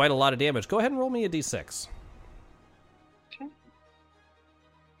 Nice. Quite a lot of damage. Go ahead and roll me a d6. Okay.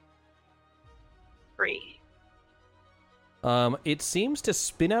 3. It seems to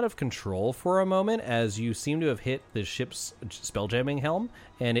spin out of control for a moment as you seem to have hit the ship's spelljamming helm,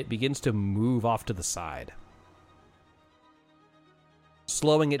 and it begins to move off to the side,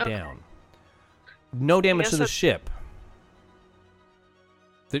 slowing it down. No damage to the ship.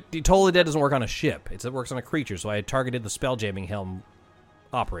 The Toll the Dead doesn't work on a ship. It works on a creature, so I had targeted the spelljamming helm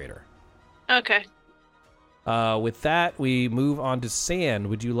operator. Okay. With that, we move on to Sand.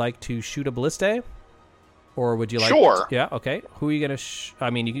 Would you like to shoot a ballista? Or would you like... Sure. Yeah, okay. Who are you going to... I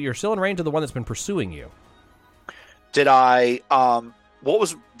mean, you're still in range of the one that's been pursuing you. Did I...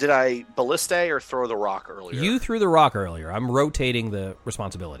 Did I ballista or throw the rock earlier? You threw the rock earlier. I'm rotating the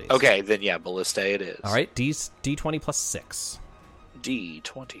responsibilities. Okay, then yeah, ballista it is. All right, D20 plus 6.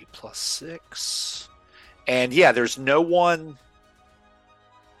 D20 plus 6. And yeah, there's no one...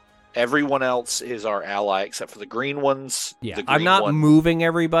 Everyone else is our ally except for the green ones. Yeah, the green I'm not one... moving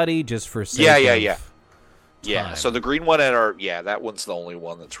everybody just for sake Yeah. of Yeah, time. so the green one at our... Yeah, that one's the only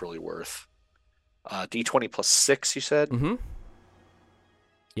one that's really worth. D20 plus 6, you said? Mm-hmm.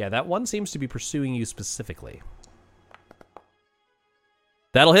 Yeah, that one seems to be pursuing you specifically.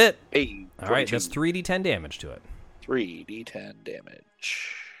 That'll hit. Hey, All right, that's 3d10 damage to it. 3d10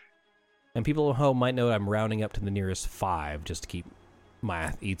 damage. And people at home might know I'm rounding up to the nearest 5 just to keep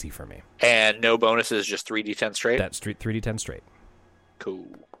math easy for me. And no bonuses, just 3d10 straight? That's 3d10 straight. Cool.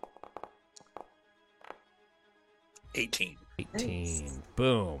 18. 18. Nice.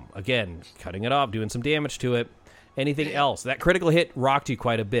 Boom. Again, cutting it off, doing some damage to it. Anything else? That critical hit rocked you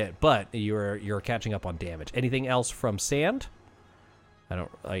quite a bit, but you're catching up on damage. Anything else from Sand?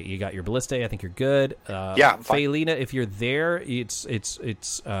 You got your ballista. I think you're good. Yeah, I'm fine. Faelina, if you're there, it's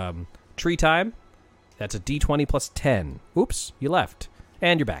tree time. That's a D20 plus 10. Oops, you left,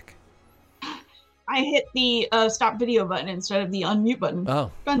 and you're back. I hit the stop video button instead of the unmute button.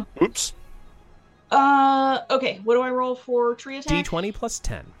 Oh, Fun. Oops. Okay. What do I roll for tree attack? D20 plus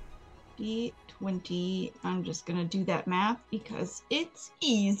 10. D20. I'm just gonna do that math because it's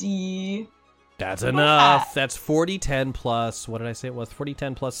easy. That's enough. That's 40-10 plus, what did I say it was?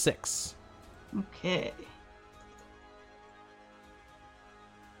 40-10 plus 6. Okay.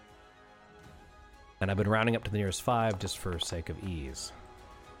 And I've been rounding up to the nearest 5 just for sake of ease.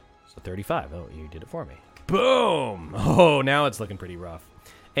 So 35. Oh, you did it for me. Boom! Oh, now it's looking pretty rough.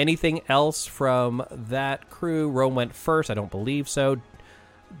 Anything else from that crew? Rome went first. I don't believe so.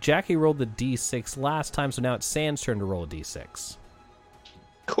 Jackie rolled the D6 last time, so now it's Sand's turn to roll a D6.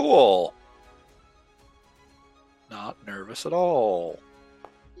 Cool. Not nervous at all.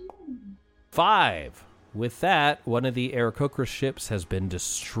 5. With that, one of the Aarakocra ships has been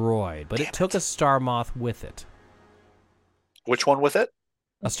destroyed, but it took a Star Moth with it. Which one with it?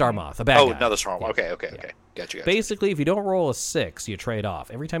 A Star Moth, a bad guy. Another Star Moth. Yeah. Okay. Gotcha. Basically, if you don't roll a 6, you trade off.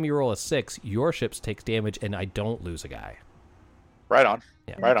 Every time you roll a 6, your ships takes damage, and I don't lose a guy. Right on.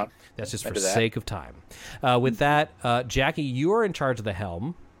 Yeah. Right on. That's just for Into that. sake of time. With that, Jackie, you are in charge of the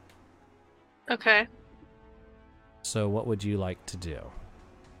helm. Okay. So what would you like to do?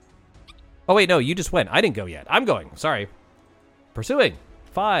 Oh, wait, no, you just went. I didn't go yet. I'm going. Sorry. Pursuing.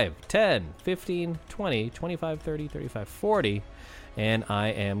 5, 10, 15, 20, 25, 30, 35, 40. And I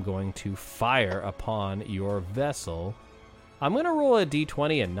am going to fire upon your vessel. I'm going to roll a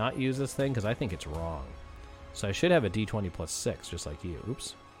d20 and not use this thing because I think it's wrong. So I should have a d20 plus 6, just like you.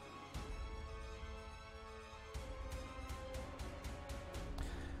 Oops.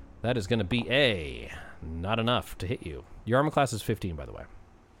 That is going to be a... not enough to hit you. Your armor class is 15, by the way.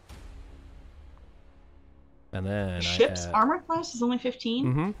 And then Ship's armor class is only 15?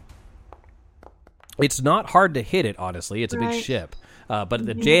 Mm-hmm. It's not hard to hit it, honestly. It's a big Right. ship. But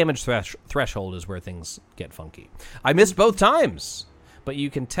the damage threshold is where things get funky. I missed both times, but you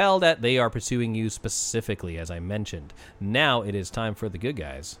can tell that they are pursuing you specifically, as I mentioned. Now it is time for the good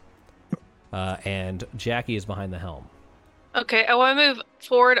guys. And Jackie is behind the helm. Okay, I want to move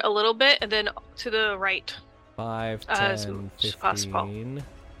forward a little bit and then to the right. 5, As 10, much as 15, possible.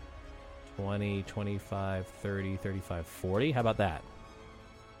 20, 25, 30, 35, 40. How about that?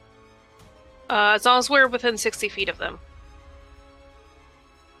 As long as we're within 60 feet of them.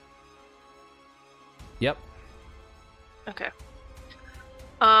 Yep. Okay.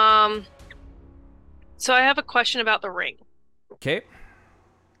 So I have a question about the ring. Okay.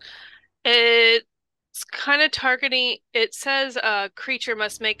 It's kind of targeting. It says a creature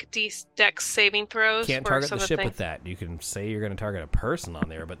must make dex saving throws. Can't for target some the of ship things. with that. You can say you're going to target a person on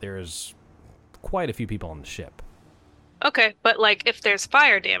there, but there's quite a few people on the ship. Okay, but like if there's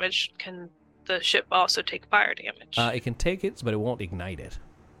fire damage, can the ship also take fire damage? It can take it, but it won't ignite it.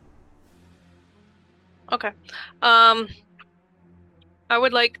 Okay. I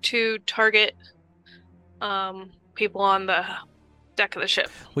would like to target people on the deck of the ship.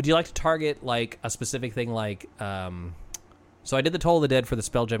 Would you like to target like a specific thing like so I did the Toll of the Dead for the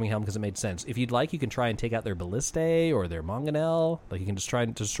Spelljamming Helm because it made sense. If you'd like, you can try and take out their Ballistae or their Mangonel. Like you can just try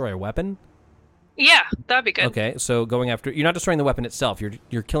and destroy a weapon. Yeah, that'd be good. Okay, so going after, you're not destroying the weapon itself.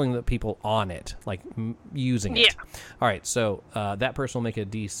 You're killing the people on it, like using it. Yeah. All right, so that person will make a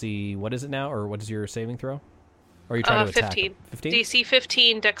DC. What is it now, or what is your saving throw? Or are you trying to attack 15. them? 15. DC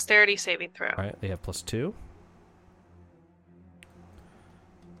 15 dexterity saving throw. All right, they have +2.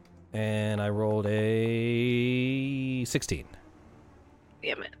 And I rolled a 16.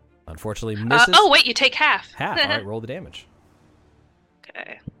 Damn it. Unfortunately, misses. Oh wait, you take half. Half. All right, roll the damage.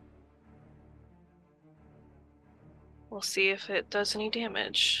 Okay. We'll see if it does any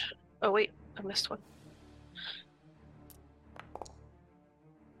damage. Oh wait, I missed one.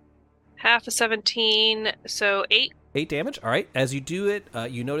 Half of 17, so 8. 8 damage. All right. As you do it,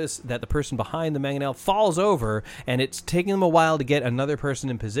 you notice that the person behind the Mangonel falls over, and it's taking them a while to get another person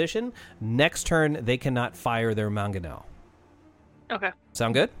in position. Next turn, they cannot fire their Mangonel. Okay.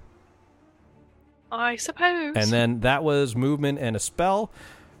 Sound good? I suppose. And then that was movement and a spell.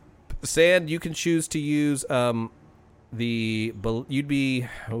 Sand, you can choose to use you'd be,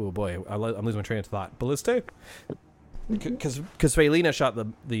 oh boy, I'm losing my train of thought. Ballistae? Because Felina shot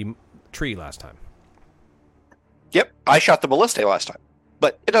the tree last time. Yep, I shot the Ballistae last time,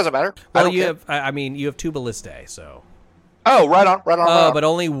 but it doesn't matter. I don't care. You have 2 Ballistae, so. Oh, right on. But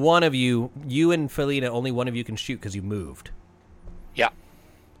only one of you and Felina, only one of you can shoot because you moved. Yeah.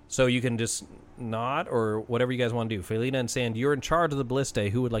 So you can just not, or whatever you guys want to do. Felina and Sand, you're in charge of the Ballistae.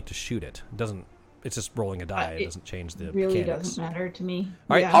 Who would like to shoot it? It's just rolling a die. It doesn't change the really mechanics. doesn't matter to me.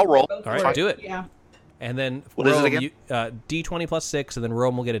 All right, Yeah. I'll roll. Go All right, for do it. Yeah. And then What is it Rome, again? D20 plus 6, and then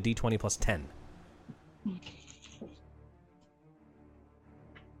Rome will get a D20 plus 10.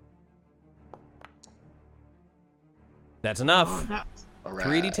 That's enough. Oh, that's All right.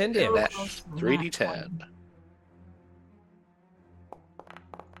 3d10 damage. That's 3d10.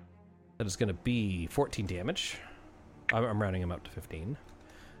 That is going to be 14 damage. I'm rounding him up to 15.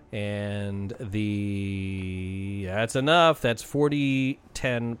 And that's enough. That's 40,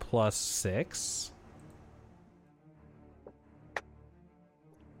 10 plus 6.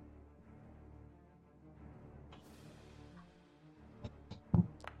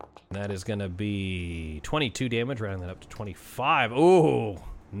 That is going to be 22 damage, rounding that up to 25. Ooh,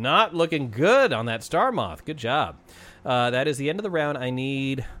 not looking good on that Star Moth. Good job. That is the end of the round. I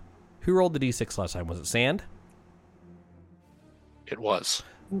need... Who rolled the d6 last time? Was it Sand? It was.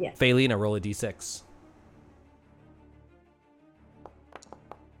 Yes. Felina, roll a d6.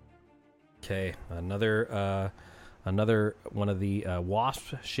 Okay, another one of the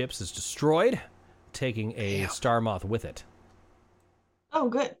Wasp ships is destroyed, taking a Star Moth with it. Oh,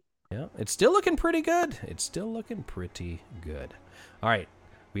 good. Yeah, it's still looking pretty good. All right,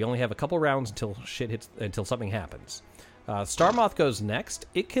 we only have a couple rounds until something happens. Star Moth goes next.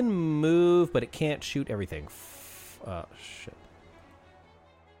 It can move, but it can't shoot everything. Shit.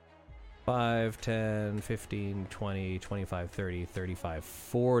 5, 10, 15, 20, 25, 30, 35,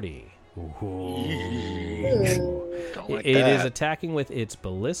 40. Ooh. Don't like It that. is attacking with its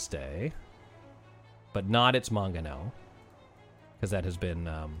Ballistae, but not its Mangonel, because that has been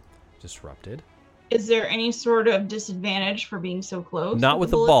disrupted. Is there any sort of disadvantage for being so close? Not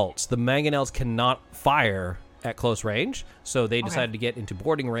with the bullet? bolts. The Mangonels cannot fire at close range, so they decided to get into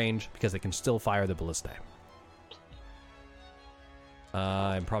boarding range because they can still fire the Ballistae.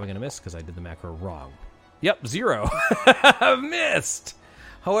 I'm probably going to miss because I did the macro wrong. Yep, 0. Missed.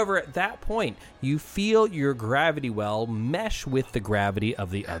 However, at that point, you feel your gravity well mesh with the gravity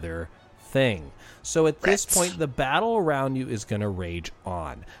of the other thing. So at this point, the battle around you is going to rage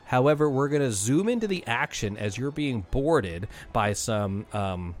on. However, we're going to zoom into the action as you're being boarded by some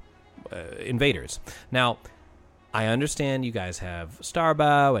invaders. Now, I understand you guys have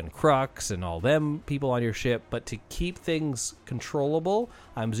Starbow and Crux and all them people on your ship, but to keep things controllable,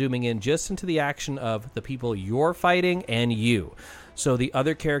 I'm zooming in just into the action of the people you're fighting and you. So the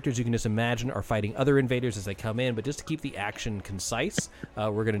other characters you can just imagine are fighting other invaders as they come in, but just to keep the action concise,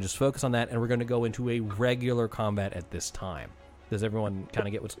 we're going to just focus on that, and we're going to go into a regular combat at this time. Does everyone kind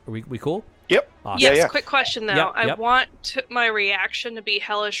of get what's... Are we cool? Yep. Awesome. Yes, quick question, though. Yep. I want my reaction to be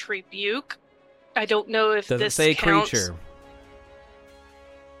Hellish Rebuke. I don't know if Does this it say counts. creature?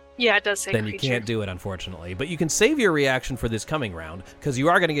 Yeah, it does say Then creature. you can't do it, unfortunately. But you can save your reaction for this coming round, because you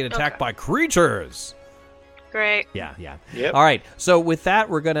are going to get attacked Okay. by creatures. Great. Yeah. Yep. All right. So with that,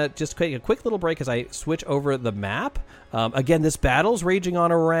 we're going to just take a quick little break as I switch over the map. Again, this battle's raging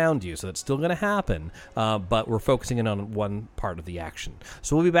on around you, so it's still going to happen. But we're focusing in on one part of the action.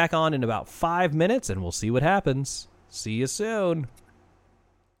 So we'll be back on in about 5 minutes, and we'll see what happens. See you soon.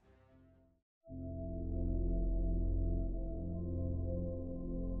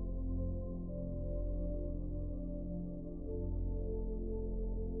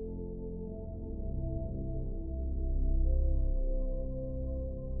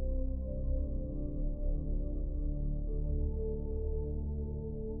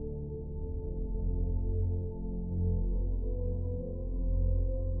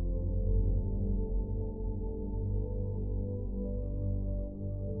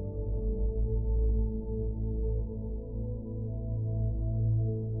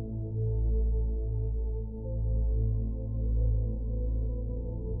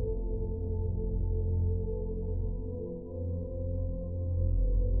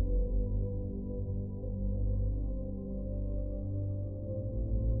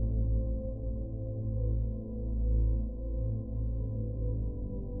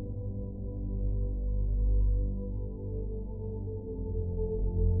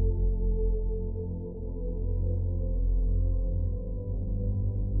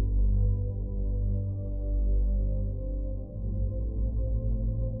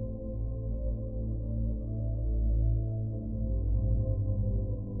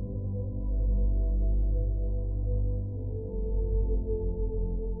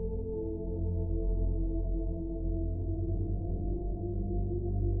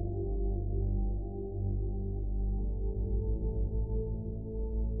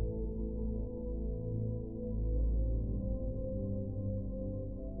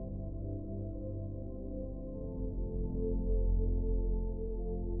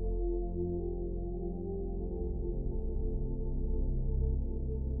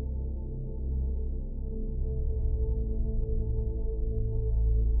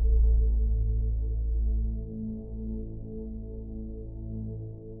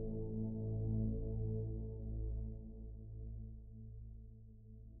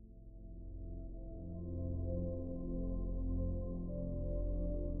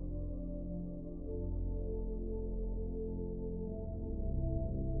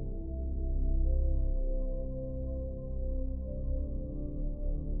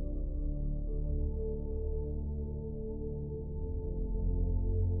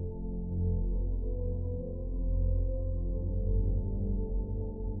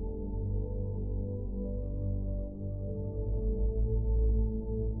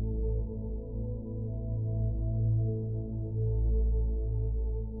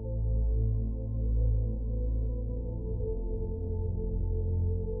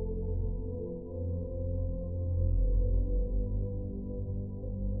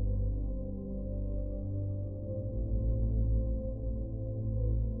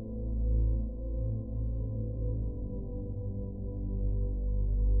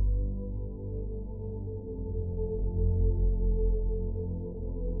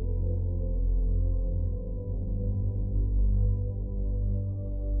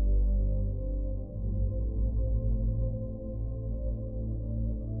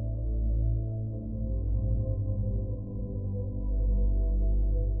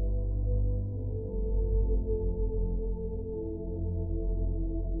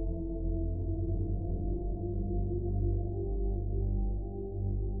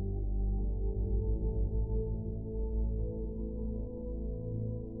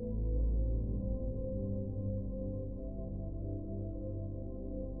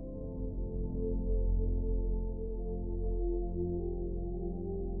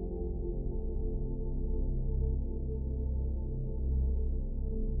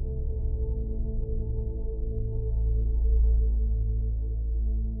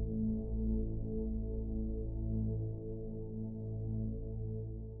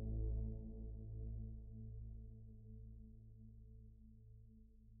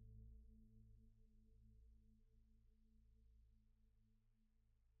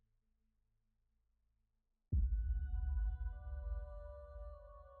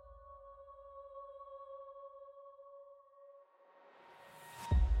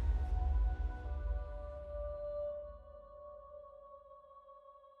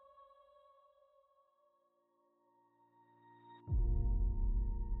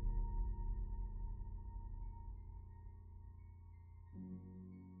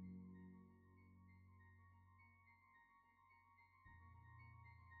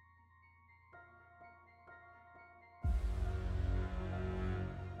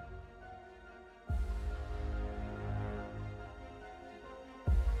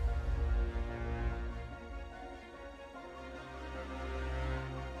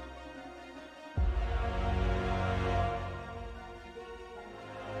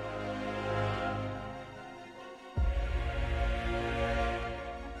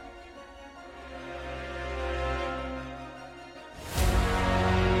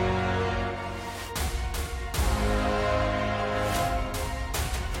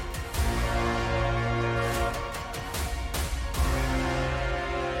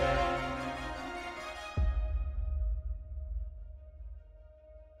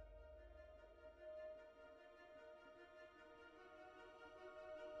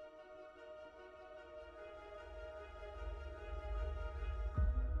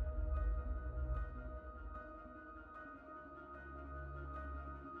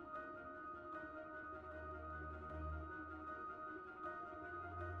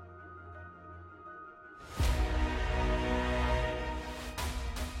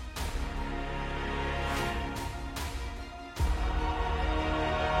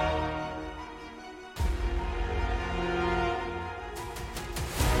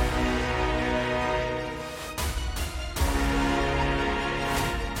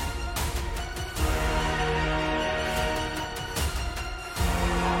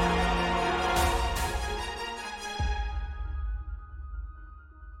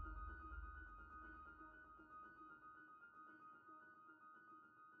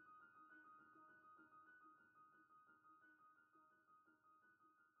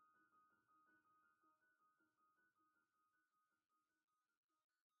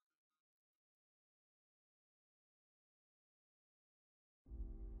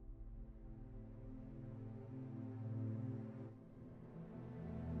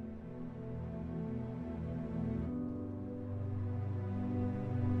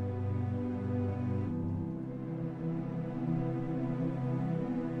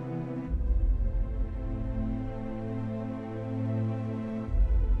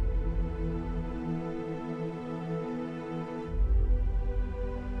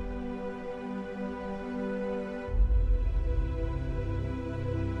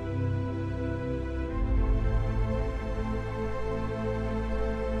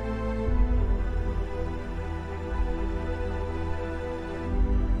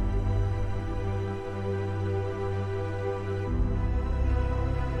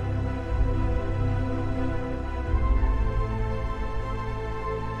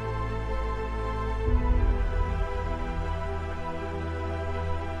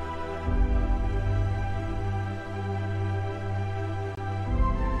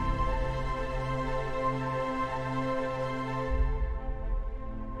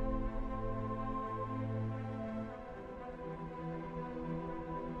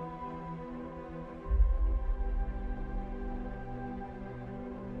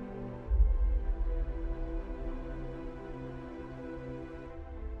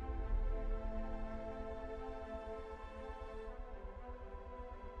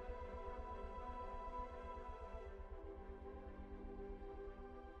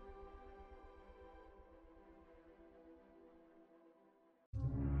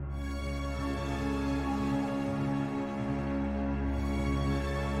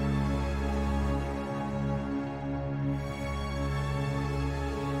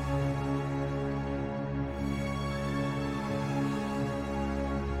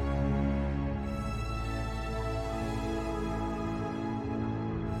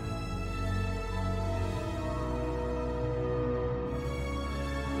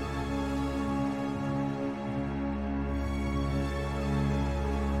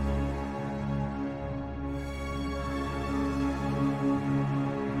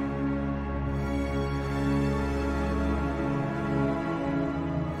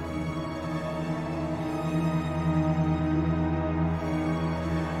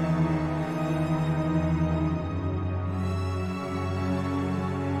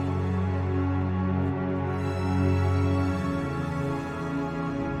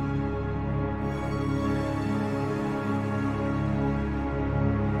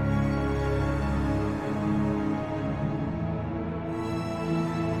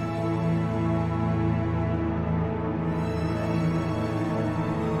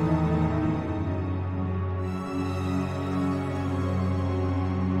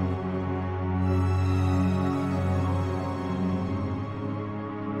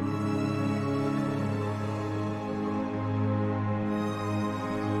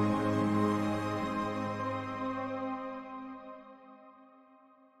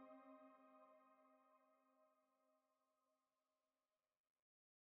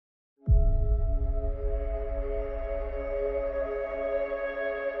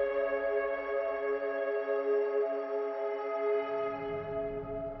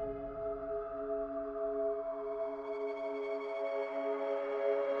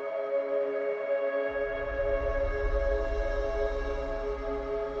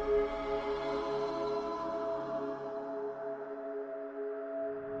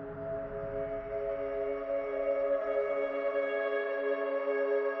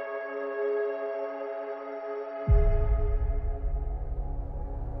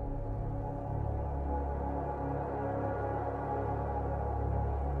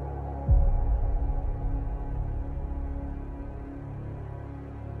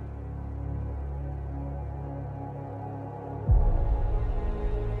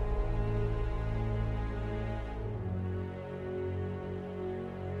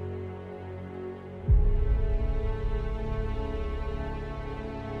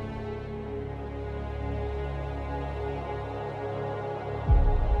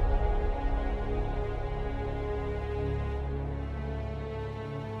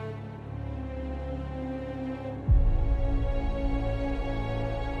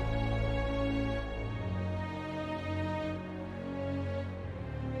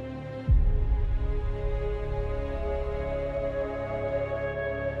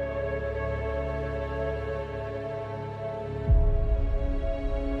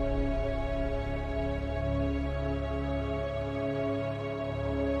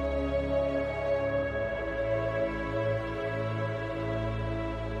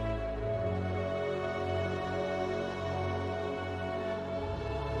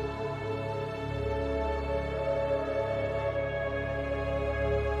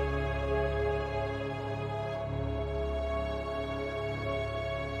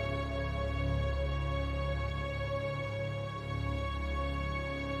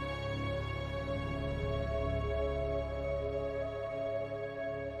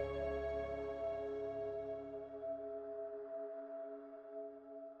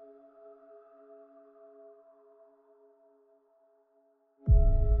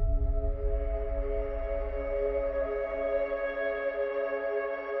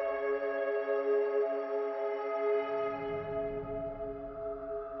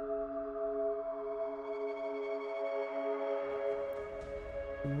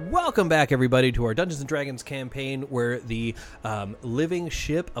 Welcome back, everybody, to our Dungeons & Dragons campaign, where the living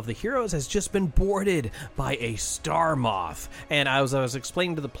ship of the heroes has just been boarded by a star moth. And as I was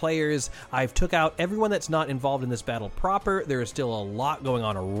explaining to the players, I've took out everyone that's not involved in this battle proper. There is still a lot going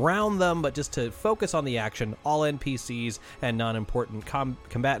on around them, but just to focus on the action, all NPCs and non-important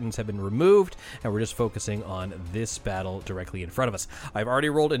combatants have been removed, and we're just focusing on this battle directly in front of us. I've already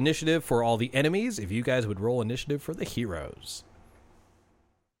rolled initiative for all the enemies. If you guys would roll initiative for the heroes.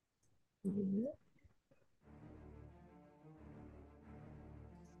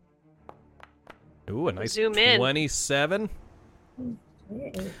 Ooh, a nice Zoom in. 27.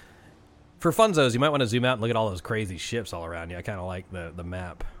 For funzos, you might want to zoom out and look at all those crazy ships all around you. I kind of like the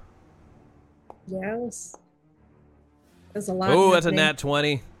map. Yes. There's a lot. Oh, that's a happening. nat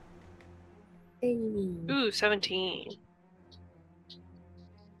 20. Hey. Ooh, 17.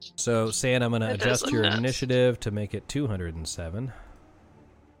 So, San, I'm going to That does adjust look your nuts. initiative to make it 207.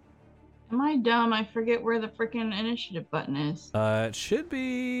 Am I dumb? I forget where the freaking initiative button is. It should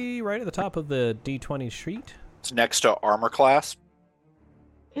be right at the top of the D20 sheet. It's next to armor class.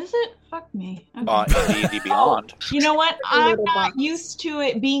 Is it? Fuck me. Okay. In D&D Beyond. You know what? I'm little not box. used to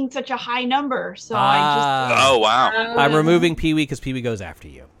it being such a high number, so Oh, wow. I'm removing Pee-wee because Pee-wee goes after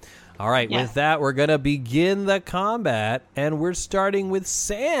you. All right, Yeah. with that, we're going to begin the combat, and we're starting with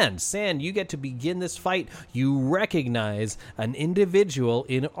Sand. Sand, you get to begin this fight. You recognize an individual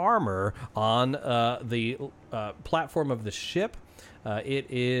in armor on the platform of the ship. It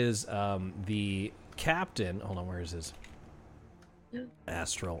is the captain. Hold on, where is his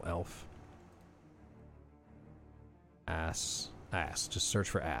astral elf? Ass. Just search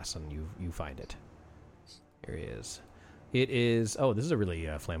for ass, and you find it. Here he is. It is. Oh, this is a really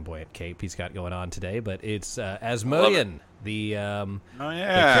flamboyant cape he's got going on today, but it's Asmodean, the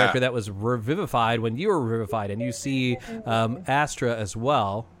character that was revivified when you were revivified, and you see Astra as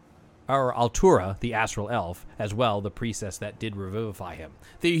well, or Altura, the astral elf, as well, the priestess that did revivify him.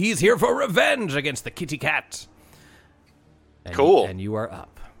 He's here for revenge against the kitty cat. And Cool. And you are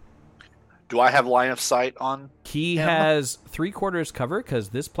up. Do I have line of sight on? He has 3/4 cover because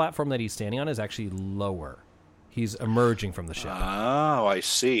this platform that he's standing on is actually lower. He's emerging from the ship. Oh, I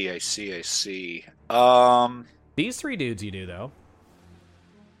see. These three dudes you do, though.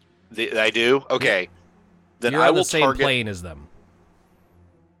 I do? Okay. Then You're I on will the same target. plane as them.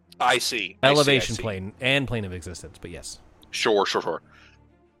 I see. Elevation I see. plane and plane of existence, but yes. Sure.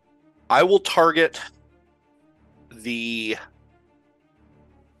 I will target the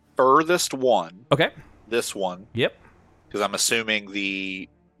furthest one. Okay. This one. Yep. Because I'm assuming exactly.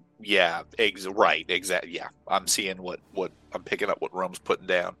 Yeah, I'm seeing what I'm picking up what Rome's putting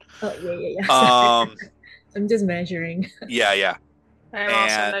down. Oh, yeah. Um, I'm just measuring. yeah. I'm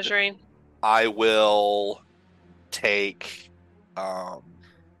also And- measuring. I will take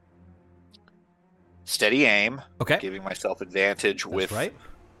steady aim, Okay. giving myself advantage That's with right.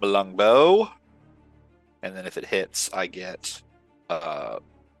 my longbow, and then if it hits, I get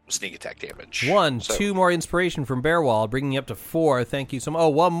sneak attack damage. 1, So- 2 more inspiration from Bearwall, bringing you up to 4. Thank you so much. Oh,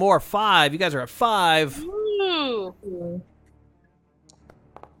 1 more, 5. You guys are at 5. Ooh. Ooh.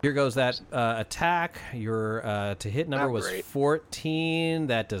 Here goes that attack. Your to hit number Not was great. 14.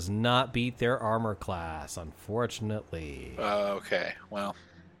 That does not beat their armor class, unfortunately. Okay, well,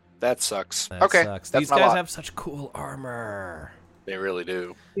 that sucks. That okay, sucks. that's These my guys lot. have such cool armor. They really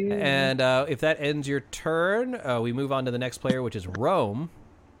do. And if that ends your turn, we move on to the next player, which is Rome.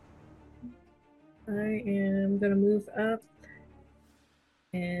 I am gonna move up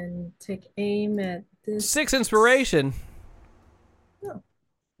and take aim at this. 6 inspiration.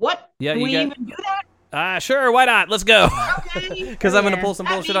 What? Yeah, Can you we got- even do that? Sure, why not? Let's go. Okay. Because I'm going to Yeah. pull some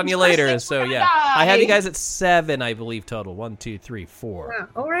That bullshit on means you we're later. six, So, we're gonna yeah. I have you die. guys at 7, I believe, total. 1, 2, 3, 4. Wow.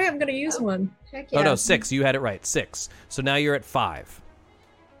 All right, I'm gonna use one. Heck yeah. Oh, no, 6. You had it right. 6. So now you're at 5.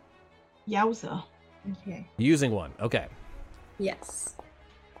 Yowza. Okay. Using 1. Okay. Yes.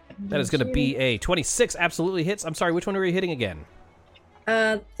 That is going to be a 26. Absolutely hits. I'm sorry, which one were you hitting again?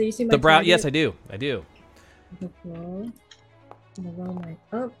 Do you see my The brow. target? Yes, I do. I do. The roll. The roll my.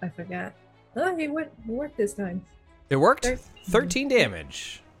 Oh, I forgot. Oh, it worked this time. It worked. 13. 13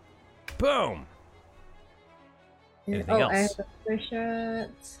 damage. Boom. Anything I have else? a first shot.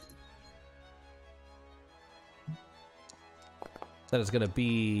 That is going to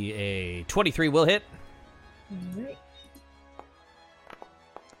be a 23 will hit All right.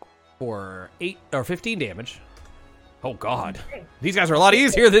 for 8 or 15 damage. Oh God, Okay. these guys are a lot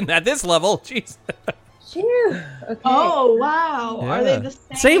easier than at this level. Jeez. Phew. Okay. Oh wow! Are they Yeah. the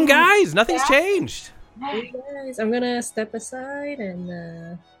same? Same guys. Nothing's Yeah. changed. Hey guys, I'm gonna step aside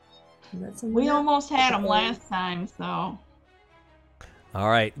and let someone We else- almost had them last time, so All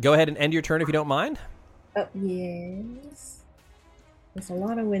right, go ahead and end your turn if you don't mind. Oh, yes. There's a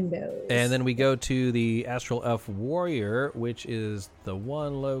lot of windows. And then we go to the Astral Elf Warrior, which is the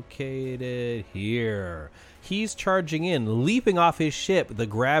one located here. He's charging in, leaping off his ship, the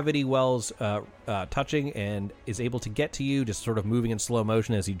gravity wells touching, and is able to get to you, just sort of moving in slow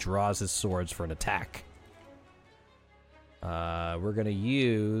motion as he draws his swords for an attack. We're going to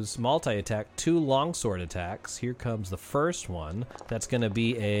use multi-attack, 2 longsword attacks. Here comes the first one. That's going to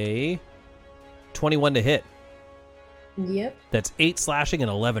be a 21 to hit. Yep. That's 8 slashing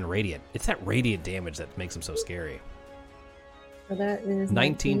and 11 radiant. It's that radiant damage that makes him so scary. So that is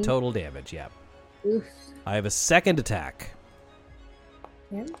 19 total damage, yeah. Oof. I have a second attack,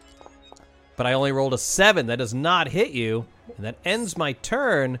 Yeah. but I only rolled a 7. That does not hit you, and that ends my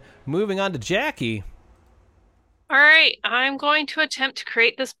turn. Moving on to Jackie. All right, I'm going to attempt to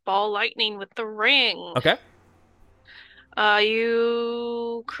create this ball lightning with the ring. Okay.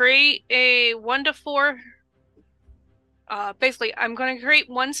 You create a 1 to 4. Basically, I'm going to create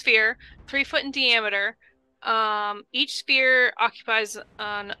one sphere, 3 foot in diameter. Each sphere occupies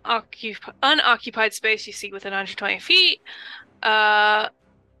an unoccupied space you see within 120 feet.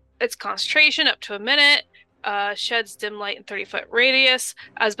 Its concentration up to a minute. Sheds dim light in 30-foot radius.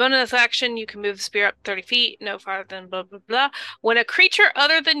 As bonus action, you can move the sphere up 30 feet, no farther than blah, blah, blah. When a creature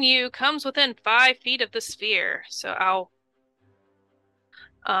other than you comes within 5 feet of the sphere. So I'll...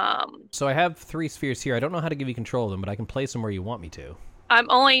 So I have 3 spheres here. I don't know how to give you control of them, but I can place them where you want me to. I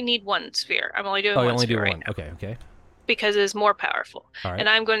only need 1 sphere. I'm only doing Oh, you one only do sphere right one. now. Okay. Because it is more powerful. All right. And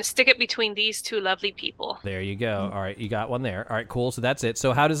I'm going to stick it between these 2 lovely people. There you go. All right, you got one there. All right, cool. So that's it.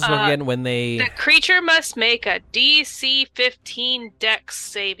 So how does this work again when they... The creature must make a DC 15 Dex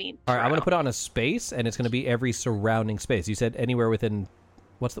saving throw. All right, I'm going to put it on a space, and it's going to be every surrounding space. You said anywhere within...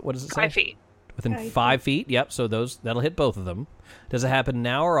 what does it say? 5 feet. Within 5 feet? Yep, so that'll hit both of them. Does it happen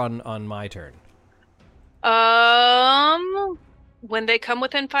now or on my turn? When they come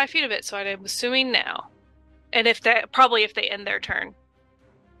within 5 feet of it, so I'm assuming now. And if they end their turn,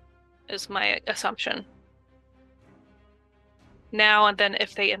 is my assumption. Now and then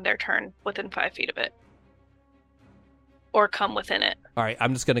if they end their turn within 5 feet of it. Or come within it. All right,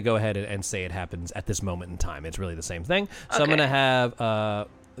 I'm just going to go ahead and say it happens at this moment in time. It's really the same thing. So I'm Okay. going to have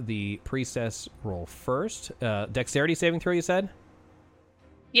the priestess roll first. Dexterity saving throw, you said?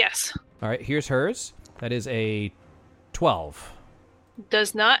 Yes. All right, here's hers. That is a 12.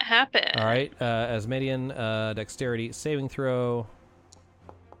 Does not happen. All right, Asmedian, dexterity saving throw,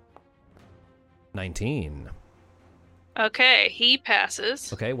 19. Okay, he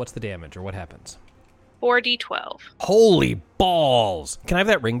passes. Okay, what's the damage or what happens? 4d12. Holy balls! Can I have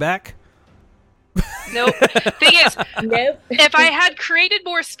that ring back? Nope. Thing is, Nope. if I had created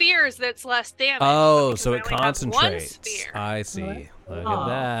more spheres, that's less damage. Oh, because so I it only have one concentrates. sphere. I see. What? Look Oh. at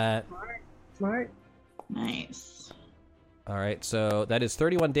that. Smart. Nice. All right, so that is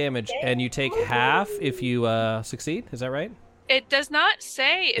 31 damage, and you take half if you succeed. Is that right? It does not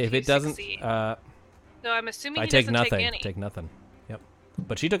say if you it doesn't, succeed. so I'm assuming I he take doesn't nothing. take any. Take nothing. Yep.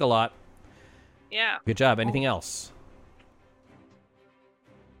 But she took a lot. Yeah. Good job. Anything else?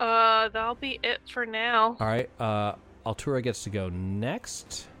 That'll be it for now. All right. Altura gets to go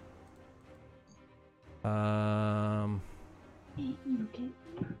next.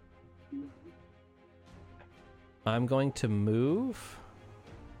 I'm going to move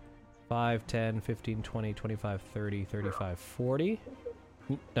 5, 10, 15, 20, 25, 30, 35, 40.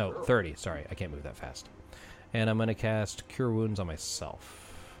 No, 30. Sorry, I can't move that fast. And I'm going to cast Cure Wounds on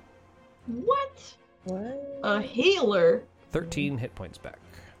myself. What? What? A healer? 13 hit points back.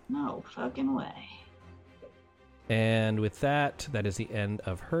 No fucking way. And with that, that is the end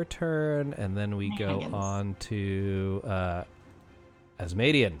of her turn. And then we go Nice. on to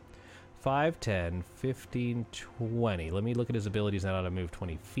Asmadian. 5, 10, 15, 20. Let me look at his abilities now how to move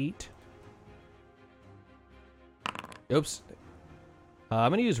 20 feet. Oops.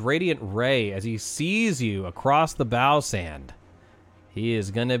 I'm going to use Radiant Ray as he sees you across the bow sand. He is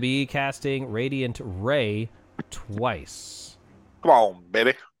going to be casting Radiant Ray twice. Come on,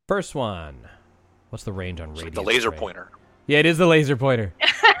 baby. First one. What's the range on It's Radiant like the laser Ray? pointer. Yeah, it is the laser pointer.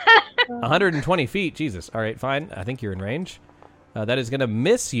 120 feet. Jesus. All right, fine. I think you're in range. That is going to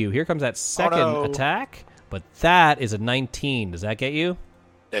miss you. Here comes that second no. attack. But that is a 19. Does that get you?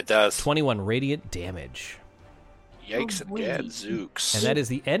 It does. 21 radiant damage. Yikes and Oh, wait. gadzooks. And that is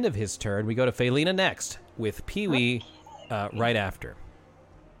the end of his turn. We go to Felina next, with Pee-wee right after.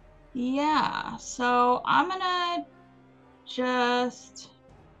 Yeah, so I'm gonna just...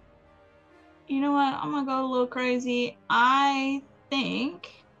 You know what? I'm gonna go a little crazy. I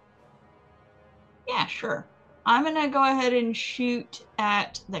think... Yeah, sure. I'm gonna go ahead and shoot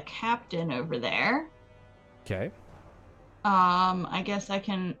at the captain over there. Okay. I guess I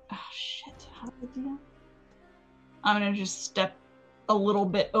can. Oh shit! How do I do that? I'm gonna just step a little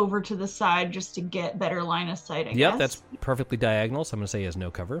bit over to the side just to get better line of sight. I guess. That's perfectly diagonal. So I'm gonna say he has no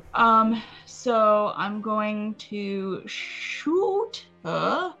cover. So I'm going to shoot.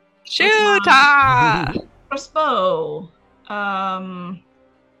 Shoot! Crossbow.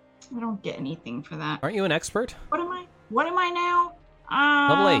 I don't get anything for that. Aren't you an expert? What am I? What am I now?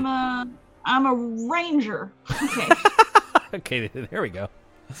 Lovely. I'm a ranger. Okay. Okay, there we go.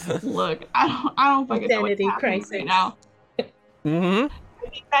 Look, I don't fucking know what's Identity happening crisis. right now. Mm-hmm. I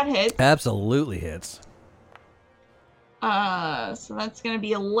think that hits. Absolutely hits. So that's gonna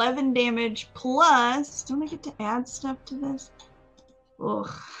be 11 damage plus. Don't I get to add stuff to this? Ugh,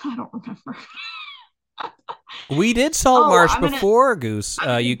 I don't remember. We did Salt Marsh I'm gonna- before, Goose. I'm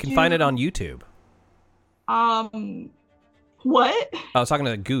gonna You can find do- it on YouTube. What? I was talking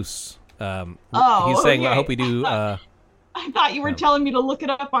to Goose. Oh, he's saying, I okay. hope we do. I thought you were No. telling me to look it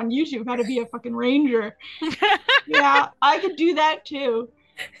up on YouTube how to be a fucking ranger. Yeah, I could do that too.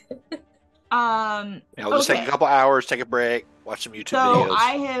 We'll just take Okay. a couple hours, take a break, watch some YouTube So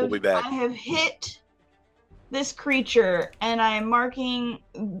videos. We'll be back. I have hit this creature, and I am marking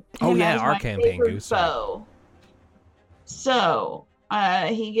him as our my campaign, favored Goose. foe. So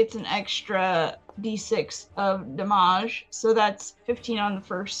he gets an extra d6 of damage, so that's 15 on the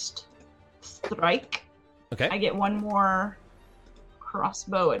first strike. Okay. I get one more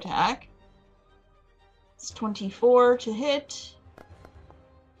crossbow attack. It's 24 to hit.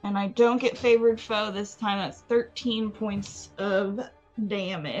 And I don't get favored foe this time. That's 13 points of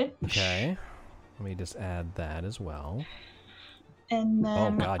damage. Okay. Let me just add that as well. And Oh,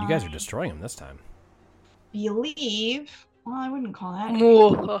 then God. You guys are I destroying him this time. believe. Well, I wouldn't call that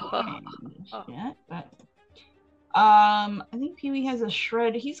Mwah. yet, but I think Pee-wee has a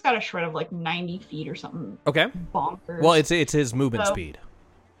shred. He's got a shred of like 90 feet or something Okay. bonkers. Well, it's his movement So- speed.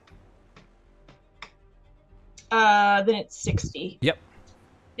 then it's 60. Yep.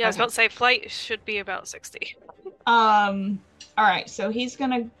 Yeah, I was Okay. about to say flight should be about 60. All right, so he's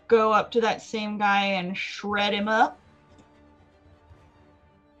gonna go up to that same guy and shred him up.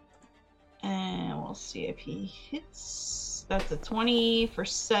 And we'll see if he hits. That's a 20 for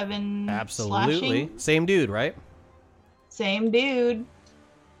 7 Absolutely. slashing. Same dude, right? Same dude.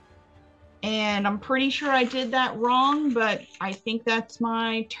 And I'm pretty sure I did that wrong, but I think that's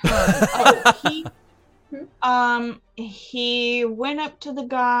my turn. He went up to the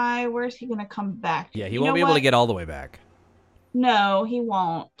guy. Where's he gonna come back to? Yeah, he You won't know be able to what? get all the way back. No, he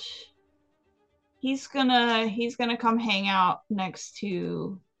won't. He's gonna come hang out next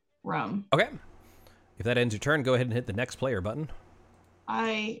to Rum. Okay. If that ends your turn, go ahead and hit the next player button.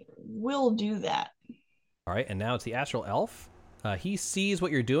 I will do that. All right, and now it's the Astral Elf. He sees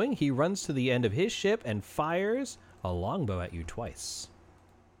what you're doing. He runs to the end of his ship and fires a longbow at you twice.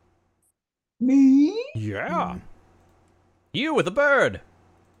 Me? Yeah. You with a bird.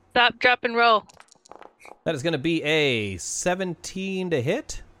 Stop, drop, and roll. That is going to be a 17 to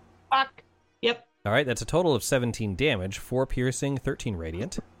hit. Fuck. Yep. All right, that's a total of 17 damage, 4 piercing, 13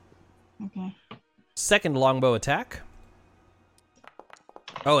 radiant. Okay. Second longbow attack.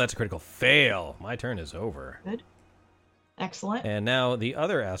 Oh, that's a critical fail. My turn is over. Good. Excellent. And now the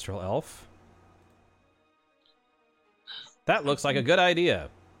other Astral Elf. That looks like a good idea.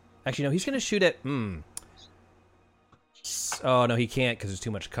 Actually, no, he's going to shoot at... Oh, no, he can't because there's too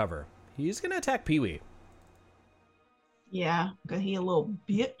much cover. He's going to attack Pee-wee. Yeah, because he a little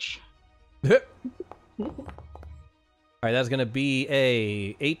bitch. All right, that's going to be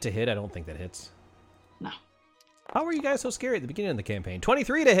a 8 to hit. I don't think that hits. No. How were you guys so scary at the beginning of the campaign?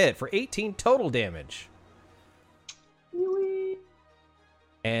 23 to hit for 18 total damage.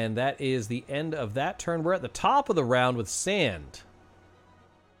 And that is the end of that turn. We're at the top of the round with Sand.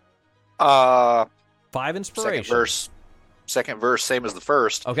 5 inspiration. Second verse, same as the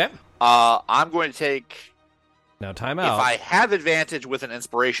first. Okay. I'm going to take. Now time If out. I have advantage with an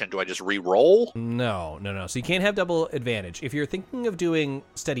inspiration, do I just re-roll? No. So you can't have double advantage. If you're thinking of doing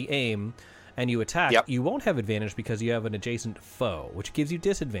steady aim and you attack, Yep. you won't have advantage because you have an adjacent foe, which gives you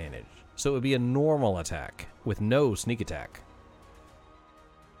disadvantage. So it would be a normal attack with no sneak attack.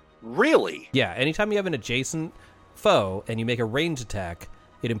 Really? Yeah, anytime you have an adjacent foe and you make a ranged attack,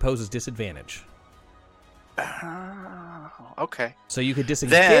 it imposes disadvantage. Okay. So you could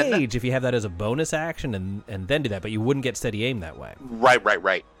disengage if you have that as a bonus action and then do that, but you wouldn't get steady aim that way.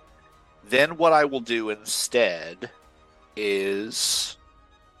 Right. Then what I will do instead is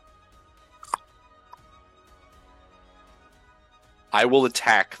I will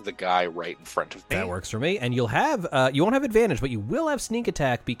attack the guy right in front of me. That works for me. And you'll have you won't have advantage, but you will have sneak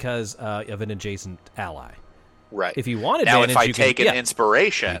attack because of an adjacent ally. Right. If you want Now, advantage, if I you take can, an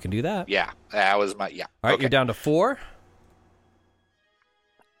inspiration, you can do that. Yeah, that was my All right, okay. you're down to 4.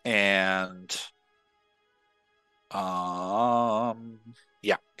 And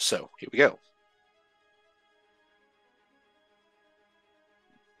yeah. So here we go.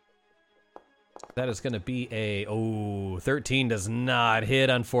 That is going to be a 13 does not hit,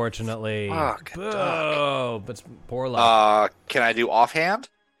 unfortunately. Fuck, Oh, but it's poor luck. Can I do offhand?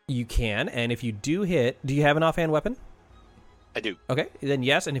 You can, and if you do hit, do you have an offhand weapon? I do. Okay, then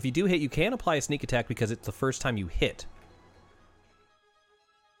yes, and if you do hit, you can apply a sneak attack because it's the first time you hit.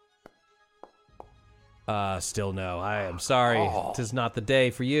 Still no. I am sorry. Oh. This is not the day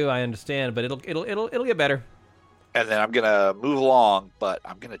for you. I understand, but it'll get better. And then I'm gonna move along, but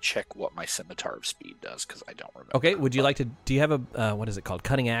I'm gonna check what my scimitar of speed does because I don't remember. Okay. Would you like to? Do you have a what is it called?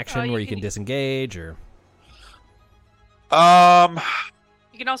 Cunning action, where you can disengage, or?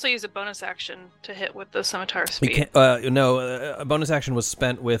 You can also use a bonus action to hit with the scimitar speed. You can't, no, a bonus action was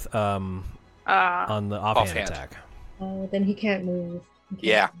spent with on the offhand attack. Oh, then he can't move.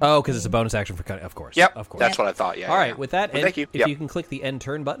 Yeah. Oh, because it's a bonus action for cutting. Of course. Yep. Of course. That's what I thought. Yeah. All right. yeah. With that, Well, thank you. If you can click the end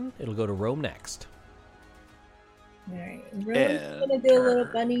turn button, it'll go to Rome next. All right. Rome's gonna do a little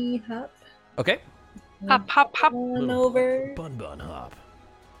bunny hop. Okay. Hop, hop, hop. One over Bun hop.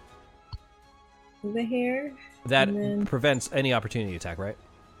 over here. That And then- prevents any opportunity attack, right?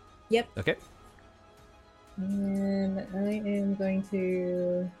 Yep. Okay. And I am going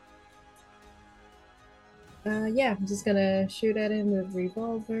to. Yeah, I'm just gonna shoot at him with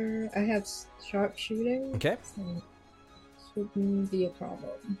revolver. I have sharpshooter. Okay. So shouldn't be a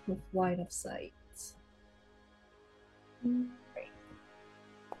problem with line of sight. Right.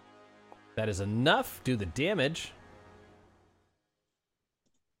 That is enough. Do the damage.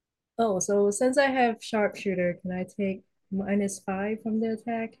 Oh, so since I have sharpshooter, can I take -5 from the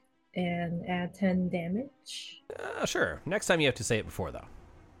attack and add 10 damage? Sure. Next time you have to say it before, though.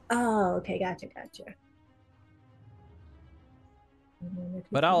 Oh, okay, gotcha.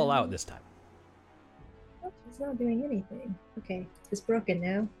 But I'll allow it this time. Oh, it's not doing anything. Okay, it's broken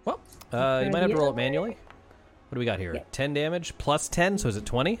now. Well, you might have to roll it manually. What do we got here? Yep. 10 damage plus 10, so is it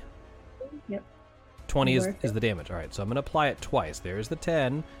 20? Yep. 20 is Worth it. the damage. All right, so I'm going to apply it twice. There's the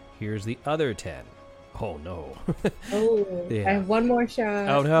 10. Here's the other 10. Oh, no. Oh, Yeah. I have one more shot.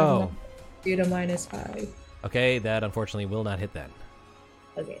 Oh, no. Due to -5. Okay, that unfortunately will not hit then.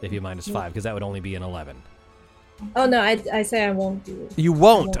 Okay. If you -5, because that would only be an 11. Oh no, I say I won't do it. You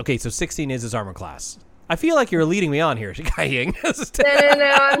won't. Okay, so 16 is his armor class. I feel like you're leading me on here, Shikai Ying. No,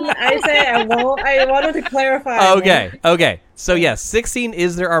 I say I won't. I wanted to clarify. Okay. So yes, 16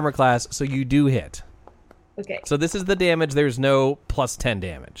 is their armor class, so you do hit. Okay. So this is the damage. There's no plus 10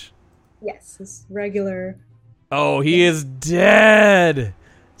 damage. Yes, it's regular. Oh, he is dead.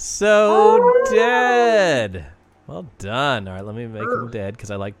 So dead. Well done. All right, let me make him dead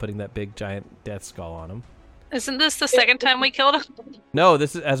because I like putting that big giant death skull on him. Isn't this the second time we killed him? No,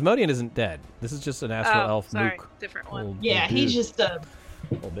 this is Asmodean isn't dead. This is just an astral elf sorry. mook. Different one. Old He's dude. just a.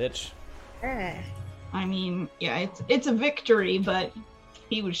 Old bitch. Ah. I mean, yeah, it's a victory, but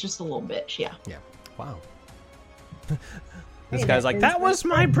he was just a little bitch. Yeah. Yeah. Wow. This Hey, guy's that like, is that was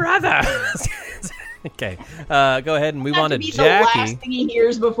my brother. Okay. Go ahead and move That on to to be the last Jackie. thing he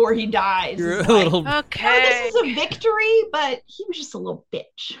hears before he dies. You're It's a like, little. "Oh, Okay. this is a victory, but he was just a little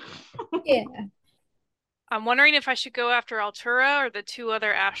bitch. Yeah. I'm wondering if I should go after Altura or the two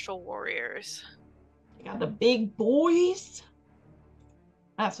other astral warriors. Got the big boys.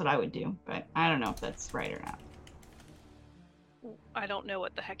 That's what I would do, but I don't know if that's right or not. I don't know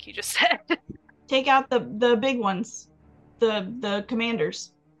what the heck you just said. Take out the big ones, the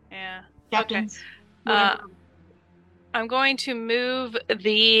commanders, Yeah. captains. Uh, whatever. I'm going to move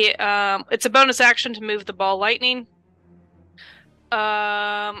the it's a bonus action to move the ball lightning.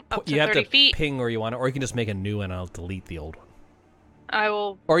 Up to You have 30 to feet. ping where you want it, or you can just make a new one and I'll delete the old one. I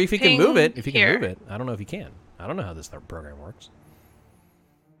will Or if you can ping move it, if you here. can move it. I don't know if you can. I don't know how this program works.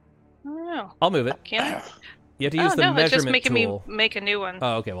 I don't know. I'll move it. Can I? You have to use the no, it's just measurement making tool. me make a new one.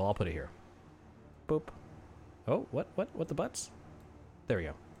 Oh, okay. Well, I'll put it here. Boop. Oh, what the butts? There we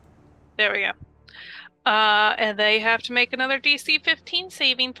go. There we go. And they have to make another DC 15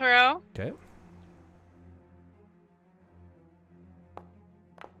 saving throw. Okay.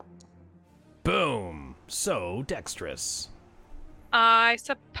 Boom. So dexterous. I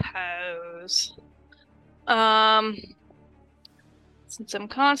suppose. Since I'm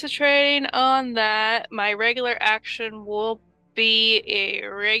concentrating on that, my regular action will be a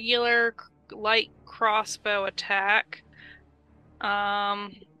regular light crossbow attack.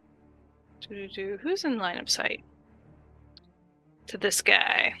 Who's in line of sight? To this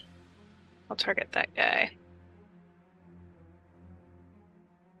guy. I'll target that guy.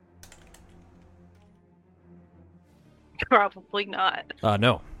 Probably not.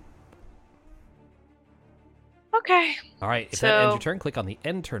 No. Okay. All right, if So- that ends your turn, click on the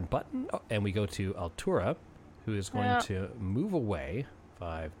end turn button, and we go to Altura, who is going to move away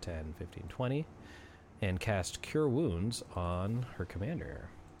 5, 10, 15, 20, and cast Cure Wounds on her commander.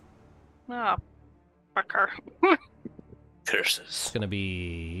 Oh, fucker. Curses. It's going to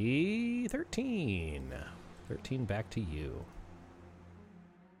be 13. 13 back to you.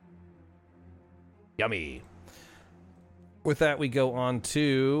 Yummy. With that, we go on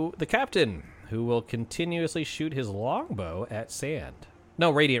to the captain, who will continuously shoot his longbow at sand.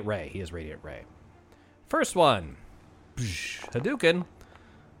 No, Radiant Ray. He has Radiant Ray. First one. Hadouken.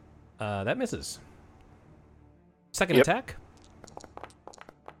 That misses. Second attack.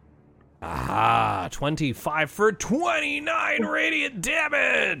 Ah, 25 for 29 radiant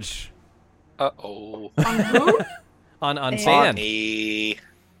damage. Uh-oh. On sand. Funny.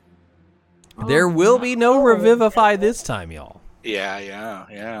 There will be no Revivify this time, y'all.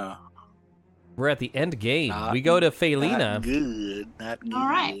 Yeah. We're at the end game. We go to Felina. Not good. All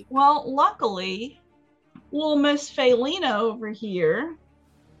right. Well, luckily, little Miss Felina over here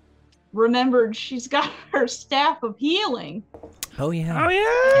remembered she's got her staff of healing. Oh,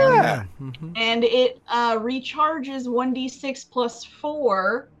 yeah. Mm-hmm. And it recharges 1d6 plus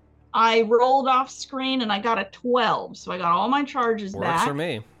 4. I rolled off screen and I got a 12. So I got all my charges Works back. for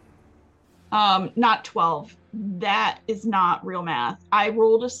me. Not 12. That is not real math. I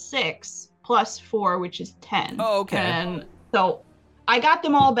rolled a 6 plus 4, which is 10. Oh, okay. And so I got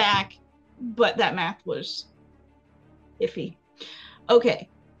them all back, but that math was iffy. Okay.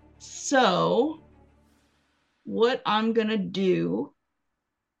 So what I'm going to do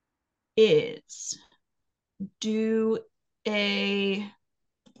is do a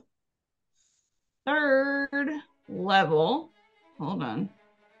third level. Hold on.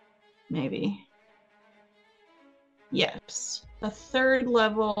 Maybe. Yes. A third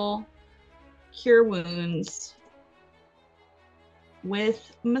level Cure Wounds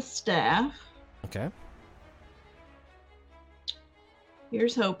with my staff. Okay.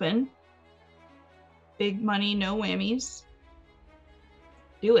 Here's hoping. Big money, no whammies.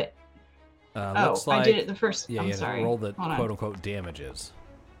 Do it. Looks like, I did it the first. Yeah, I'm you sorry. roll the Hold on. quote-unquote damages.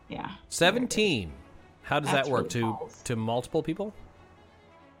 Yeah. 17. How does That's that work? really false. To multiple people?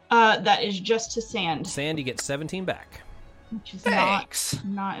 That is just to sand, Sand, you get 17 back. which is Thanks.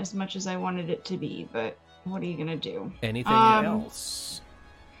 not as much as I wanted it to be, but what are you gonna do? Anything Um, else?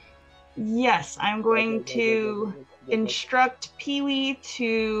 Yes, I'm going to instruct Pee-wee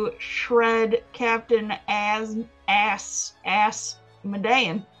to shred Captain Ass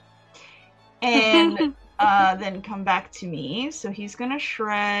Medean, and then come back to me. So he's gonna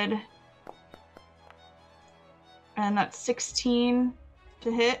shred, and that's 16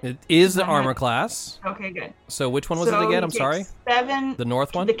 to hit. It is the Go armor ahead. class. Okay, good. So which one was So it again? he I'm sorry. takes 7. The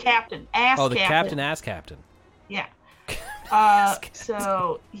north one? The captain. Ass Oh, the captain. ass captain. Yeah. Ass captain.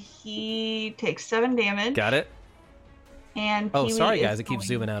 So he takes 7 damage. Got it. And Oh, Pee-wee sorry, is guys. It keeps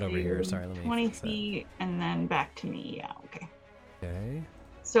going zooming out over here. to Sorry, let me 20 fix that. feet and then back to me. Yeah, okay. Okay.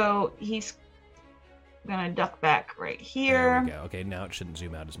 So he's gonna duck back right There here. we go. Okay, now it shouldn't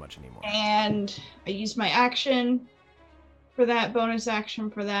zoom out as much anymore. And I use my action for that, bonus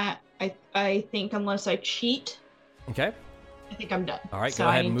action for that. I think unless I cheat, Okay. I think I'm done. All right, So go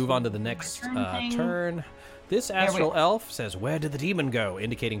I ahead and need move to on to the do my next thing. turn. This we astral go. elf says, "Where did the demon go?"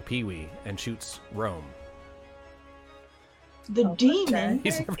 indicating Pee-wee, and shoots Rome. The demon.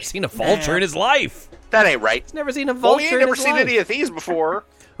 He's never seen a vulture in his life. That ain't right. He's never seen a Well, vulture you in ain't never his seen life. any of these before.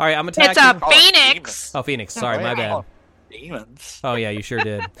 All right, I'm It's attacking. a phoenix. Oh, Phoenix. Sorry, my bad. Oh, demons. Oh, yeah, you sure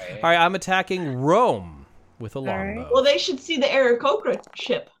did. All right, I'm attacking Rome with a right. longbow. Well, they should see the Aarakocra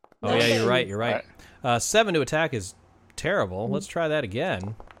ship. Oh, yeah, you're right. You're right. 7 to attack is terrible. Let's try that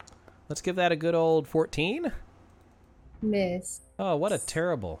again. Let's give that a good old 14. Miss. Oh, what a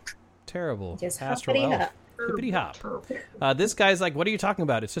terrible Just astral hoppity elf. hop. Hippity hop. This guy's like, what are you talking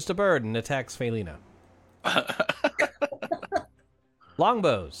about? It's just a bird, and attacks Felina.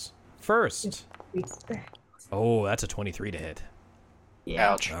 Longbows. First. Respect. Oh, that's a 23 to hit.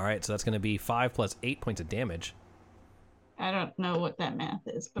 Yeah. Ouch. All right, so that's going to be 5 plus 8 points of damage. I don't know what that math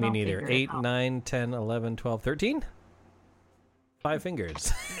is, but Me I'll neither. figure it 8, out. 9, 10, 11, 12, 13? 5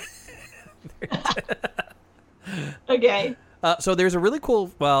 fingers. Okay. So there's a really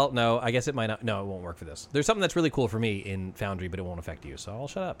cool... Well, no, I guess it might not... No, it won't work for this. There's something that's really cool for me in Foundry, but it won't affect you, so I'll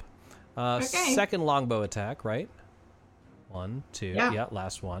shut up. Okay. Second longbow attack, right? 1, 2. Yeah. Yeah,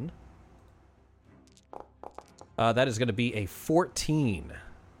 last one. That is going to be a 14.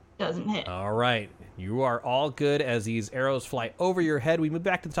 Doesn't hit. All right. You are all good as these arrows fly over your head. We move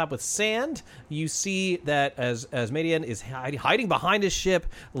back to the top with Sand. You see that as Median is hiding behind his ship,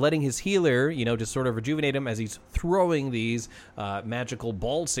 letting his healer, just sort of rejuvenate him as he's throwing these magical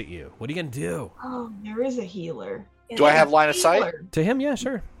bolts at you. What are you going to do? Oh, there is a healer. Do I have line of sight? Healer. To him? Yeah,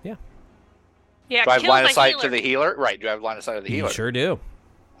 sure. Yeah. Yeah, Do I have kill line of the sight healer. to the healer? Right. Do I have line of sight to the healer? You sure do.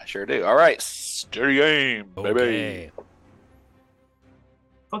 I sure do. All right. Steady game, baby. Okay.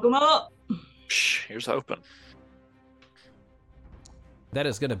 Fuck him up. Psh, here's hoping. That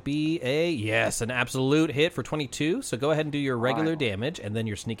is going to be an absolute hit for 22. So go ahead and do your regular Wow. damage and then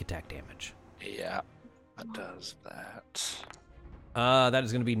your sneak attack damage. Yeah, that does that. That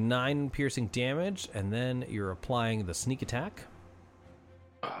is going to be 9 piercing damage, and then you're applying the sneak attack.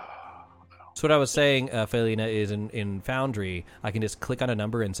 So what I was saying, Felina, is in Foundry, I can just click on a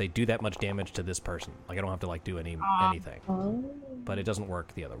number and say, do that much damage to this person. Like, I don't have to, do anything. Oh. But it doesn't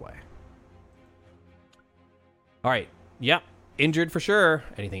work the other way. All right. Yep. Injured for sure.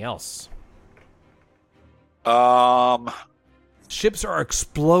 Anything else? Ships are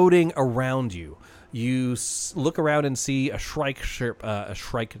exploding around you. You look around and see a Shrike ship,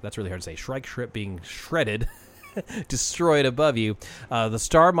 that's really hard to say, Shrike ship being shredded, destroyed above you. The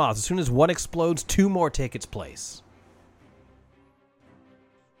Star Moth, as soon as one explodes, 2 more take its place.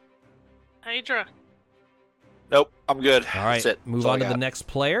 Hydra. Nope, I'm good. All right, That's it. move That's all on to I the got. next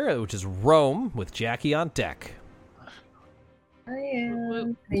player, which is Rome, with Jackie on deck.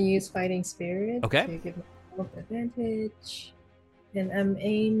 I use Fighting Spirit Okay. to give myself advantage. And I'm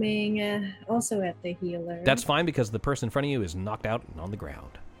aiming also at the healer. That's fine, because the person in front of you is knocked out and on the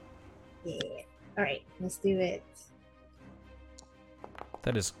ground. Yeah. Alright, let's do it.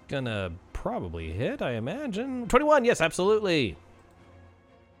 That is gonna probably hit, I imagine. 21, yes, absolutely.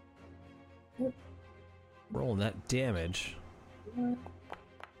 Yep. Rolling that damage. There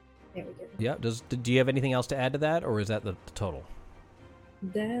we go. Yeah. Do you have anything else to add to that, or is that the total?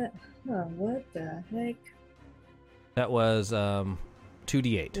 What the heck? That was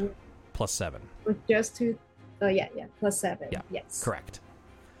 2d8 plus 7. With just 2. Oh, yeah, plus 7. Yeah. Yes. Correct.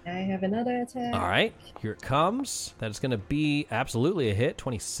 I have another attack. All right, here it comes. That is going to be absolutely a hit.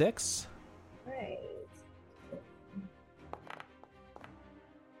 26. Right.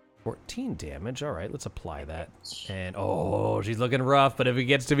 14 damage. All right, let's apply that. And she's looking rough. But if it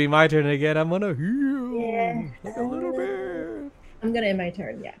gets to be my turn again, I'm gonna heal. Yeah. Like a little bit. I'm gonna end my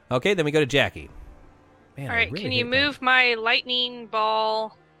turn. Yeah. Okay, then we go to Jackie. Man, All I right, really can you hate that. move my lightning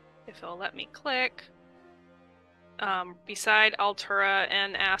ball, if it'll let me click, beside Altura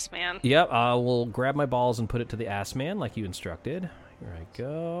and Assman? Yep, I will grab my balls and put it to the ass man like you instructed. Here I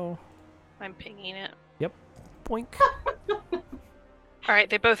go. I'm pinging it. Yep. Boink. All right,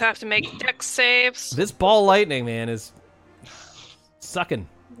 they both have to make dex saves. This ball lightning, man, is sucking.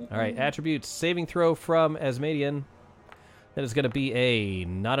 All right, attributes. Saving throw from Asmadian. That is going to be a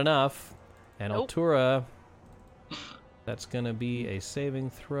not enough. And Nope. Altura, that's going to be a saving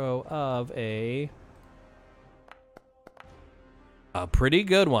throw of a pretty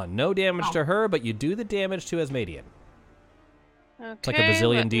good one. No damage to her, but you do the damage to Asmadian. Okay, It's like a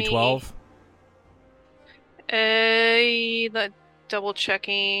bazillion D12. The double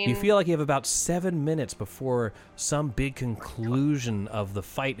checking. You feel like you have about 7 minutes before some big conclusion of the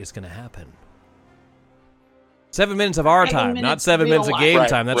fight is going to happen. 7 minutes of our 7 time, not minutes 7 minutes of real game life.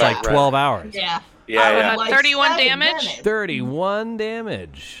 time. That's Right, like right. 12 hours. Yeah. Yeah. Like 31 7 damage? minutes. 31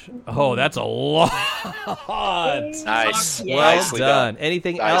 damage. Oh, that's a lot. Nice. Yeah. Well Nicely done.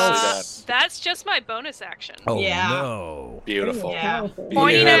 Anything Nicely else? That's just my bonus action. Oh, Yeah. no. Beautiful. Yeah. You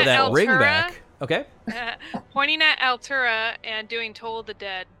Pointing have at that ring Altura. back. Okay. Pointing at Altura and doing Toll of the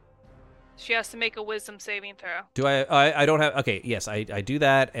Dead. She has to make a wisdom saving throw. Do I don't have... Okay, yes, I do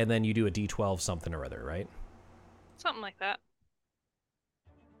that, and then you do a D12 something or other, right? Something like that.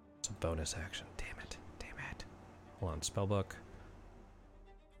 It's a bonus action. Damn it. Hold on, spellbook.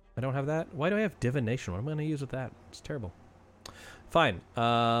 I don't have that? Why do I have divination? What am I going to use with that? It's terrible. Fine.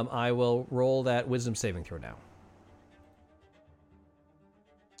 I will roll that wisdom saving throw now.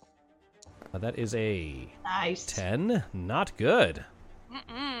 That is a Nice. 10. Not good.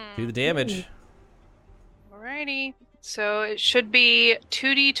 Do the damage. Alrighty. So it should be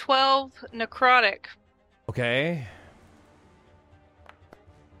 2d12 necrotic. Okay.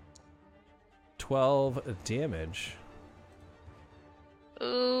 12 damage.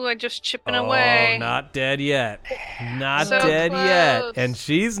 Ooh, I'm just chipping away. Not dead yet. Not So dead yet. close. And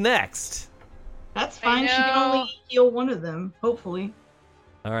she's next. That's fine. She can know. only heal one of them, hopefully.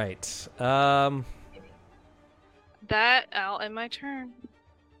 All right. that, I'll end my turn.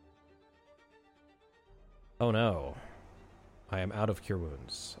 Oh no. I am out of cure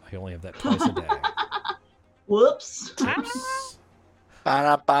wounds. I only have that twice a day. Whoops. Oops.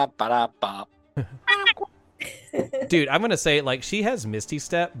 Ba-da-ba-ba-da-ba. Dude, I'm gonna say, like, she has Misty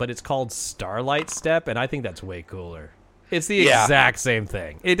Step, but it's called Starlight Step, and I think that's way cooler. It's the exact same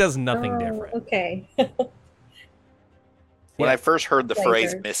thing. It does nothing different. Okay. When I first heard the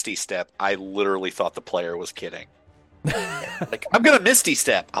phrase Later. Misty Step, I literally thought the player was kidding. Like, I'm gonna Misty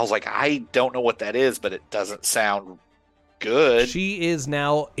Step. I was like, I don't know what that is, but it doesn't sound good. She is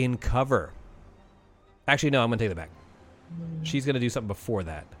now in cover. Actually, no, I'm gonna take that back. She's gonna do something before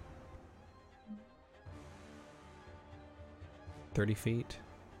that. 30 feet.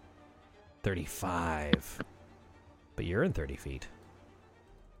 35. But you're in 30 feet.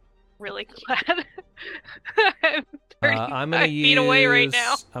 Really glad. I'm 35 I'm gonna feet away right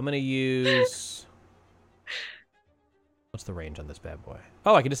now. I'm gonna use. What's the range on this bad boy?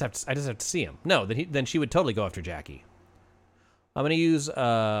 Oh, I just have to see him. No, then she would totally go after Jackie. I'm gonna use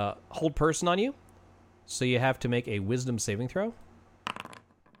hold person on you, so you have to make a wisdom saving throw.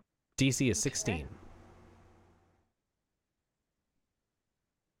 DC is 16.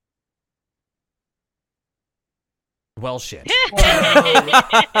 Well, shit.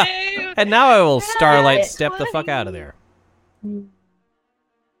 And now I will Starlight Step the fuck out of there.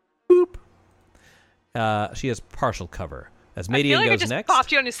 Boop. She has partial cover. As I feel Median like I goes just next.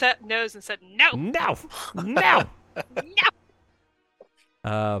 popped you on his nose and said, no. No. No.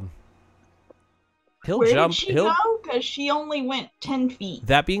 No. He'll Where jump. did she He'll. go? Because she only went 10 feet.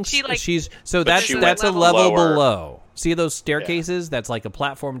 That being She, like- she's so But that's she that's a went level lower. below. See those staircases? That's like a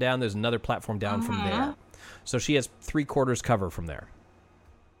platform down. There's another platform down from there. So she has 3/4 cover from there.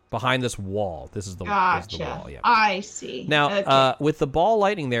 Behind this wall. This is the Gotcha. wall. Yeah. I see. Now, Okay. with the ball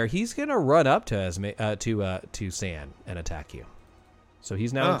lightning there, he's gonna run up to Esme, to San and attack you. So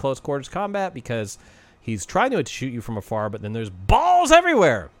he's now in close quarters combat because he's trying to shoot you from afar, but then there's balls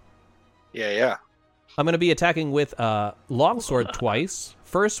everywhere. Yeah. I'm gonna be attacking with longsword twice.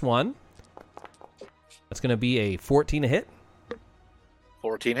 First one, that's gonna be a 14 to hit.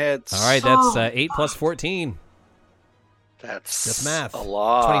 14 hits. All right, that's 8 plus 14. That's math. a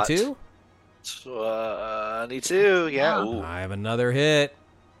lot. 22. 22, yeah. Ooh. I have another hit.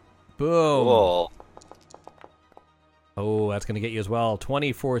 Boom. Cool. Oh, that's going to get you as well.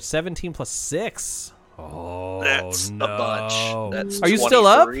 24, 17 plus 6. Oh, That's no. a bunch. That's Are you still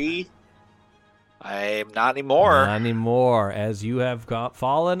up? 23. I'm not anymore. Not anymore, as you have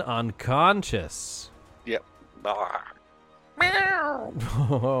fallen unconscious. Yep. Ah. Oh,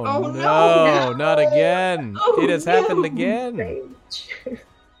 no, no, not again. Oh, it has happened no. again. Rage. All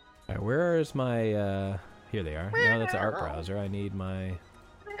right, where is my... Here they are. No, that's an art browser. I need my...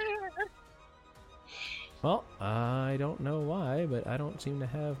 Well, I don't know why, but I don't seem to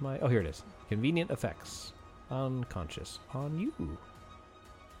have my... Oh, here it is. Convenient effects. Unconscious. On you.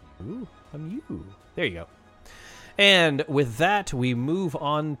 Ooh, on you. There you go. And with that, we move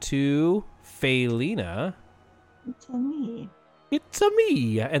on to Phelina. It's a me. It's a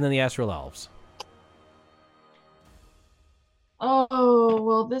me. And then the Astral Elves. Oh,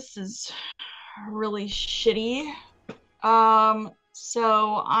 well, this is really shitty.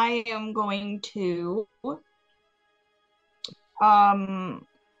 So I am going to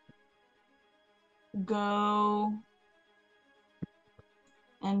go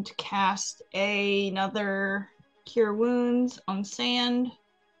and cast another Cure Wounds on Sand.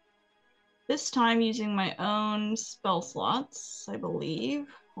 This time using my own spell slots, I believe.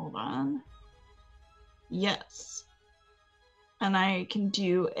 Hold on. Yes. And I can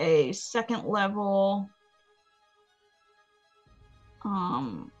do a second level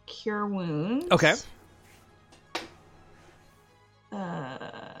Cure Wounds. Okay.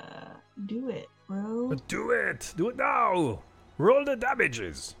 Do it, bro. Do it. Do it now. Roll the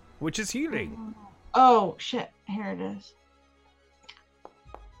damages, which is healing. Oh, shit. Here it is.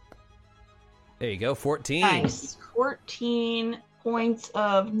 There you go. 14. Nice. 14 points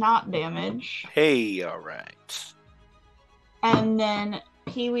of not damage. Hey, all right. And then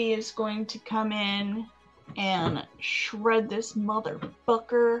Pee-wee is going to come in and shred this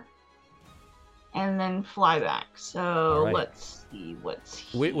motherfucker and then fly back. So All right. let's see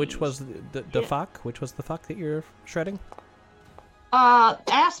what's Which was the fuck? Which was the fuck that you're shredding?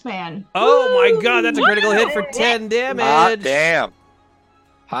 Ass Man. Oh my god, that's a critical hit for 10 damage. Hot damn.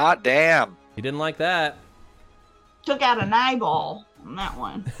 Hot damn. You didn't like that. Took out an eyeball on that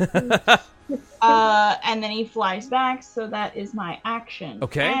one. And then he flies back, so that is my action.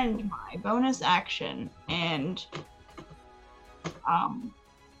 Okay. And my bonus action. And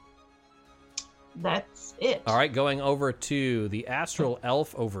that's it. All right, going over to the astral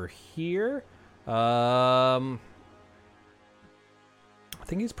elf over here. I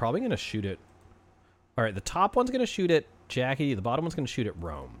think he's probably going to shoot it. All right, the top one's going to shoot at Jackie. The bottom one's going to shoot at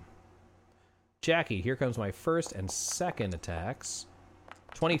Rome. Jackie, here comes my first and second attacks.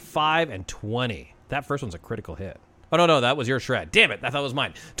 25 and 20. That first one's a critical hit. Oh, no, that was your shred. Damn it, I thought it was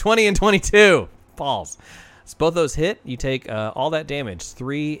mine. 20 and 22. Falls. So both those hit. You take all that damage.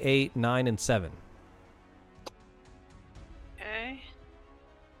 3, 8, 9, and 7. Okay.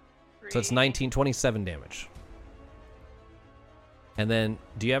 So it's 19, 27 damage. And then,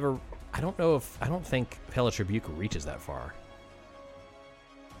 do you ever... I don't think Hellish Rebuke reaches that far.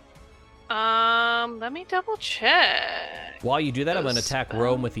 Let me double check. While you do that, I'm going to attack Spell.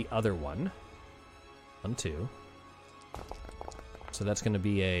 Rome with the other one. 1, 2. So that's going to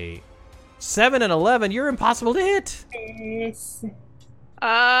be a 7 and 11. You're impossible to hit. Yes.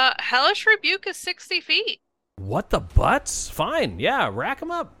 Hellish Rebuke is 60 feet. What the butts? Fine. Yeah, rack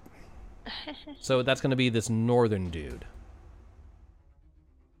him up. So that's going to be this northern dude.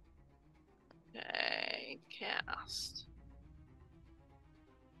 Okay, cast.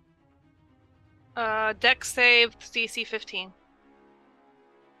 Dex save DC 15.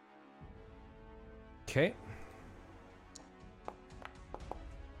 Okay.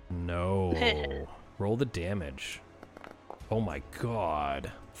 No. Roll the damage. Oh my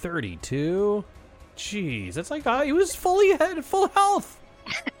god. 32? Jeez, that's like he was full health.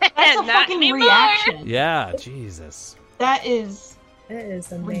 That's a Not fucking anymore. reaction. Yeah, Jesus. That is That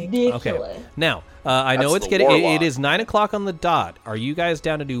is amazing. ridiculous. Okay. Now, I know That's it's the getting. It warlock. is 9:00 on the dot. Are you guys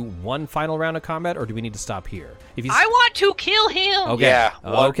down to do one final round of combat, or do we need to stop here? If you I want to kill him. okay, Yeah.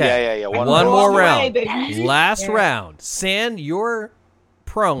 okay, Yeah. One Roll more away, round. baby. Last Yeah. round. Sand, you're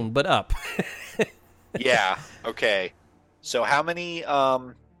prone but up. Yeah. Okay. So how many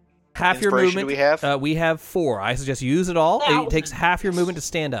Half your inspiration movement. do we have? We have 4. I suggest you use it all. It Thousands. takes half your movement to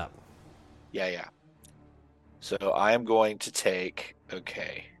stand up. Yeah. So I am going to take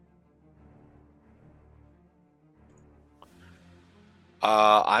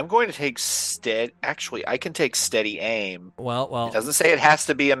I'm going to take Actually, I can take steady aim. Well. It doesn't say it has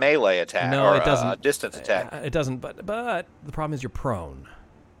to be a melee attack. No, or it doesn't. A distance attack. It doesn't. But the problem is you're prone.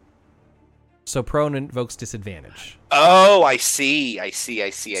 So prone invokes disadvantage. Oh, I see.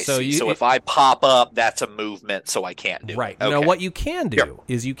 So So if I pop up, that's a movement, so I can't do Right. it. Okay. Now, what you can do Yep.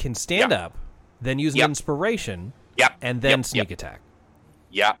 is you can stand up, then use an Yep. inspiration, Yep. and then Yep. sneak attack.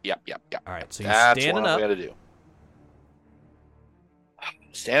 Yep. All right, so you're That's standing what I'm up. going to do.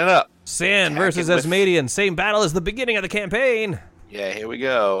 Standing up. Sand Attacking versus with- Asmadian. Same battle as the beginning of the campaign. Yeah, here we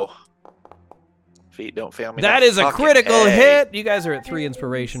go. Feet don't fail me. That is a Fucking critical A. hit. You guys are at 3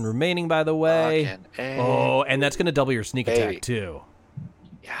 inspiration remaining, by the way. Fucking A. Oh, and that's going to double your sneak Baby. attack, too.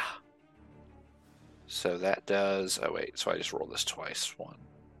 Yeah. So that does. Oh wait. So I just rolled this twice. 1,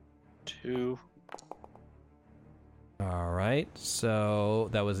 2. All right, so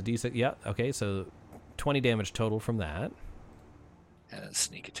that was a D6. Yeah, okay, so 20 damage total from that. And then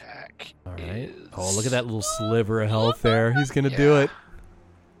sneak attack. All right. is Oh, look at that little sliver of health there. He's going to do Yeah. it.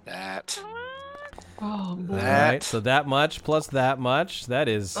 That. Oh, boy. All That. right, so that much plus that much. That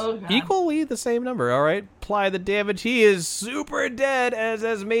is Oh, God. equally the same number. All right, apply the damage. He is super dead as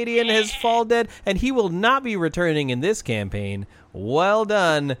Asmadian has fall dead, and he will not be returning in this campaign. Well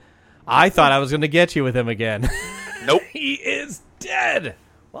done. I thought I was going to get you with him again. Nope. He is dead.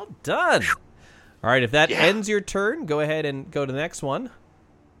 Well done. All right, if that Yeah. ends your turn, go ahead and go to the next one.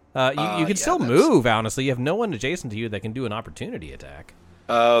 You can yeah, still that's- move, honestly. You have no one adjacent to you that can do an opportunity attack.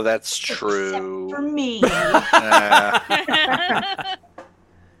 Oh, that's true. Except for me.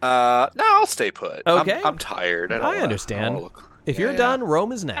 No, I'll stay put. Okay. I'm tired. I understand. Look. If Yeah, you're yeah. done,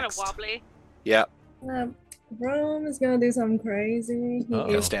 Rome is Kind of next. wobbly. Yeah. Rome is gonna do something crazy. Uh-oh. I'm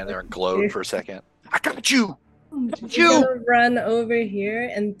gonna stand there and gloat for a second. I got you. He's gonna run over here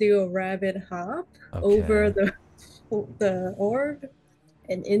and do a rabbit hop over the orb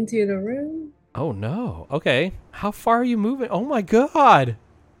and into the room. Oh no. Okay. How far are you moving? Oh my god.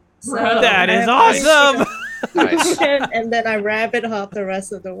 So That is I- awesome. Nice. and then I rabbit hop the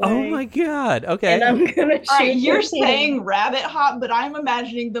rest of the way. Oh my god. Okay. And I'm gonna shoot. All right, you're him. saying rabbit hop, but I'm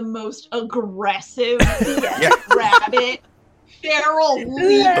imagining the most aggressive Yeah. rabbit, feral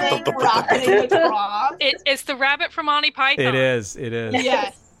leaping, rocketing across. It's the rabbit from Monty Python. It is. It is.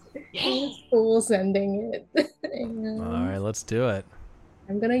 Yes. He's full sending it. And All right, let's do it.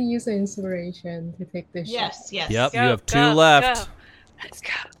 I'm gonna use the inspiration to take this Yes. Yes. Yep, Go, you have 2 go, left. go. Let's go.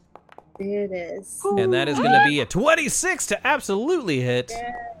 shot. There it is. And that is going to be a 26 to absolutely hit.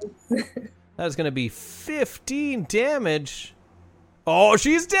 Yes. That is going to be 15 damage. Oh,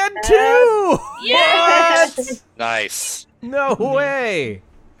 she's dead too! Yes! What? Nice. No way!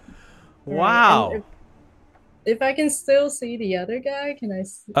 Right, Wow. and if I can still see the other guy, can I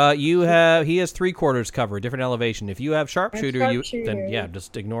see? He has 3/4 cover, different elevation. If you have sharpshooter, then Sharpshooter.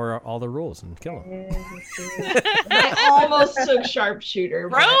 just ignore all the rules and kill him. I almost took sharpshooter.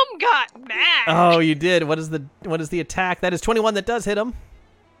 But Rome got mad. Oh, you did. What is the attack? That is 21. That does hit him.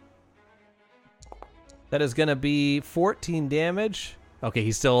 That is gonna be 14 damage. Okay,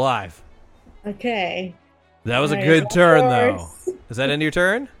 he's still alive. Okay. That was a Alright, good of turn, though. course. Is that end of your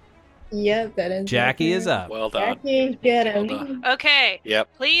turn? Yep, that is. Jackie is up. Well done. Jackie, get him. Well done. Okay.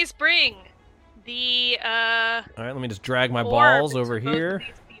 Yep. Please bring the All right, let me just drag my orb balls to over both of here.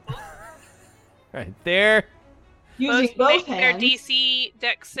 these people. Right there. using Both both make their hands. DC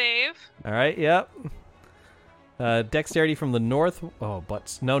deck save. All right, yep. Dexterity from the north. Oh,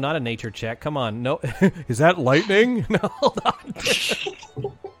 but no, not a nature check. Come on. No. Is that lightning? No, hold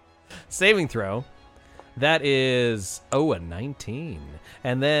on. Saving throw. That is, a 19.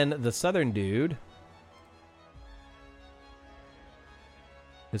 And then the southern dude.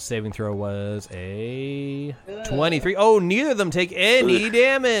 His saving throw was a 23. Oh, neither of them take any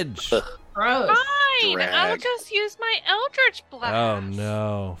damage. Gross. Fine, I'll Drag. just use my Eldritch Blast. Oh,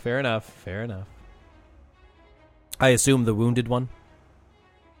 no. Fair enough. Fair enough. I assume the wounded one.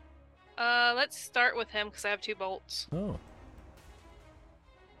 Let's start with him because I have 2 bolts. Oh.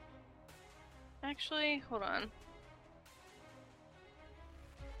 Actually, hold on.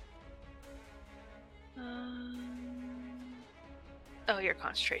 Oh, your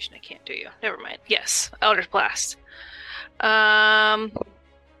concentration. I can't do you. Never mind. Yes, Eldritch Blast.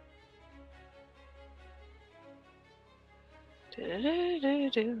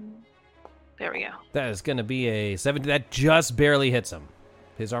 There we go. That is going to be a 70. That just barely hits him.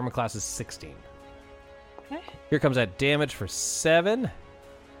 His armor class is 16. Okay. Here comes that damage for 7.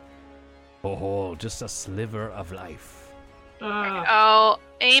 Oh, just a sliver of life. I'll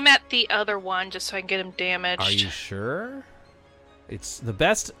aim at the other one just so I can get him damaged. Are you sure? It's the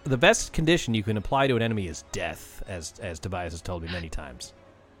best condition you can apply to an enemy is death, as Tobias has told me many times.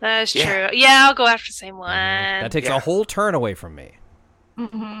 That's Yeah. true. Yeah, I'll go after the same one. That takes Yeah. a whole turn away from me.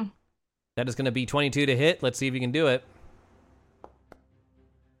 Mm-hmm. That is going to be 22 to hit. Let's see if you can do it.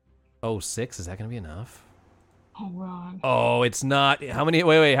 Oh, 6. Is that going to be enough? Oh, wrong. Oh, it's not. How many?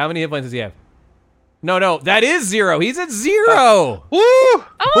 Wait. How many hit points does he have? No. That is 0. He's at 0. Woo! Oh,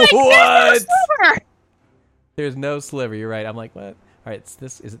 wait, What? there's no silver! There's no sliver. You're right. I'm like, what? All right. Is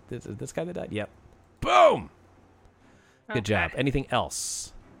this guy that died? Yep. Boom. Good Okay. job. Anything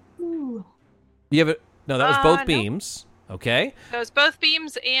else? Ooh. You have it? No, that was both No. beams. Okay. That was both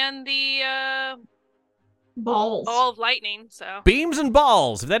beams and the Balls. ball of lightning, so. Beams and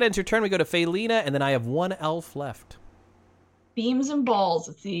balls. If that ends your turn, we go to Felina, and then I have 1 elf left. Beams and balls.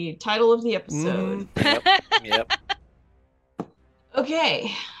 It's the title of the episode. Yep.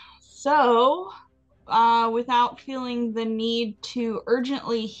 Okay. So, without feeling the need to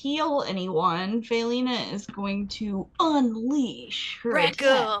urgently heal anyone, Felina is going to unleash her Wreck 'em.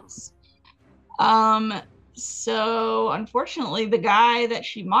 attacks. So unfortunately the guy that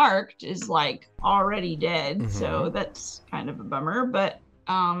she marked is like already dead, so that's kind of a bummer, but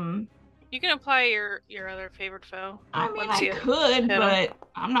You can apply your other favored foe. I mean once I you could, hit 'em. but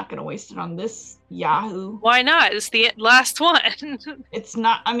I'm not gonna waste it on this Yahoo. Why not? It's the last one. It's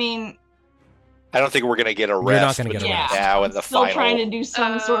not, I mean, I don't think we're gonna get a not rest gonna get a between rest. now and the still final. trying to do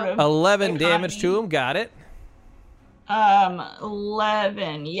some sort of 11 economy. damage to him. Got it.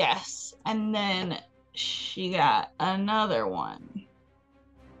 11, yes. And then she got another one.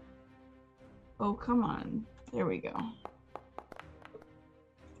 Oh, come on. There we go.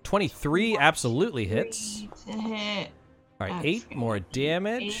 23 absolutely hits. 3 to hit. All right, That's 8 gonna more be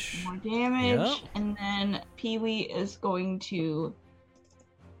damage. 8 more damage. Yep. And then Pee-wee is going to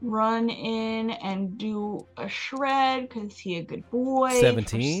run in and do a shred because he a good boy. for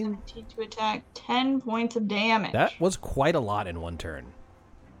 17. 17 to attack. 10 points of damage. That was quite a lot in one turn.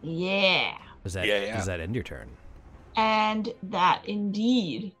 Yeah. Does that end your turn? And that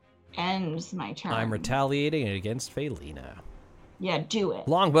indeed ends my turn. I'm retaliating against Felina. Yeah, do it.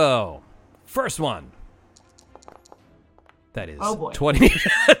 Longbow. First one. That is Oh, boy. 22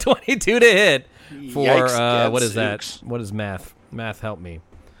 to hit for Yikes, what is that? gadzooks. What is math? Math help me.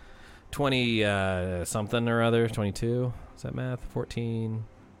 20 something or other. 22. Is that math? 14.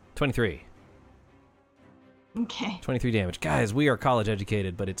 23. Okay. 23 damage. Guys, we are college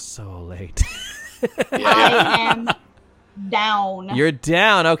educated, but it's so late. I am down. You're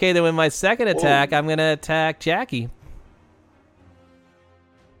down. Okay, then with my second attack, I'm going to attack Jackie.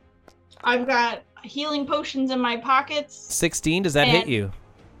 I've got healing potions in my pockets. 16, does that hit you?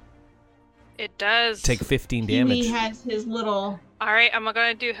 It does. Take 15 damage. He has his little... All right, I'm going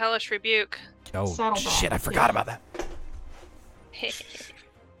to do Hellish Rebuke. Oh, Saddlebag. shit, I forgot about that.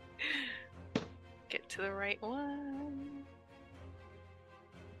 Get to the right one.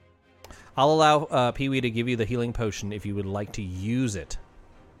 I'll allow Pee-wee to give you the healing potion if you would like to use it.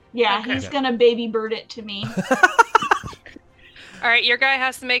 Yeah, Okay. he's gonna baby bird it to me. All right, your guy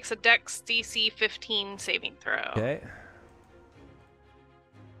has to make a Dex DC 15 saving throw. Okay.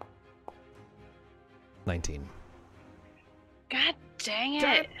 19. God dang it.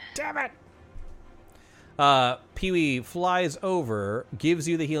 God damn it! Pee-wee flies over, gives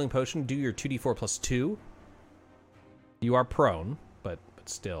you the healing potion. Do your 2d4 plus 2. You are prone, but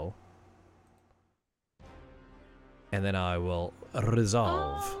still. And then I will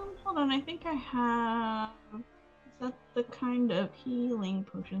resolve. Hold on, I think I have... Is that the kind of healing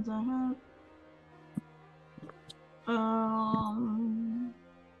potions I have?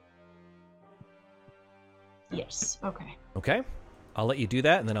 Yes, okay. Okay. I'll let you do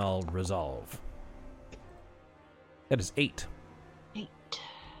that, and then I'll resolve. That is 8. 8.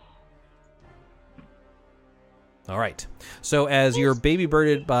 All right. So as you're baby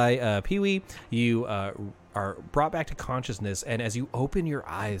birded by Pee-wee, you are brought back to consciousness, and as you open your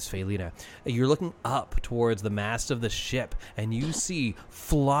eyes, Felina, you're looking up towards the mast of the ship, and you see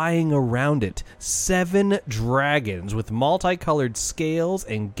flying around it 7 dragons with multicolored scales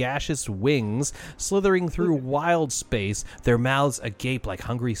and gaseous wings slithering through wild space, their mouths agape like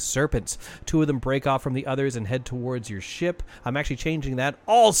hungry serpents. 2 of them break off from the others and head towards your ship. I'm actually changing that.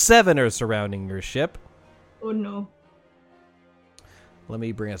 All 7 are surrounding your ship. Oh no. Let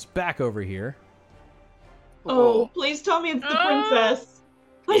me bring us back over here. Oh, please tell me it's the princess.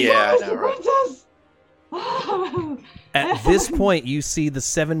 Please Yeah, tell me it's the princess. At this point, you see the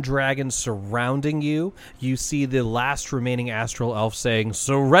 7 dragons surrounding you. You see the last remaining astral elf saying,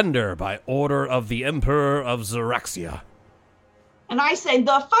 "Surrender by order of the Emperor of Xeraxia." And I say,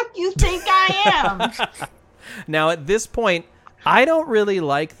 the fuck you think I am? Now, at this point, I don't really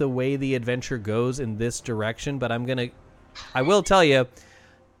like the way the adventure goes in this direction, but I will tell you,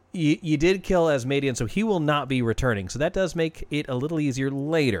 you did kill Asmadian, so he will not be returning. So that does make it a little easier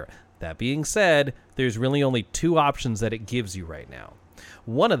later. That being said, there's really only 2 options that it gives you right now.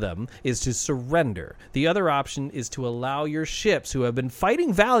 One of them is to surrender. The other option is to allow your ships, who have been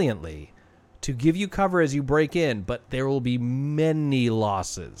fighting valiantly, to give you cover as you break in, but there will be many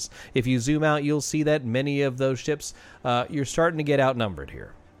losses. If you zoom out, you'll see that many of those ships, you're starting to get outnumbered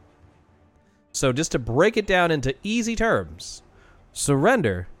here. So just to break it down into easy terms,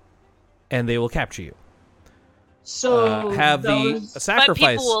 surrender, and they will capture you. So have the sacrifice, But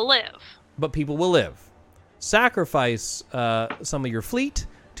people will live. But people will live. Sacrifice some of your fleet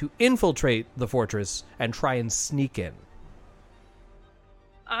to infiltrate the fortress and try and sneak in.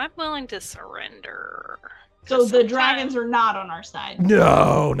 I'm willing to surrender. So the dragons are not on our side.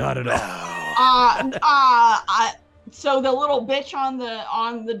 No, not at all. So the little bitch on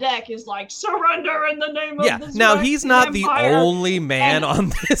the deck is like, surrender in the name of the now he's not the Empire. only man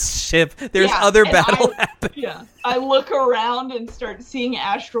on this ship. There's Yeah, other and battle happening. Yeah, I look around and start seeing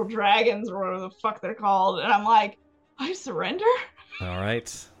astral dragons or whatever the fuck they're called, and I'm like, I surrender? All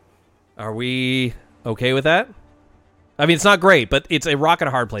right. Are we okay with that? I mean, it's not great, but it's a rock and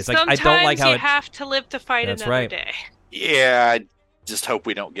a hard place. Like, I don't like how you have to live to fight That's another right. day. Yeah, I just hope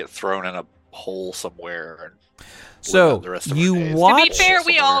we don't get thrown in a hole somewhere. And So the rest of you our days. watch. To be fair,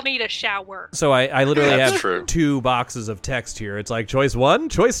 we somewhere. all need a shower. So I literally That's have true. 2 boxes of text here. It's like choice 1,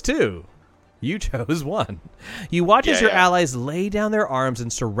 choice 2. You chose 1. You watch as your allies lay down their arms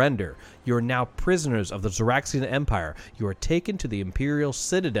and surrender. You are now prisoners of the Xeraxian Empire. You are taken to the Imperial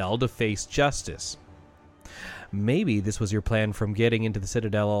Citadel to face justice. Maybe this was your plan from getting into the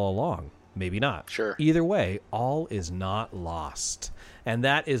Citadel all along. Maybe not. Sure. Either way, all is not lost. And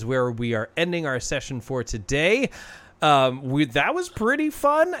that is where we are ending our session for today. That was pretty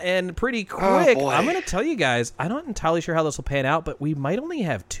fun and pretty quick. boy. I'm going to tell you guys, I'm not entirely sure how this will pan out, but we might only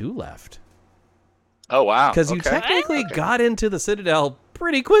have 2 left. Oh, wow. Because you Okay. technically got into the Citadel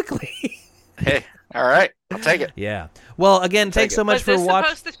pretty quickly. Hey, all right. I'll take it. Yeah. Well, again, thanks so much Was for this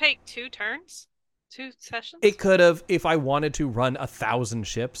watching. supposed to take 2 turns? 2 sessions? It could have, if I wanted to run 1,000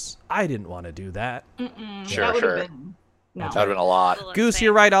 ships. I didn't want to do that. Sure, that would sure. have been... No. That would have been a lot. Goose,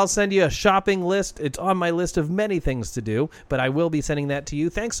 you're right. I'll send you a shopping list. It's on my list of many things to do, but I will be sending that to you.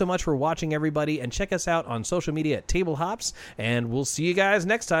 Thanks so much for watching, everybody, and check us out on social media at Table Hops, and we'll see you guys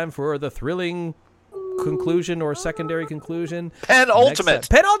next time for the thrilling conclusion or secondary conclusion. Penultimate.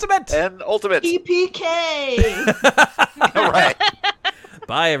 Penultimate! Penultimate. EPK! All right.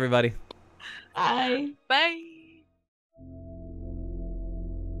 Bye, everybody. Bye. Bye.